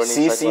 Okay, Why do I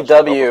need psychological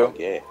help? I'm CCW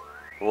gay.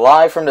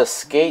 live from the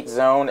skate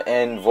zone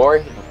in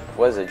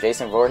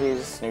Jason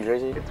Voorhees, New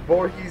Jersey? It's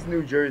Voorhees,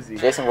 New Jersey.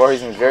 Jason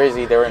Voorhees, New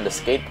Jersey. They were in the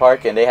skate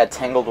park and they had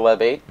Tangled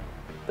Web 8.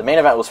 The main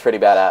event was pretty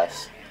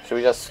badass. Should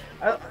we just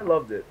I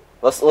loved it.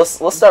 let's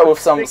start with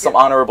some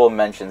honorable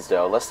mentions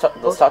though. Let's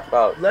talk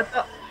about Let's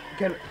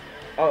can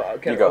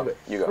You go, okay.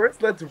 you go.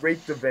 First, let's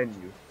rate the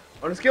venue.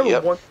 On a scale Yep.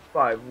 of 1 to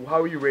 5,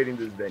 how are you rating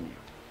this venue?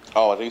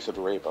 Oh, I think you said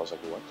rape. I was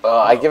like, what?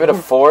 I give it a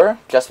 4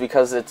 just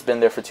because it's been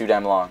there for too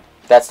damn long.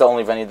 That's the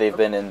only venue they've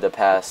been in the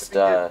past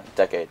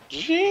decade.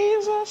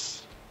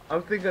 Jesus.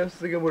 I'm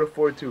sticking with a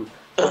 4 too.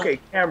 Okay,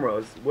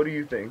 cameras. What do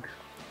you think?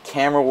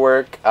 Camera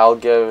work, I'll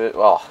give it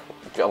well,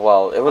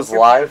 it was I'll give it a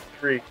live.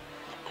 3.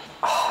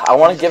 I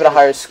want to give it a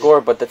higher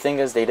score, but the thing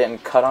is they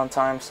didn't cut on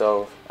time,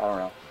 so I don't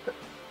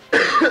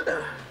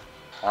know.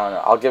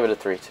 I'll give it a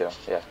 3 too.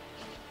 Yeah.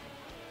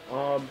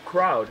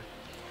 Crowd.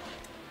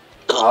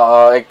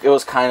 It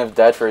was kind of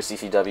dead for a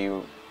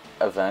CCW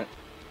event.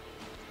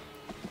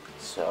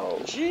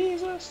 So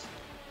Jesus.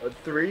 A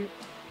 3.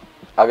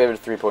 I'll give it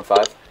a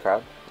 3.5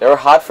 crowd. They were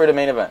hot for the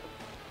main event.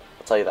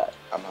 I'll tell you that.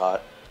 I'm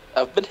hot.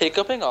 I've been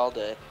hiccuping all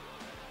day.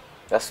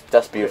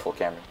 That's beautiful,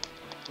 Cameron.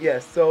 Yeah,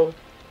 so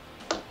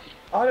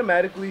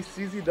automatically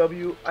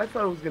CZW, I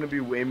thought it was gonna be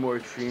way more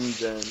extreme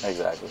than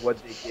Exactly. what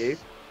they gave.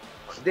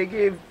 They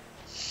gave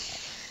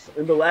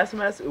in the last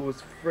match it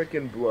was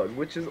freaking blood,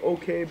 which is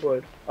okay,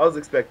 but I was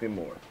expecting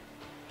more.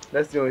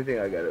 That's the only thing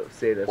I gotta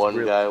say. That's One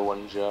really guy,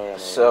 one jar. I mean,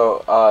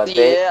 So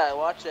Yeah, I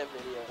watched that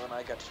video and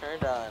I got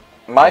turned on.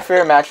 my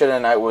favorite match of the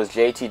night was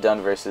JT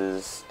Dunn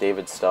versus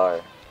David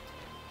Starr.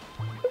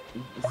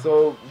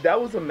 So that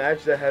was a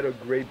match that had a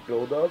great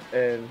build up,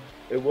 and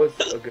it was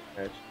a good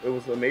match. It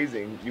was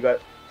amazing. You got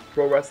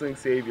Pro Wrestling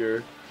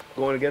Savior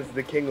going against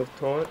the King of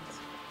Taunts,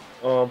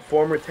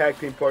 former tag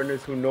team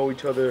partners who know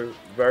each other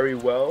very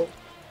well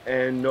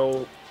and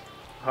know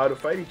how to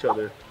fight each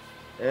other.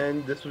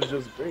 And this was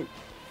just great.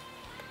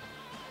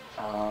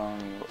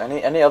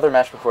 Any other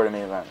match before the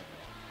main event?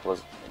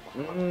 Was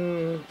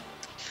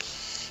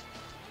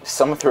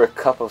someone threw a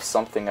cup of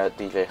something at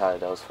DJ Hyde?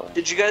 That was funny.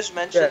 Did you guys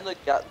mention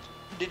Yeah.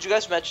 Did you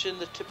guys mention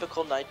the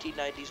typical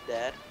 1990s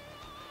dad?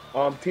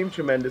 Team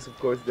Tremendous, of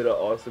course, did an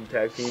awesome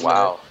tag team.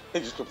 Wow. He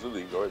just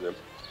completely ignored them.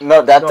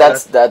 No, No,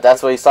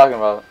 that's what he's talking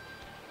about.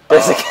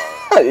 There's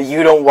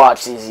you don't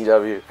watch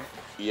CCW.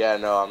 Yeah,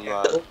 no, I'm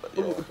not.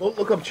 Yeah.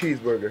 Look up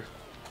Cheeseburger.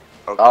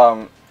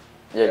 Yeah,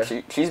 Yeah.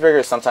 Cheeseburger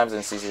is sometimes in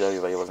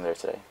CCW, but he wasn't there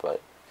today.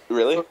 But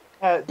Really?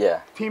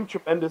 yeah, Team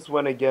Tremendous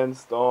went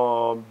against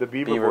the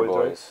Beaver, Beaver Boys.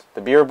 Boys.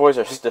 The Beaver Boys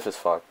are stiff as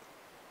fuck.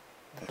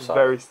 I'm Right? sorry.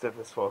 Very stiff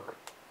as fuck.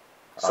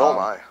 So am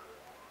I.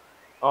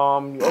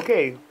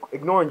 Okay,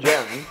 ignoring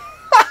Jeremy.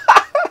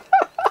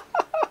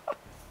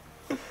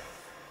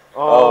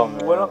 Oh,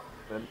 man. What else?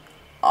 Man?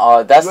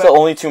 That's You the had-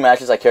 only two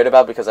matches I cared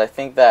about because I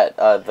think that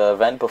the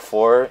event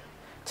before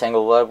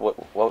Tangled Web,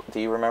 what do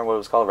you remember what it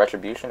was called?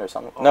 Retribution or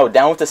something? No,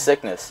 Down with the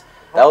Sickness.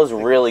 That was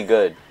really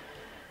good.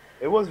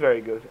 It was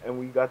very good, and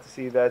we got to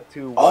see that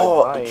too. Oh,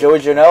 White Lion. Joey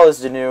Janelle is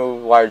the new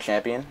Wired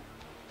Champion.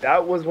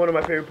 That was one of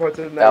my favorite parts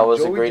of the night. That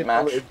was a Joey great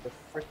Janela match. Is the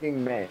freaking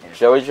man.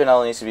 Joey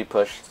Janelle needs to be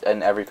pushed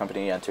in every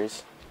company he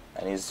enters,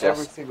 and he's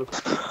Every just single.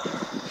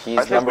 he's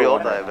I think number we all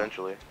one. die right now.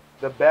 eventually.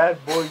 The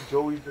bad boy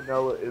Joey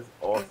Janela is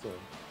awesome.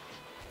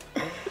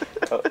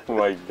 Oh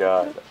my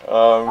god.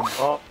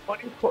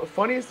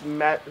 Funniest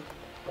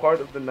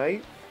part of the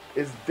night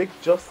is Dick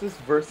Justice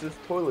versus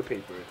toilet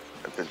paper.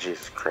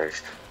 Jesus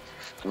Christ.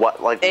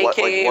 What? Like AKA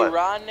what? Like what?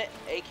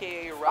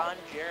 Ron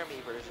Jeremy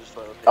versus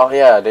Toilet Paper. Oh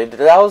yeah,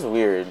 that was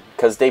weird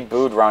because they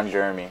booed Ron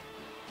Jeremy.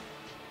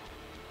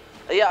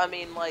 Yeah, I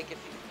mean, like,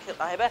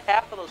 I bet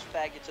half of those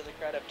faggots in the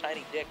crowd have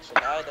tiny dicks,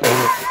 and now they're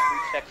free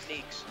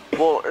techniques.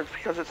 Well, it's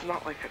because it's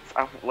not like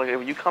like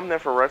if you come there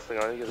for wrestling,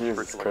 I think it's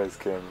Jesus freaking Christ,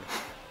 King.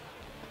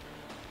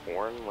 like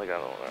porn. Like I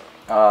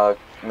don't know.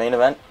 Main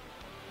event.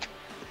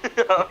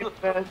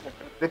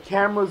 The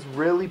cameras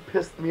really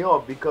pissed me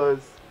off because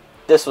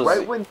This was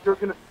right when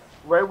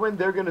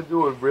they're gonna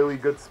do a really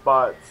good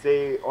spot,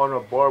 say on a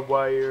barbed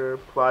wire,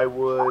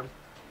 plywood,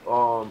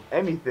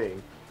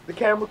 anything, the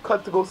camera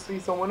cut to go see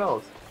someone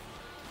else.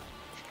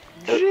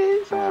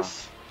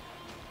 Jesus.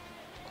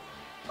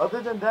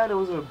 Other than that, it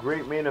was a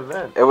great main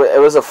event. it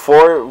was a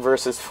 4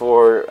 versus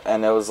 4,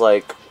 and there was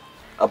like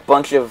a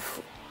bunch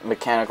of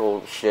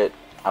mechanical shit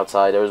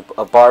outside. There was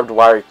a barbed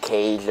wire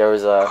cage. There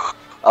was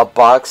a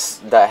box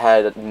that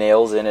had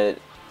nails in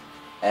it,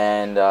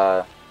 and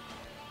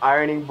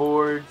Ironing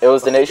boards. it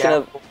was the a Nation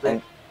of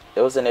scaffolding.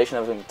 it was the Nation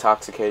of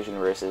Intoxication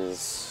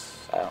versus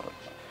I don't know.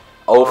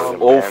 The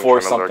man 04 trying to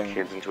lure something.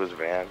 kids into his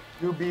van.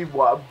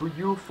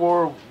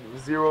 U40.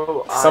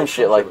 Some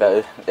shit like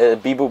that.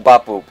 Beep boop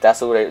bop boop. That's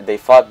who they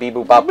fought. Beep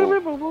boop bop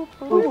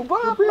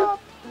boop.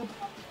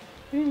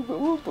 Beep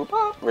boop boop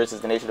bop versus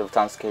the Nation of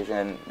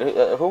Intoxication. And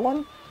who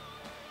won?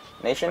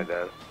 My Nation.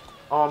 dad.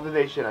 The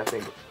Nation, I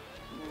think.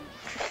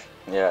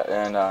 Yeah,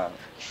 and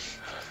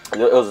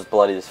it was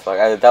bloody as fuck.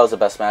 That was the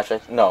best match.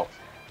 No,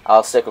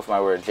 I'll stick with my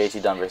word.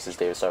 JT Dunn versus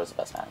David Starr was the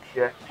best match.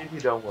 Yeah,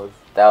 JT Dunn was.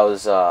 That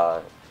was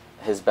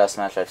his best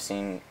match I've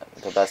seen.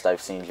 The best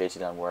I've seen JT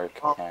Dunn work.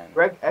 And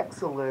Greg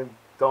Excellent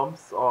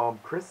dumps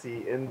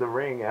Prissy in the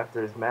ring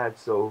after his match,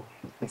 so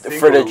he's for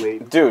single the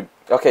lady. dude.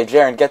 Okay,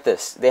 Jaren, get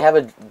this. They have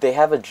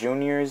a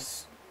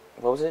juniors.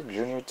 What was it?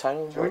 Junior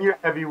title. Junior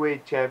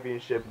heavyweight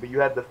championship, but you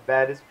had the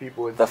fattest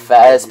people. In The CZW.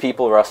 fattest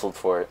people wrestled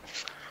for it.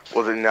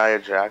 Was it Nia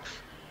Jax?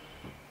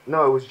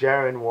 No, it was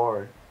Jaron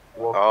Warren.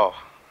 Oh.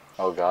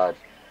 Oh God.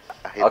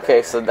 I hate Okay,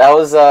 that. so that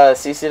was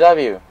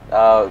CCW.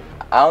 I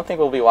don't think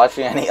we'll be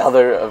watching any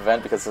other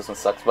event because this one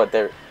sucks. But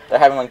they're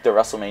having like the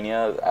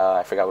WrestleMania.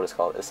 I forgot what it's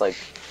called. It's like,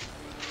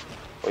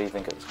 what do you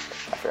think it's?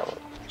 I forgot what.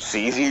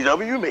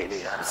 CZW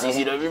Mania.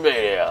 CCW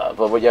Mania.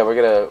 But yeah,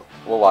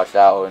 we'll watch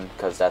that one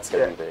because that's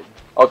gonna be big.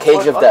 Oh,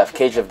 Cage of But- Death.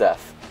 Cage of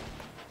Death.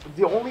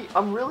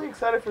 I'm really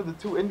excited for the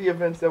 2 indie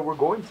events that we're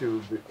going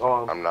to.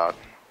 I'm not.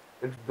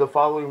 The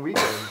following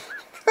weekend,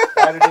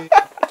 Saturday.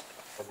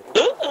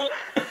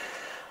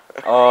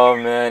 Oh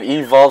man,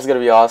 Evolve's gonna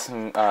be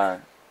awesome.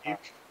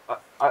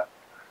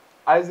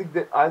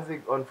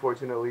 Isaac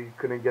unfortunately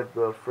couldn't get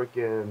the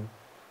freaking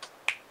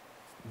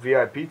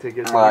VIP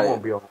ticket, so Right. he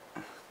won't be on.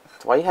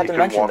 Why you had He to couldn't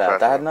mention walk that? fast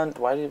That had enough.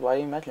 none. Why are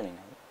you mentioning it?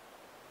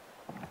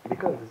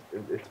 Because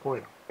it's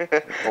point. Well,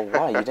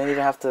 why? You didn't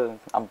even have to.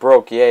 I'm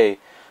broke. Yay.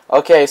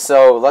 Okay,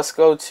 so let's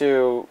go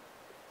to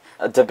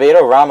a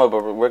debate-o-rama,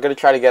 but we're gonna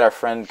try to get our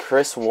friend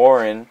Chris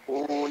Warren.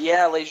 Ooh,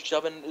 yeah, ladies and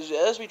gentlemen,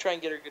 as we try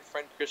and get our good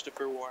friend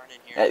Christopher Warren in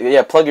here.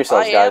 Yeah, plug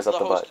yourselves, I guys, am up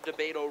the the host butt. of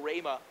Debate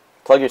Rama.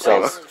 Plug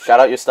yourselves. Shout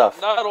out your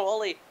stuff. Not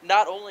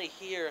only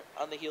here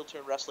on the Heel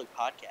Turn Wrestling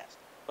podcast,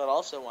 but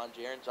also on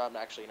Jaren's. I'm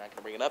actually not going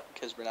to bring it up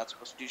because we're not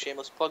supposed to do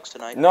shameless plugs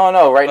tonight.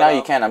 No, right But, now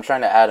you can. I'm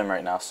trying to add him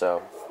right now,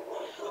 so.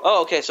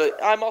 Oh, okay. So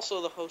I'm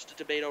also the host of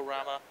Debate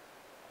Rama.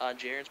 on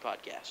Jaren's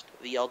podcast,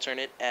 the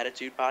Alternate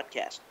Attitude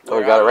Podcast. Oh, we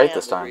where got it I right am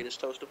this the time. greatest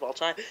host of all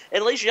time.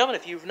 And ladies and gentlemen,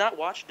 if you've not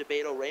watched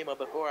Debate-O-Rama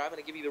before, I'm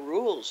going to give you the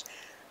rules.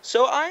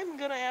 So I'm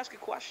going to ask a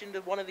question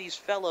to one of these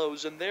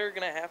fellows, and they're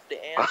going to have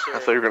to answer. I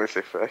thought you were gonna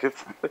say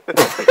faggots.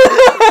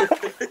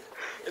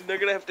 And they're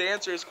going to have to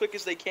answer as quick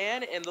as they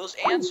can, and those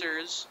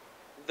answers,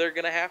 they're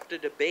going to have to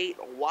debate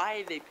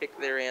why they picked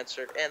their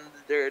answer, and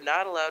they're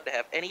not allowed to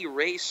have any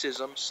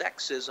racism,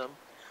 sexism,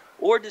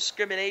 or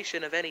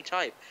discrimination of any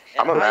type.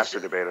 And I'm a master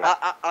debater.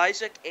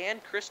 Isaac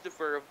and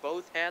Christopher have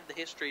both had the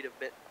history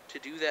to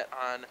do that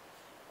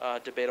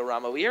on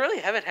Debate-O-Rama. We really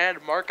haven't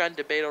had Mark on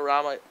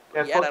Debate-O-Rama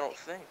Yeah, yet, fuck- I don't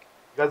think.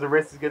 You guys are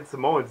racist against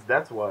Samoans.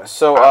 That's why.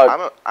 So,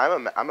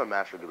 I'm a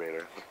master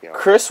debater. You know.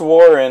 Chris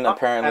Warren I'm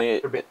apparently.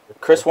 master debater.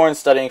 Chris Warren's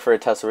studying for a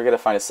test, so we're gonna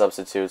find a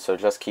substitute. So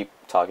just keep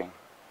talking.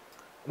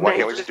 Why No,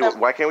 can't we just do it?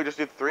 Why can't we just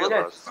do three of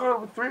Yeah, us?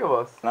 three of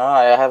us. No,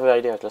 I have an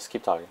idea. Just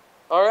keep talking.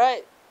 All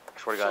right, I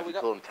swear to So God, if we you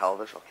got- kill him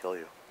Talvish, I'll kill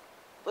you.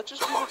 let's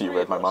just do the You three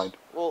read of my us. mind.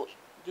 Well,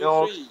 do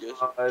No, three, you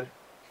guys. God.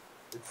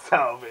 It's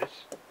salvage.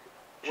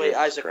 Wait, Jesus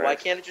Isaac, why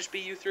Christ. can't it just be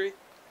you three?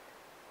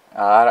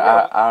 I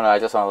don't know. I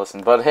just want to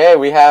listen. But hey,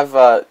 we have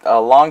a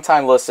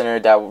long-time listener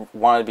that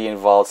wanted to be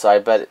involved. So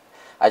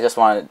I just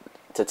wanted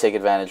to take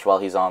advantage while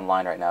he's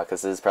online right now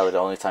because this is probably the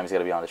only time he's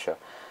gonna be on the show.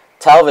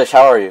 Talvish,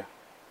 how are you?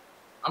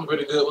 I'm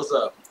pretty good. What's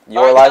up? You're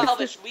All right, alive.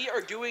 Talvish, we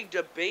are doing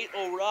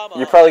Debate-O-Rama.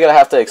 You're probably gonna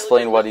have to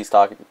explain what he's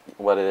talking,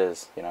 what it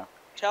is. You know.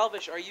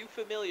 Talvish, are you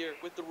familiar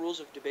with the rules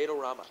of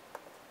Debate-O-Rama?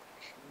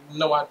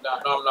 No, I'm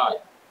not. No, I'm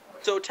not.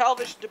 So,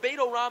 Talvish,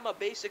 Debate-O-Rama,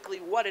 basically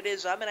what it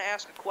is, I'm going to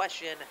ask a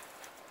question,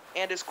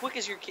 and as quick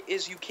as you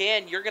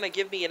can, you're going to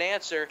give me an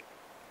answer,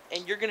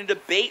 and you're going to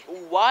debate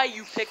why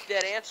you picked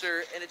that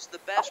answer, and it's the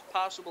best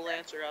possible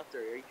answer out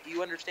there. Do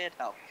you understand,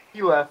 Tal?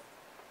 He left.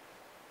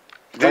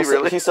 Did he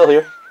really? He's still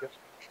here.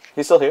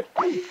 He's still here.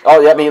 Oh,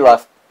 yeah, he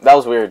left. That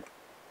was weird.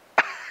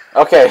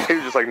 Okay. He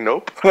was just like,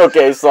 nope.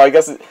 Okay, so I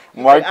guess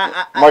Mark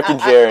and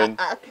Jaren.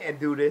 I can't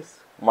do this.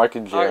 Mark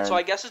and Alright, so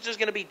I Jaren. guess it's just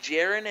going to be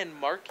Jaren and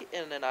Mark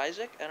and then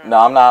Isaac? I don't No,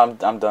 know. I'm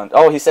not. I'm done.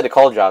 Oh, he said a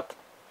call dropped.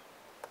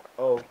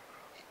 Oh,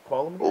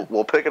 call him.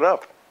 We'll pick it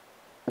up.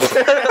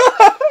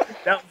 That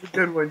was a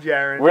good one,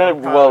 Jaren. We're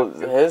I'm gonna, proud well,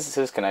 of you.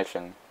 his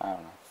connection. I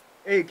don't know.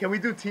 Hey, can we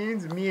do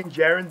teams? Me and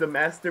Jaren, the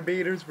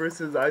masturbators,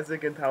 versus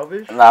Isaac and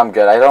Talvish? No, I'm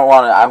good. I don't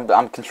want to.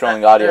 I'm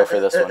controlling audio for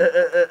this one.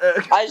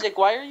 Isaac,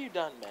 why are you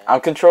done, man?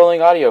 I'm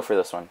controlling audio for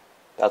this one.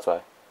 That's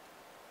why.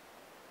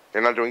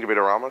 You're not doing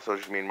Debate-O-Rama, so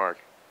it's just me and Mark.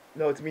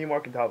 No, it's me,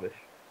 Mark, and Talvish.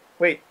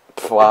 Wait,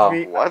 Wow.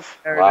 it's me, What?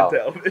 Jaren Wow.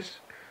 and Talvish.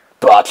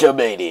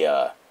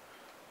 Botchamania.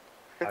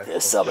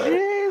 This summer.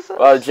 Jesus.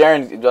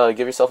 Jaren,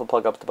 give yourself a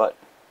plug up the butt.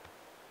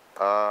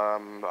 I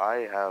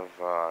have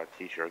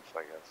t-shirts,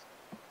 I guess.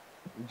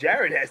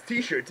 Jaren has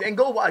t-shirts, and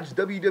go watch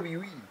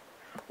WWE.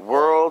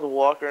 World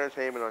Walker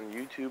Entertainment on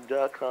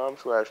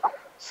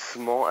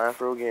YouTube.com/Small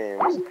Afro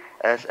Games.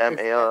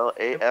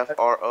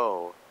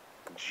 SMALAFROGA.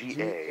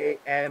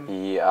 G-A-M.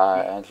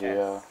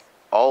 EINGO.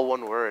 All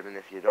one word, and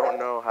if you don't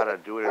know how to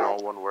do it in all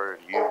one word,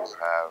 you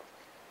have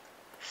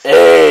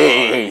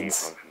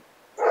AIDS.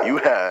 You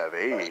have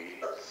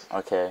AIDS.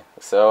 Okay,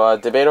 so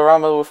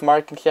Debate-O-Rama with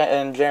Mark and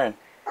Jaren.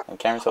 And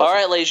Cameron Wilson.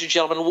 Alright, ladies and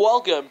gentlemen,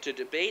 welcome to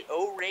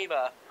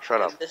Debate-O-Rama.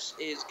 Shut up. And this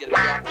is going to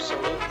be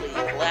absolutely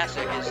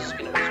classic.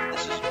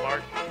 This is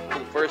Mark for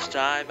the first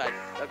time, I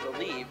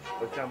believe.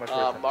 What's not my first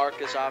time?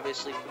 Mark is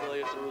obviously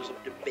familiar with the rules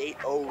of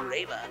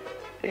Debate-O-Rama.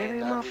 It ain't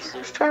my obviously,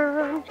 first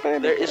time, baby.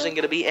 There isn't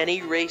going to be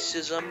any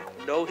racism,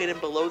 no hidden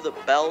below the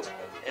belt,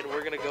 and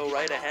we're going to go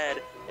right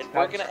ahead. And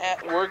we're going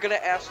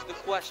to ask the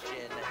question,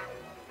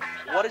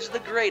 what is the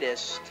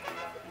greatest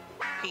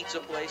pizza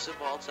place of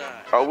all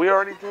time? Oh, we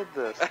already did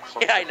this.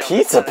 Yeah, I know.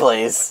 Pizza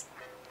place.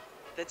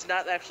 That's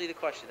not actually the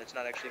question. That's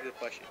not actually a good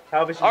question.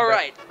 Talvish is All back.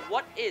 right,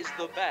 what is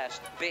the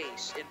best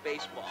base in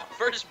baseball?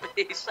 First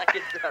base,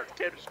 second, third.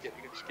 I'm just kidding.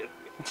 I'm just kidding.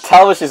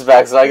 Talvish is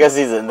back, so I guess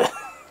he's in there.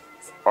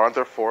 Aren't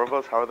there four of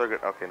us? How are there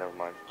good? Okay, never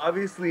mind.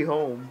 Obviously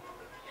home.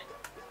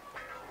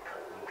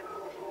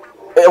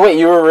 Wait,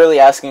 you were really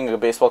asking a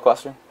baseball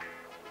question?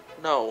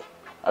 No.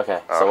 Okay,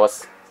 so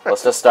let's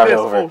just start Yes,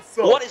 over. oh,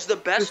 so, What is the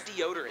best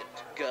deodorant?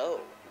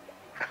 Go.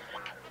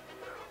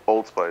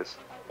 Old Spice.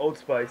 Old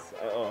Spice.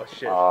 Oh,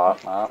 shit.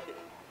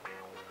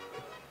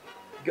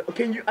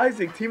 Can you,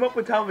 Isaac, team up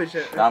with Talvish?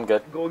 And I'm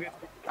good. Go against.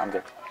 I'm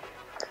good.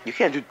 You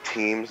can't do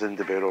teams in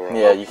Debate-O-Rama.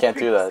 Yeah, you can't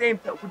do that.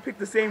 We picked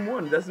the same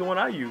one. That's the one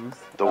I use.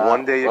 The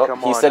one day you well, come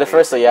he on. said it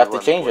first, so you have to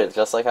run change the it, place.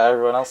 just like how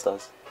everyone else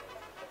does.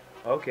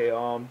 Okay,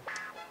 all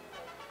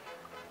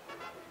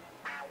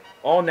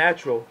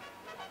natural.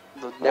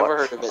 Never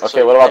heard of it. Okay,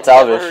 so what about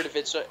I've never Talvish? heard of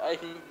it, so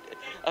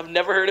I've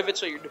never heard of it,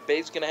 so your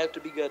debate's gonna have to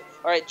be good.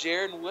 All right,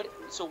 Jaron,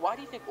 so why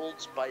do you think Old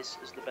Spice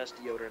is the best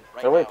deodorant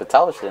right Oh wait, now? but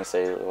Talvish didn't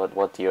say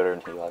what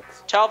deodorant he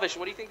likes. Talvish,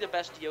 what do you think the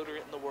best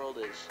deodorant in the world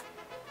is?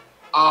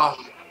 I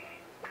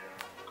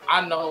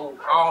know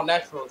all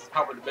natural is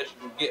probably the best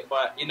you can get,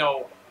 but you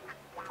know,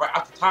 right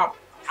off the top,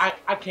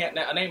 I can't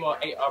name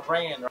a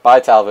brand. Bye,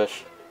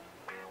 Talvish.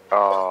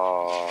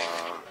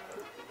 Aw,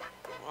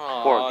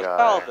 Poor guy.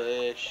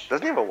 Talvish.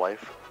 Doesn't he have a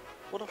wife?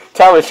 What a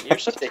Talvish. You're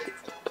such a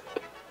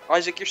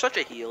Isaac, you're such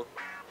a heel.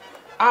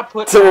 I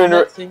put Turn my ar-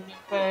 nuts in your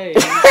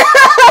face.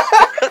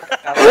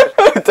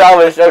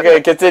 Thomas,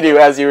 okay, continue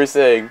as you were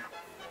saying.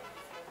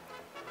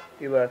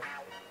 He left.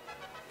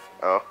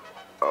 Oh.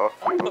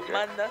 Put Okay.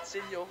 my nuts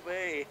in your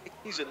face.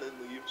 And then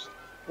leaves.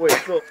 Wait,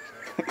 so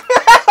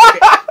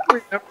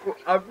okay,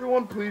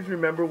 everyone, please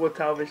remember what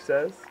Talvish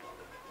says.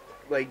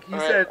 Like he All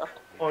right. said,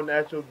 "All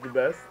Natural's the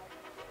best."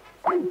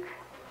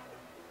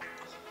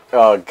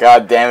 Oh,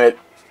 god damn it.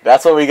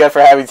 That's what we get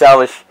for having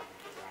Talish.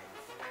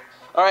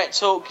 All right,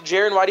 so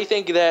Jaron, why do you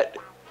think that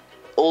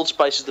Old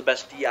Spice is the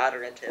best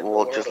deodorant in the Well,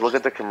 world? just look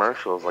at the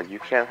commercials. Like, you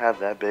can't have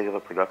that big of a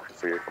production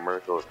for your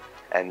commercials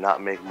and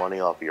not make money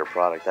off of your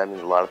product. That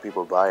means a lot of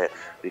people buy it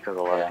because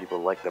a lot Yeah. of people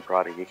like the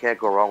product. You can't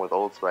go wrong with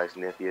Old Spice,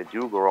 and if you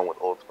do go wrong with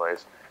Old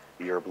Spice,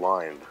 you're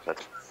blind.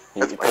 That's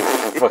my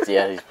Fuck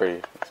yeah, he's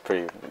pretty All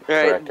right,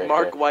 correct right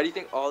Mark, there. why do you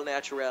think All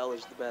Natural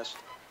is the best?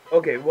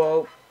 Okay,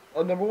 well,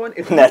 number one,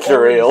 if you Natural.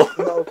 already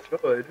smell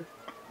good,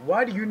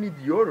 why do you need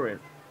deodorant?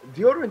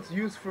 Deodorant's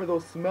used for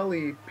those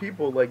smelly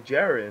people like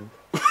Jaren,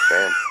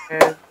 Damn.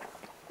 and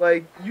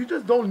like you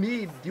just don't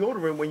need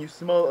deodorant when you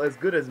smell as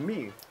good as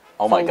me.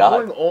 Oh my So god.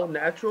 Going all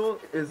natural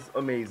is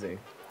amazing,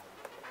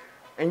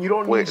 and you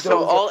don't Wait, need So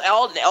those.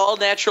 all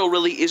natural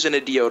really isn't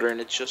a deodorant.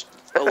 It's just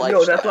a lifestyle.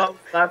 No, that's why I was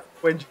laughing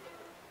when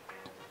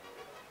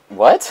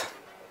What?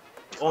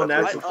 all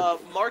natural.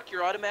 Mark,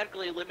 you're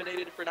automatically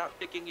eliminated for not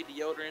picking a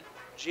deodorant.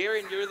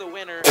 Jaron, you're the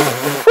winner.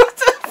 What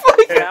the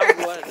fuck?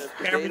 Round one of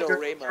Cameron, Potato you're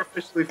Rayma.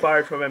 officially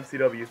fired from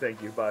MCW.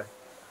 Thank you. Bye.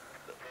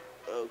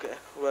 Okay,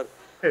 but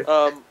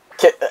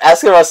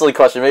Ask a wrestling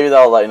question, maybe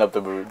that'll lighten up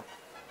the mood.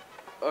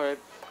 all right.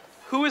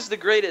 Who is the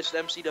greatest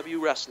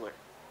MCW wrestler?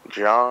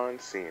 John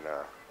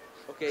Cena.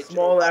 Okay,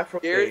 Small Afro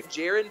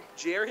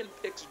Jaron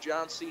picks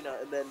John Cena,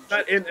 and then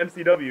Not in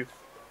MCW,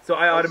 so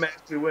I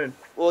automatically win.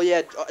 well,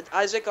 yeah,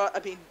 Isaac. I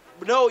mean,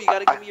 no, you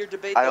gotta give me your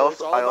debate. I Though.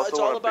 also- I also It's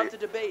all wanna about be- the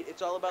debate.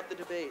 It's all about the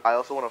debate. I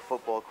also want a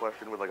football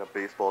question with like a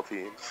baseball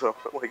team. So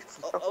like, it's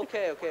not-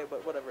 Okay,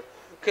 but whatever.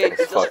 Okay, it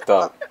It's doesn't- fucked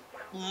up.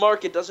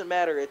 Mark, it doesn't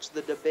matter. It's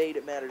the debate.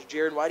 It matters.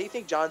 Jaron, why do you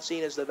think John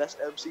Cena is the best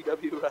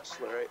MCW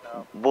wrestler right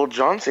now? well,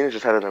 John Cena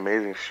just had an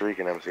amazing streak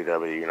in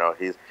MCW. You know,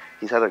 he's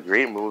had a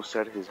great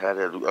moveset. He's had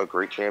a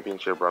great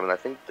championship run, and I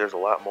think there's a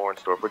lot more in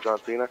store for John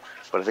Cena.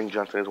 But I think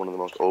John Cena is one of the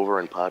most over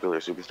and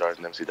popular superstars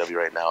in MCW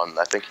right now, and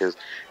I think his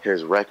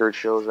record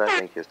shows that. I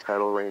think his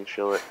title reign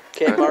show it.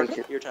 Okay, And I Mark,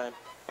 think your time.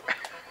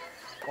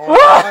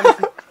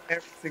 Honestly,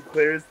 Cameron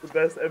Sinclair is the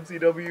best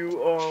MCW.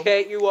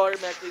 Okay, you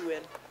automatically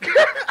win.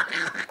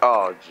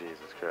 Oh Jesus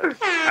Christ!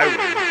 I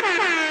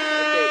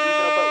Okay,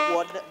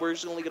 even up at one. We're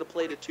just only gonna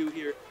play to 2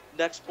 here.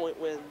 Next point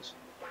wins.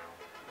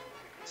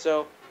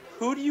 So,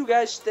 who do you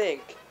guys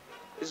think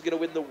is gonna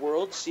win the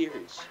World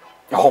Series?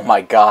 Oh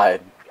my god.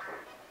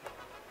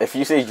 If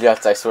you say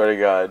Jets, I swear to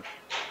god.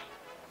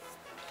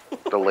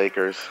 The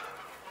Lakers.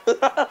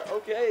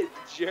 Okay,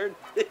 Jaron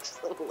picks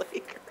the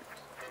Lakers.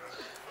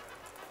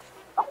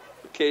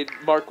 Okay,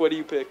 Mark, what do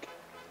you pick?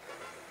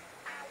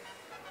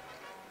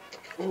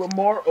 win.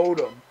 Lamar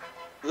Odom.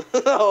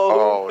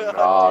 Oh,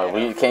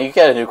 no. Can you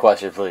get a new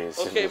question, please?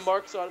 Okay, Just-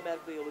 Mark's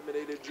automatically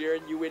eliminated.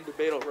 Jaron, you win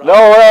debate over. No,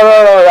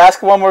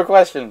 ask one more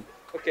question.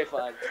 Okay,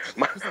 fine.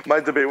 My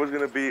debate was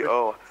gonna be,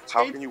 how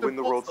Change can you the win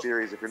the World rules.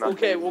 Series if you're not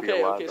Okay. going to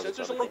be alive? Since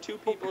there's only 2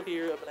 people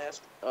here, I'm gonna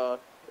ask.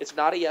 It's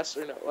not a yes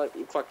or no. Like,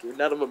 fuck you.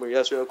 None of them are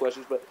yes or no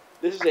questions, but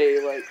this is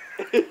a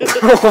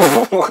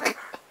like.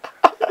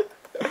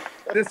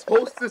 This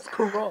host is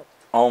corrupt.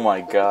 Oh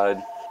my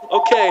god.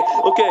 Okay.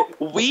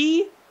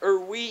 Wii or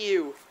Wii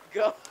U?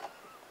 Go.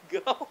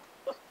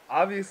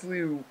 Obviously,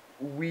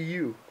 Wii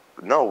U.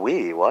 No,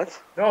 what?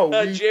 No,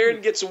 Wii U.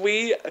 Jaron gets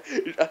Wii.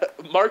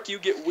 Mark, you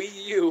get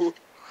Wii U.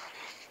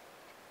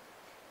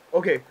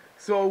 Okay,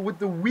 so with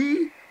the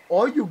Wii,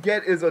 all you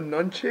get is a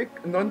nunchuck,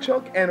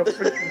 and a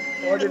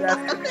freaking retarded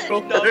ass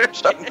controller.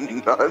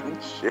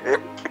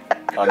 Nunchuck.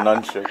 A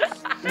nunchuck.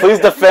 Please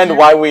defend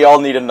why we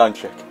all need a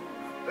nunchuck.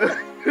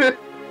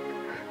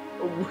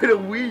 With a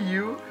Wii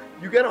U,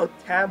 you get a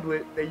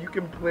tablet that you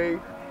can play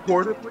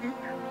portably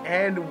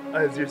and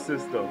as your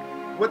system.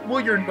 What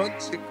will your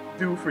nunchuck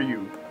do for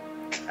you?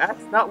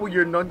 That's not what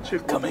your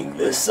nunchuck will Coming do,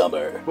 this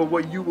summer, but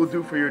what you will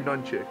do for your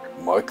nunchuck.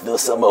 Mark the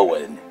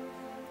Samoan.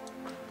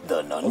 The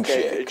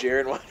Okay, nunchuck.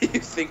 Jaron, why do you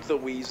think the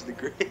Wii's the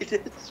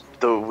greatest?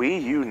 The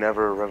Wii U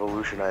never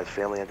revolutionized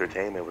family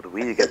entertainment. With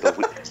Wii, you get the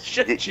Wii.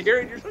 Shit,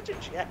 Jaron, you're such a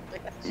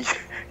jackass.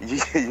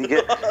 you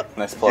get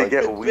Nice you plug.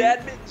 get Wii.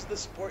 Badminton's the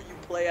sport you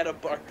play at a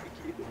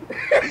barbecue.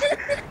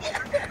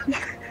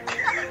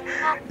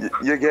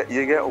 You get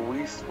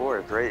Wii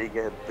Sports, right? You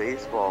get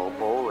baseball,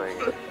 bowling,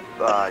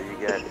 you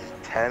get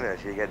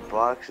tennis, you get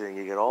boxing,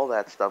 you get all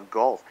that stuff,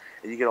 golf,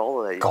 and you get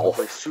all of that. You Golf.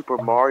 can play Super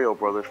Mario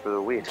Brothers for the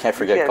Wii. Can't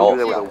forget you can't golf,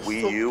 do that yeah. with a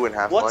Wii U and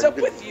have What's fun. up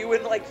with you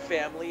and like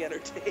family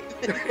entertainment?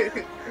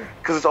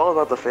 Because it's all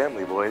about the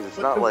family, boys. It's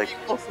But not the like.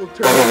 Wii also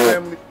turns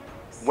family.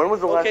 When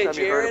was the last Okay, time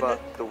you heard Jaron,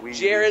 about the Wii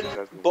U? being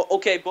successful?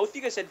 okay, both of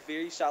you guys had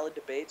very solid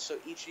debates, so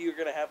each of you are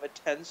gonna have a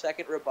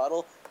 10-second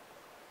rebuttal.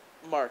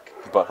 Mark,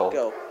 Butthole.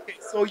 go.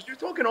 So you're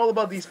talking all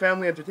about these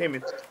family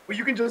entertainments, but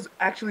you can just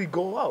actually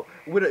go out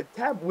with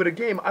a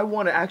game. I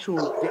want an actual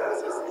game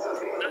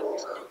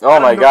system. Oh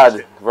my know god.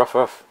 shit.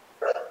 Rough.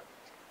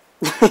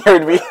 You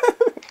heard me?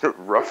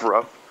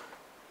 rough.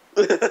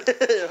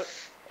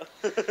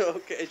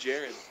 Okay,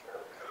 Jaren.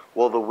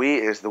 Well, the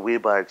Wii is the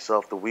Wii by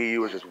itself. The Wii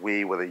U is just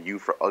Wii with a U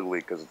for ugly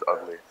because it's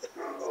ugly.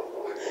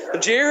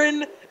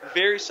 Jaren,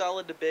 very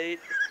solid debate.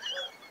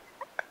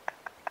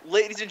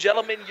 Ladies and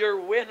gentlemen, your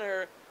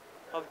winner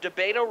of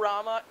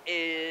Debate-O-Rama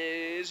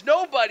is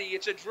nobody.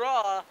 It's a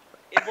draw,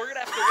 and we're gonna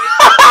have to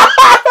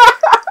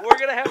wait. We're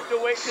gonna have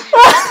to wait till the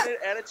alternate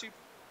attitude.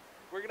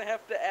 We're gonna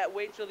have to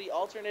wait till the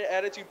alternate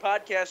attitude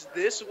podcast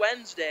this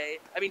Wednesday.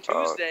 I mean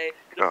Tuesday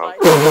to find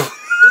out,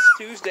 this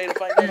Tuesday to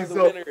find out who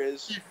the winner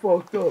is. He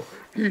fucked up.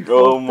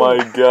 Oh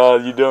my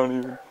god, you don't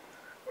even.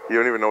 You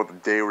don't even know what the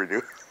day we're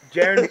doing.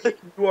 Jaren,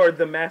 you are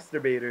the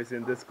masturbators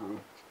in this group.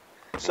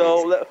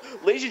 So,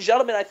 ladies and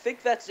gentlemen, I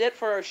think that's it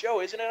for our show,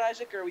 isn't it,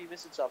 Isaac? Or are we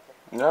missing something?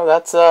 No,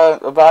 that's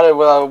about it.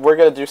 Well, we're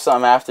gonna do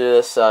something after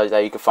this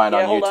that you can find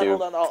on hold YouTube.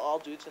 on. I'll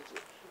do it since.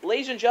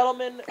 Ladies and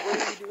gentlemen, we're going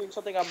to be doing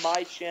something on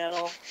my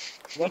channel.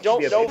 We Must don't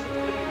be a know bit- if it's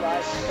going to be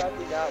live.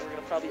 Probably not. We're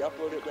going to probably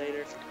upload it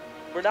later.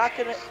 We're not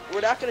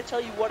gonna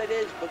tell you what it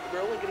is, but we're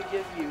only going to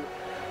give you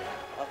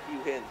a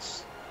few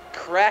hints.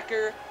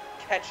 Cracker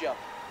ketchup.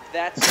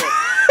 That's it.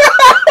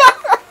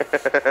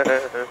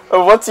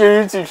 What's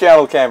your YouTube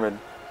channel, Cameron?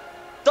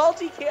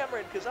 Salty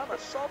Cameron, because I'm a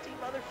salty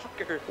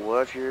motherfucker.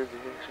 What's your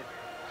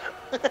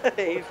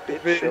Hey,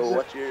 bitch, show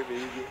what's your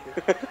video.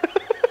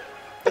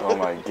 Oh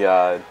my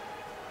god.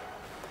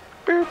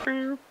 Come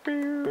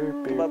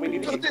on, we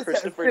need to get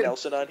Christopher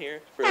Nelson on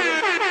here.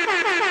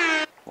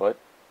 What?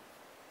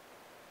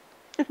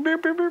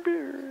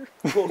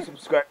 Go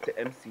subscribe to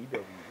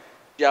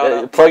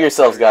MCW. Plug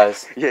yourselves,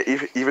 guys. Yeah,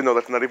 even though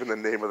that's not even the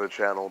name of the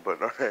channel, but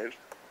alright.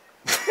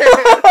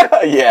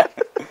 Yeah.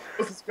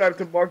 Go subscribe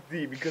to Mark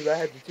D because I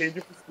had to change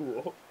it for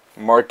school.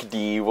 Mark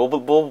D.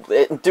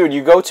 Dude,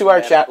 you go to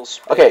our channel.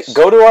 Space. Okay,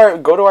 go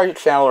to our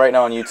channel right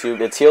now on YouTube.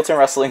 It's Heel Turn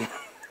Wrestling,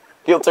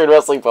 Heel Turn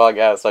Wrestling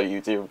Podcast on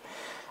YouTube.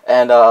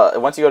 And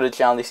once you go to the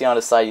channel, you see on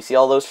the side, you see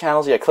all those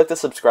channels. Yeah, click the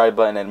subscribe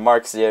button, and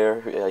Mark's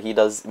there. He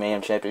does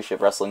Mayhem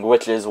Championship Wrestling,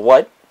 which is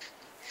what?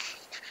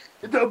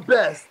 The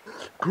best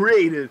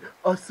created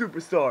a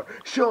superstar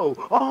show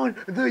on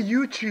the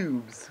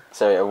YouTubes.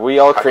 So yeah, we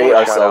all create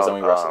ourselves and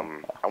we wrestle.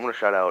 I want to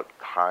shout out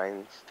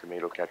Heinz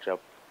tomato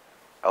ketchup.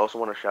 I also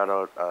want to shout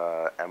out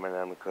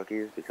M&M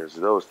cookies because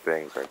those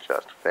things are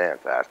just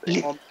fantastic.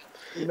 You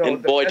know,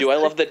 And the boy, best do I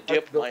love to thing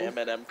dip about my those-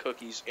 M&M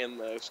cookies in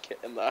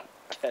the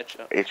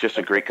ketchup. It's just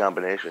a great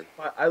combination.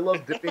 I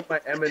love dipping my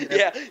M&M.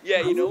 Yeah,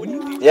 you know when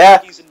you do Yeah.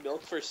 cookies and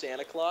milk for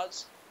Santa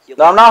Claus? You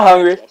No, I'm not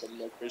hungry. ketchup and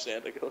milk for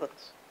Santa Claus.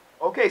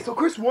 Okay, so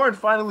Chris Warren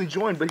finally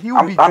joined, but he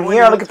will be. I'm joining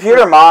here on the us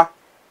computer, for- Ma.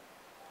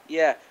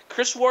 Yeah,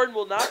 Chris Warden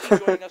will not be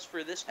joining us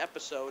for this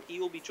episode.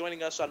 He will be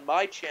joining us on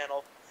my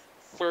channel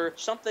for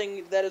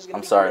something that is going to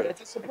I'm be sorry.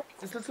 It's a surprise.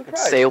 It's a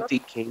surprise. Salty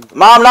Kingdom.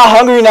 Ma, I'm not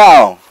hungry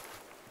now.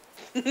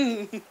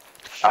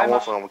 I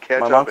want some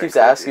ketchup. My mom and keeps cookies.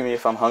 asking me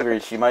if I'm hungry.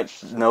 She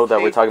might know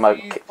that we're talking about.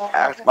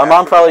 Ask- My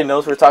mom probably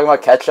knows we're talking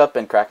about ketchup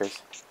and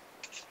crackers.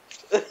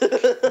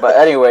 But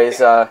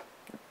anyways,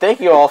 thank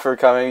you all for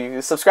coming. You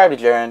can subscribe to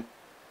Jaren,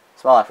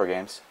 Small Afro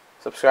Games.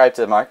 Subscribe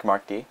to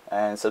Mark D,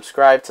 and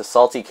subscribe to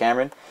Salty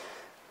Cameron.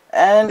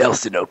 And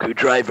Nelson Oku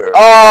Driver.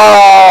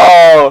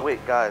 oh,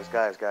 Wait, guys,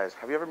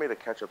 have you ever made a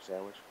ketchup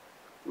sandwich?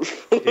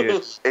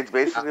 Dude. It's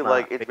basically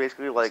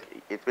Uh-uh.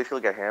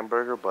 like a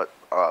hamburger, but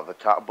the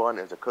top bun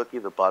is a cookie,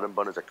 the bottom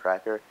bun is a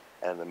cracker,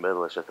 and in the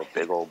middle is just a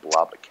big old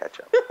blob of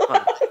ketchup.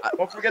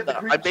 Don't forget the No,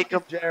 cream I make cheese,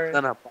 them.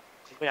 Jaren. No.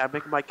 Wait, I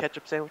make my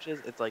ketchup sandwiches.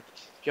 It's like,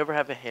 if you ever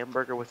have a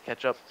hamburger with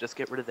ketchup, just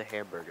get rid of the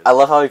hamburger. I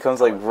love how he comes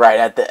like right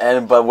at the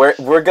end. But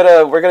we're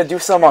gonna do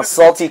some on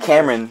Salty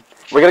Cameron.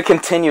 We're gonna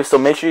continue, so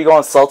make sure you go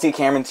on Salty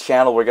Cameron's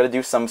channel. We're gonna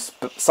do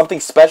something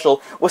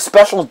special with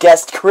special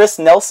guest Chris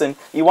Nelson.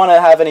 You want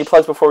to have any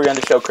plugs before we end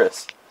the show,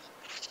 Chris?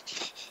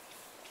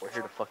 We're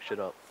here to fuck shit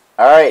up.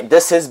 All right,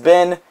 this has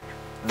been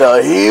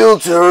the Heel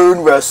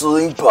Turn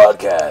Wrestling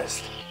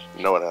Podcast.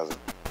 No, it hasn't.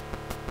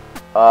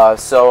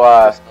 So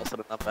Chris Nelson,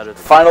 I'm not better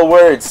than final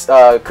words,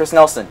 Chris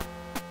Nelson,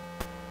 you.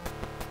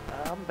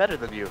 I'm better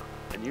than you,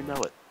 and you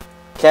know it.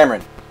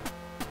 Cameron,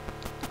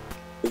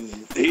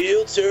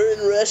 Heel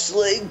Turn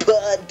Wrestling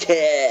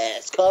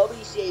Podcast. Call me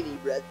Shady,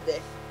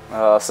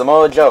 brother.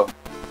 Samoa Joe,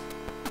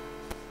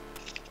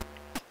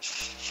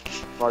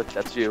 Mark,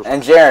 that's you.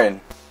 and Jaren.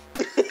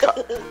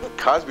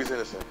 Cosby's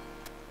innocent.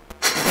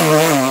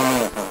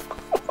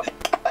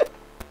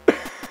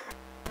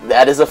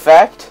 That is a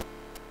fact.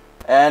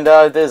 And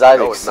this is Isaac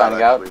No, it's not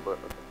signing out. actually, but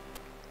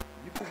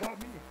You forgot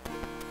me.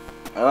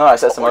 Oh, I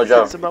said Samoa You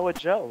Joe. said Samoa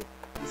Joe.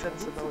 You said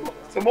Samoa Joe.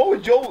 Samoa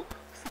Joe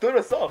stood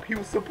us up. He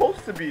was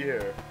supposed to be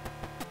here.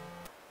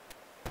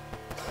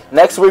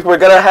 Next week we're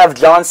gonna have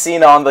John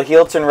Cena on the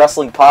Heel Turn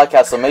Wrestling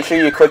Podcast, so make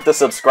sure you click the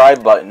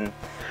subscribe button.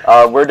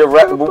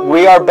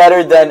 We are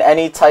better than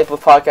any type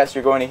of podcast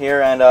you're going to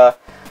hear, and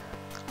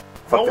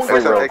Fuck the one free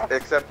gets world.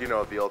 Except,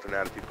 the Alternate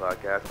Attitude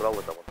podcast, but I'll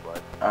let that one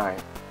slide.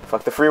 Alright.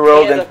 Fuck the free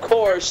world And and of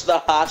course, the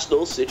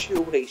hostile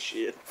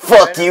situation.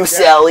 fuck you,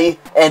 Sally.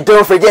 And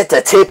don't forget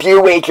to tip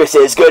your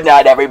waitresses. Good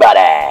night, everybody.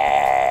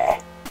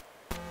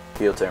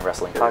 Heel Turn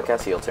Wrestling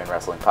Podcast, Heel Turn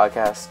Wrestling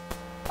Podcast,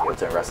 Heel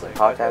Turn Wrestling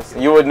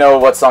Podcast. You would know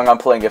what song I'm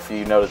playing if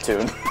you know the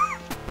tune.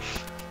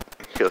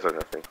 Heel Turn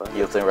Wrestling Podcast.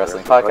 Heel Turn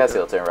Wrestling Podcast,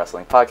 Heel Turn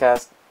Wrestling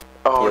Podcast.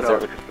 Oh, Heel no.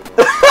 Turn-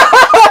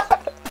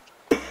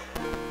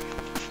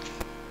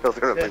 Heel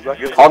Turn Wrestling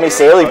Podcast. Call me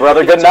Saley,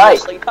 brother. Good night.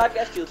 Wrestling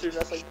Podcast, Heel Turn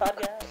Wrestling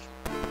Podcast.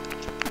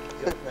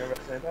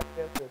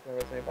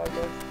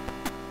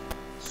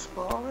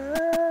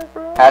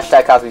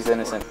 Hashtag Cosby's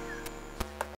innocent.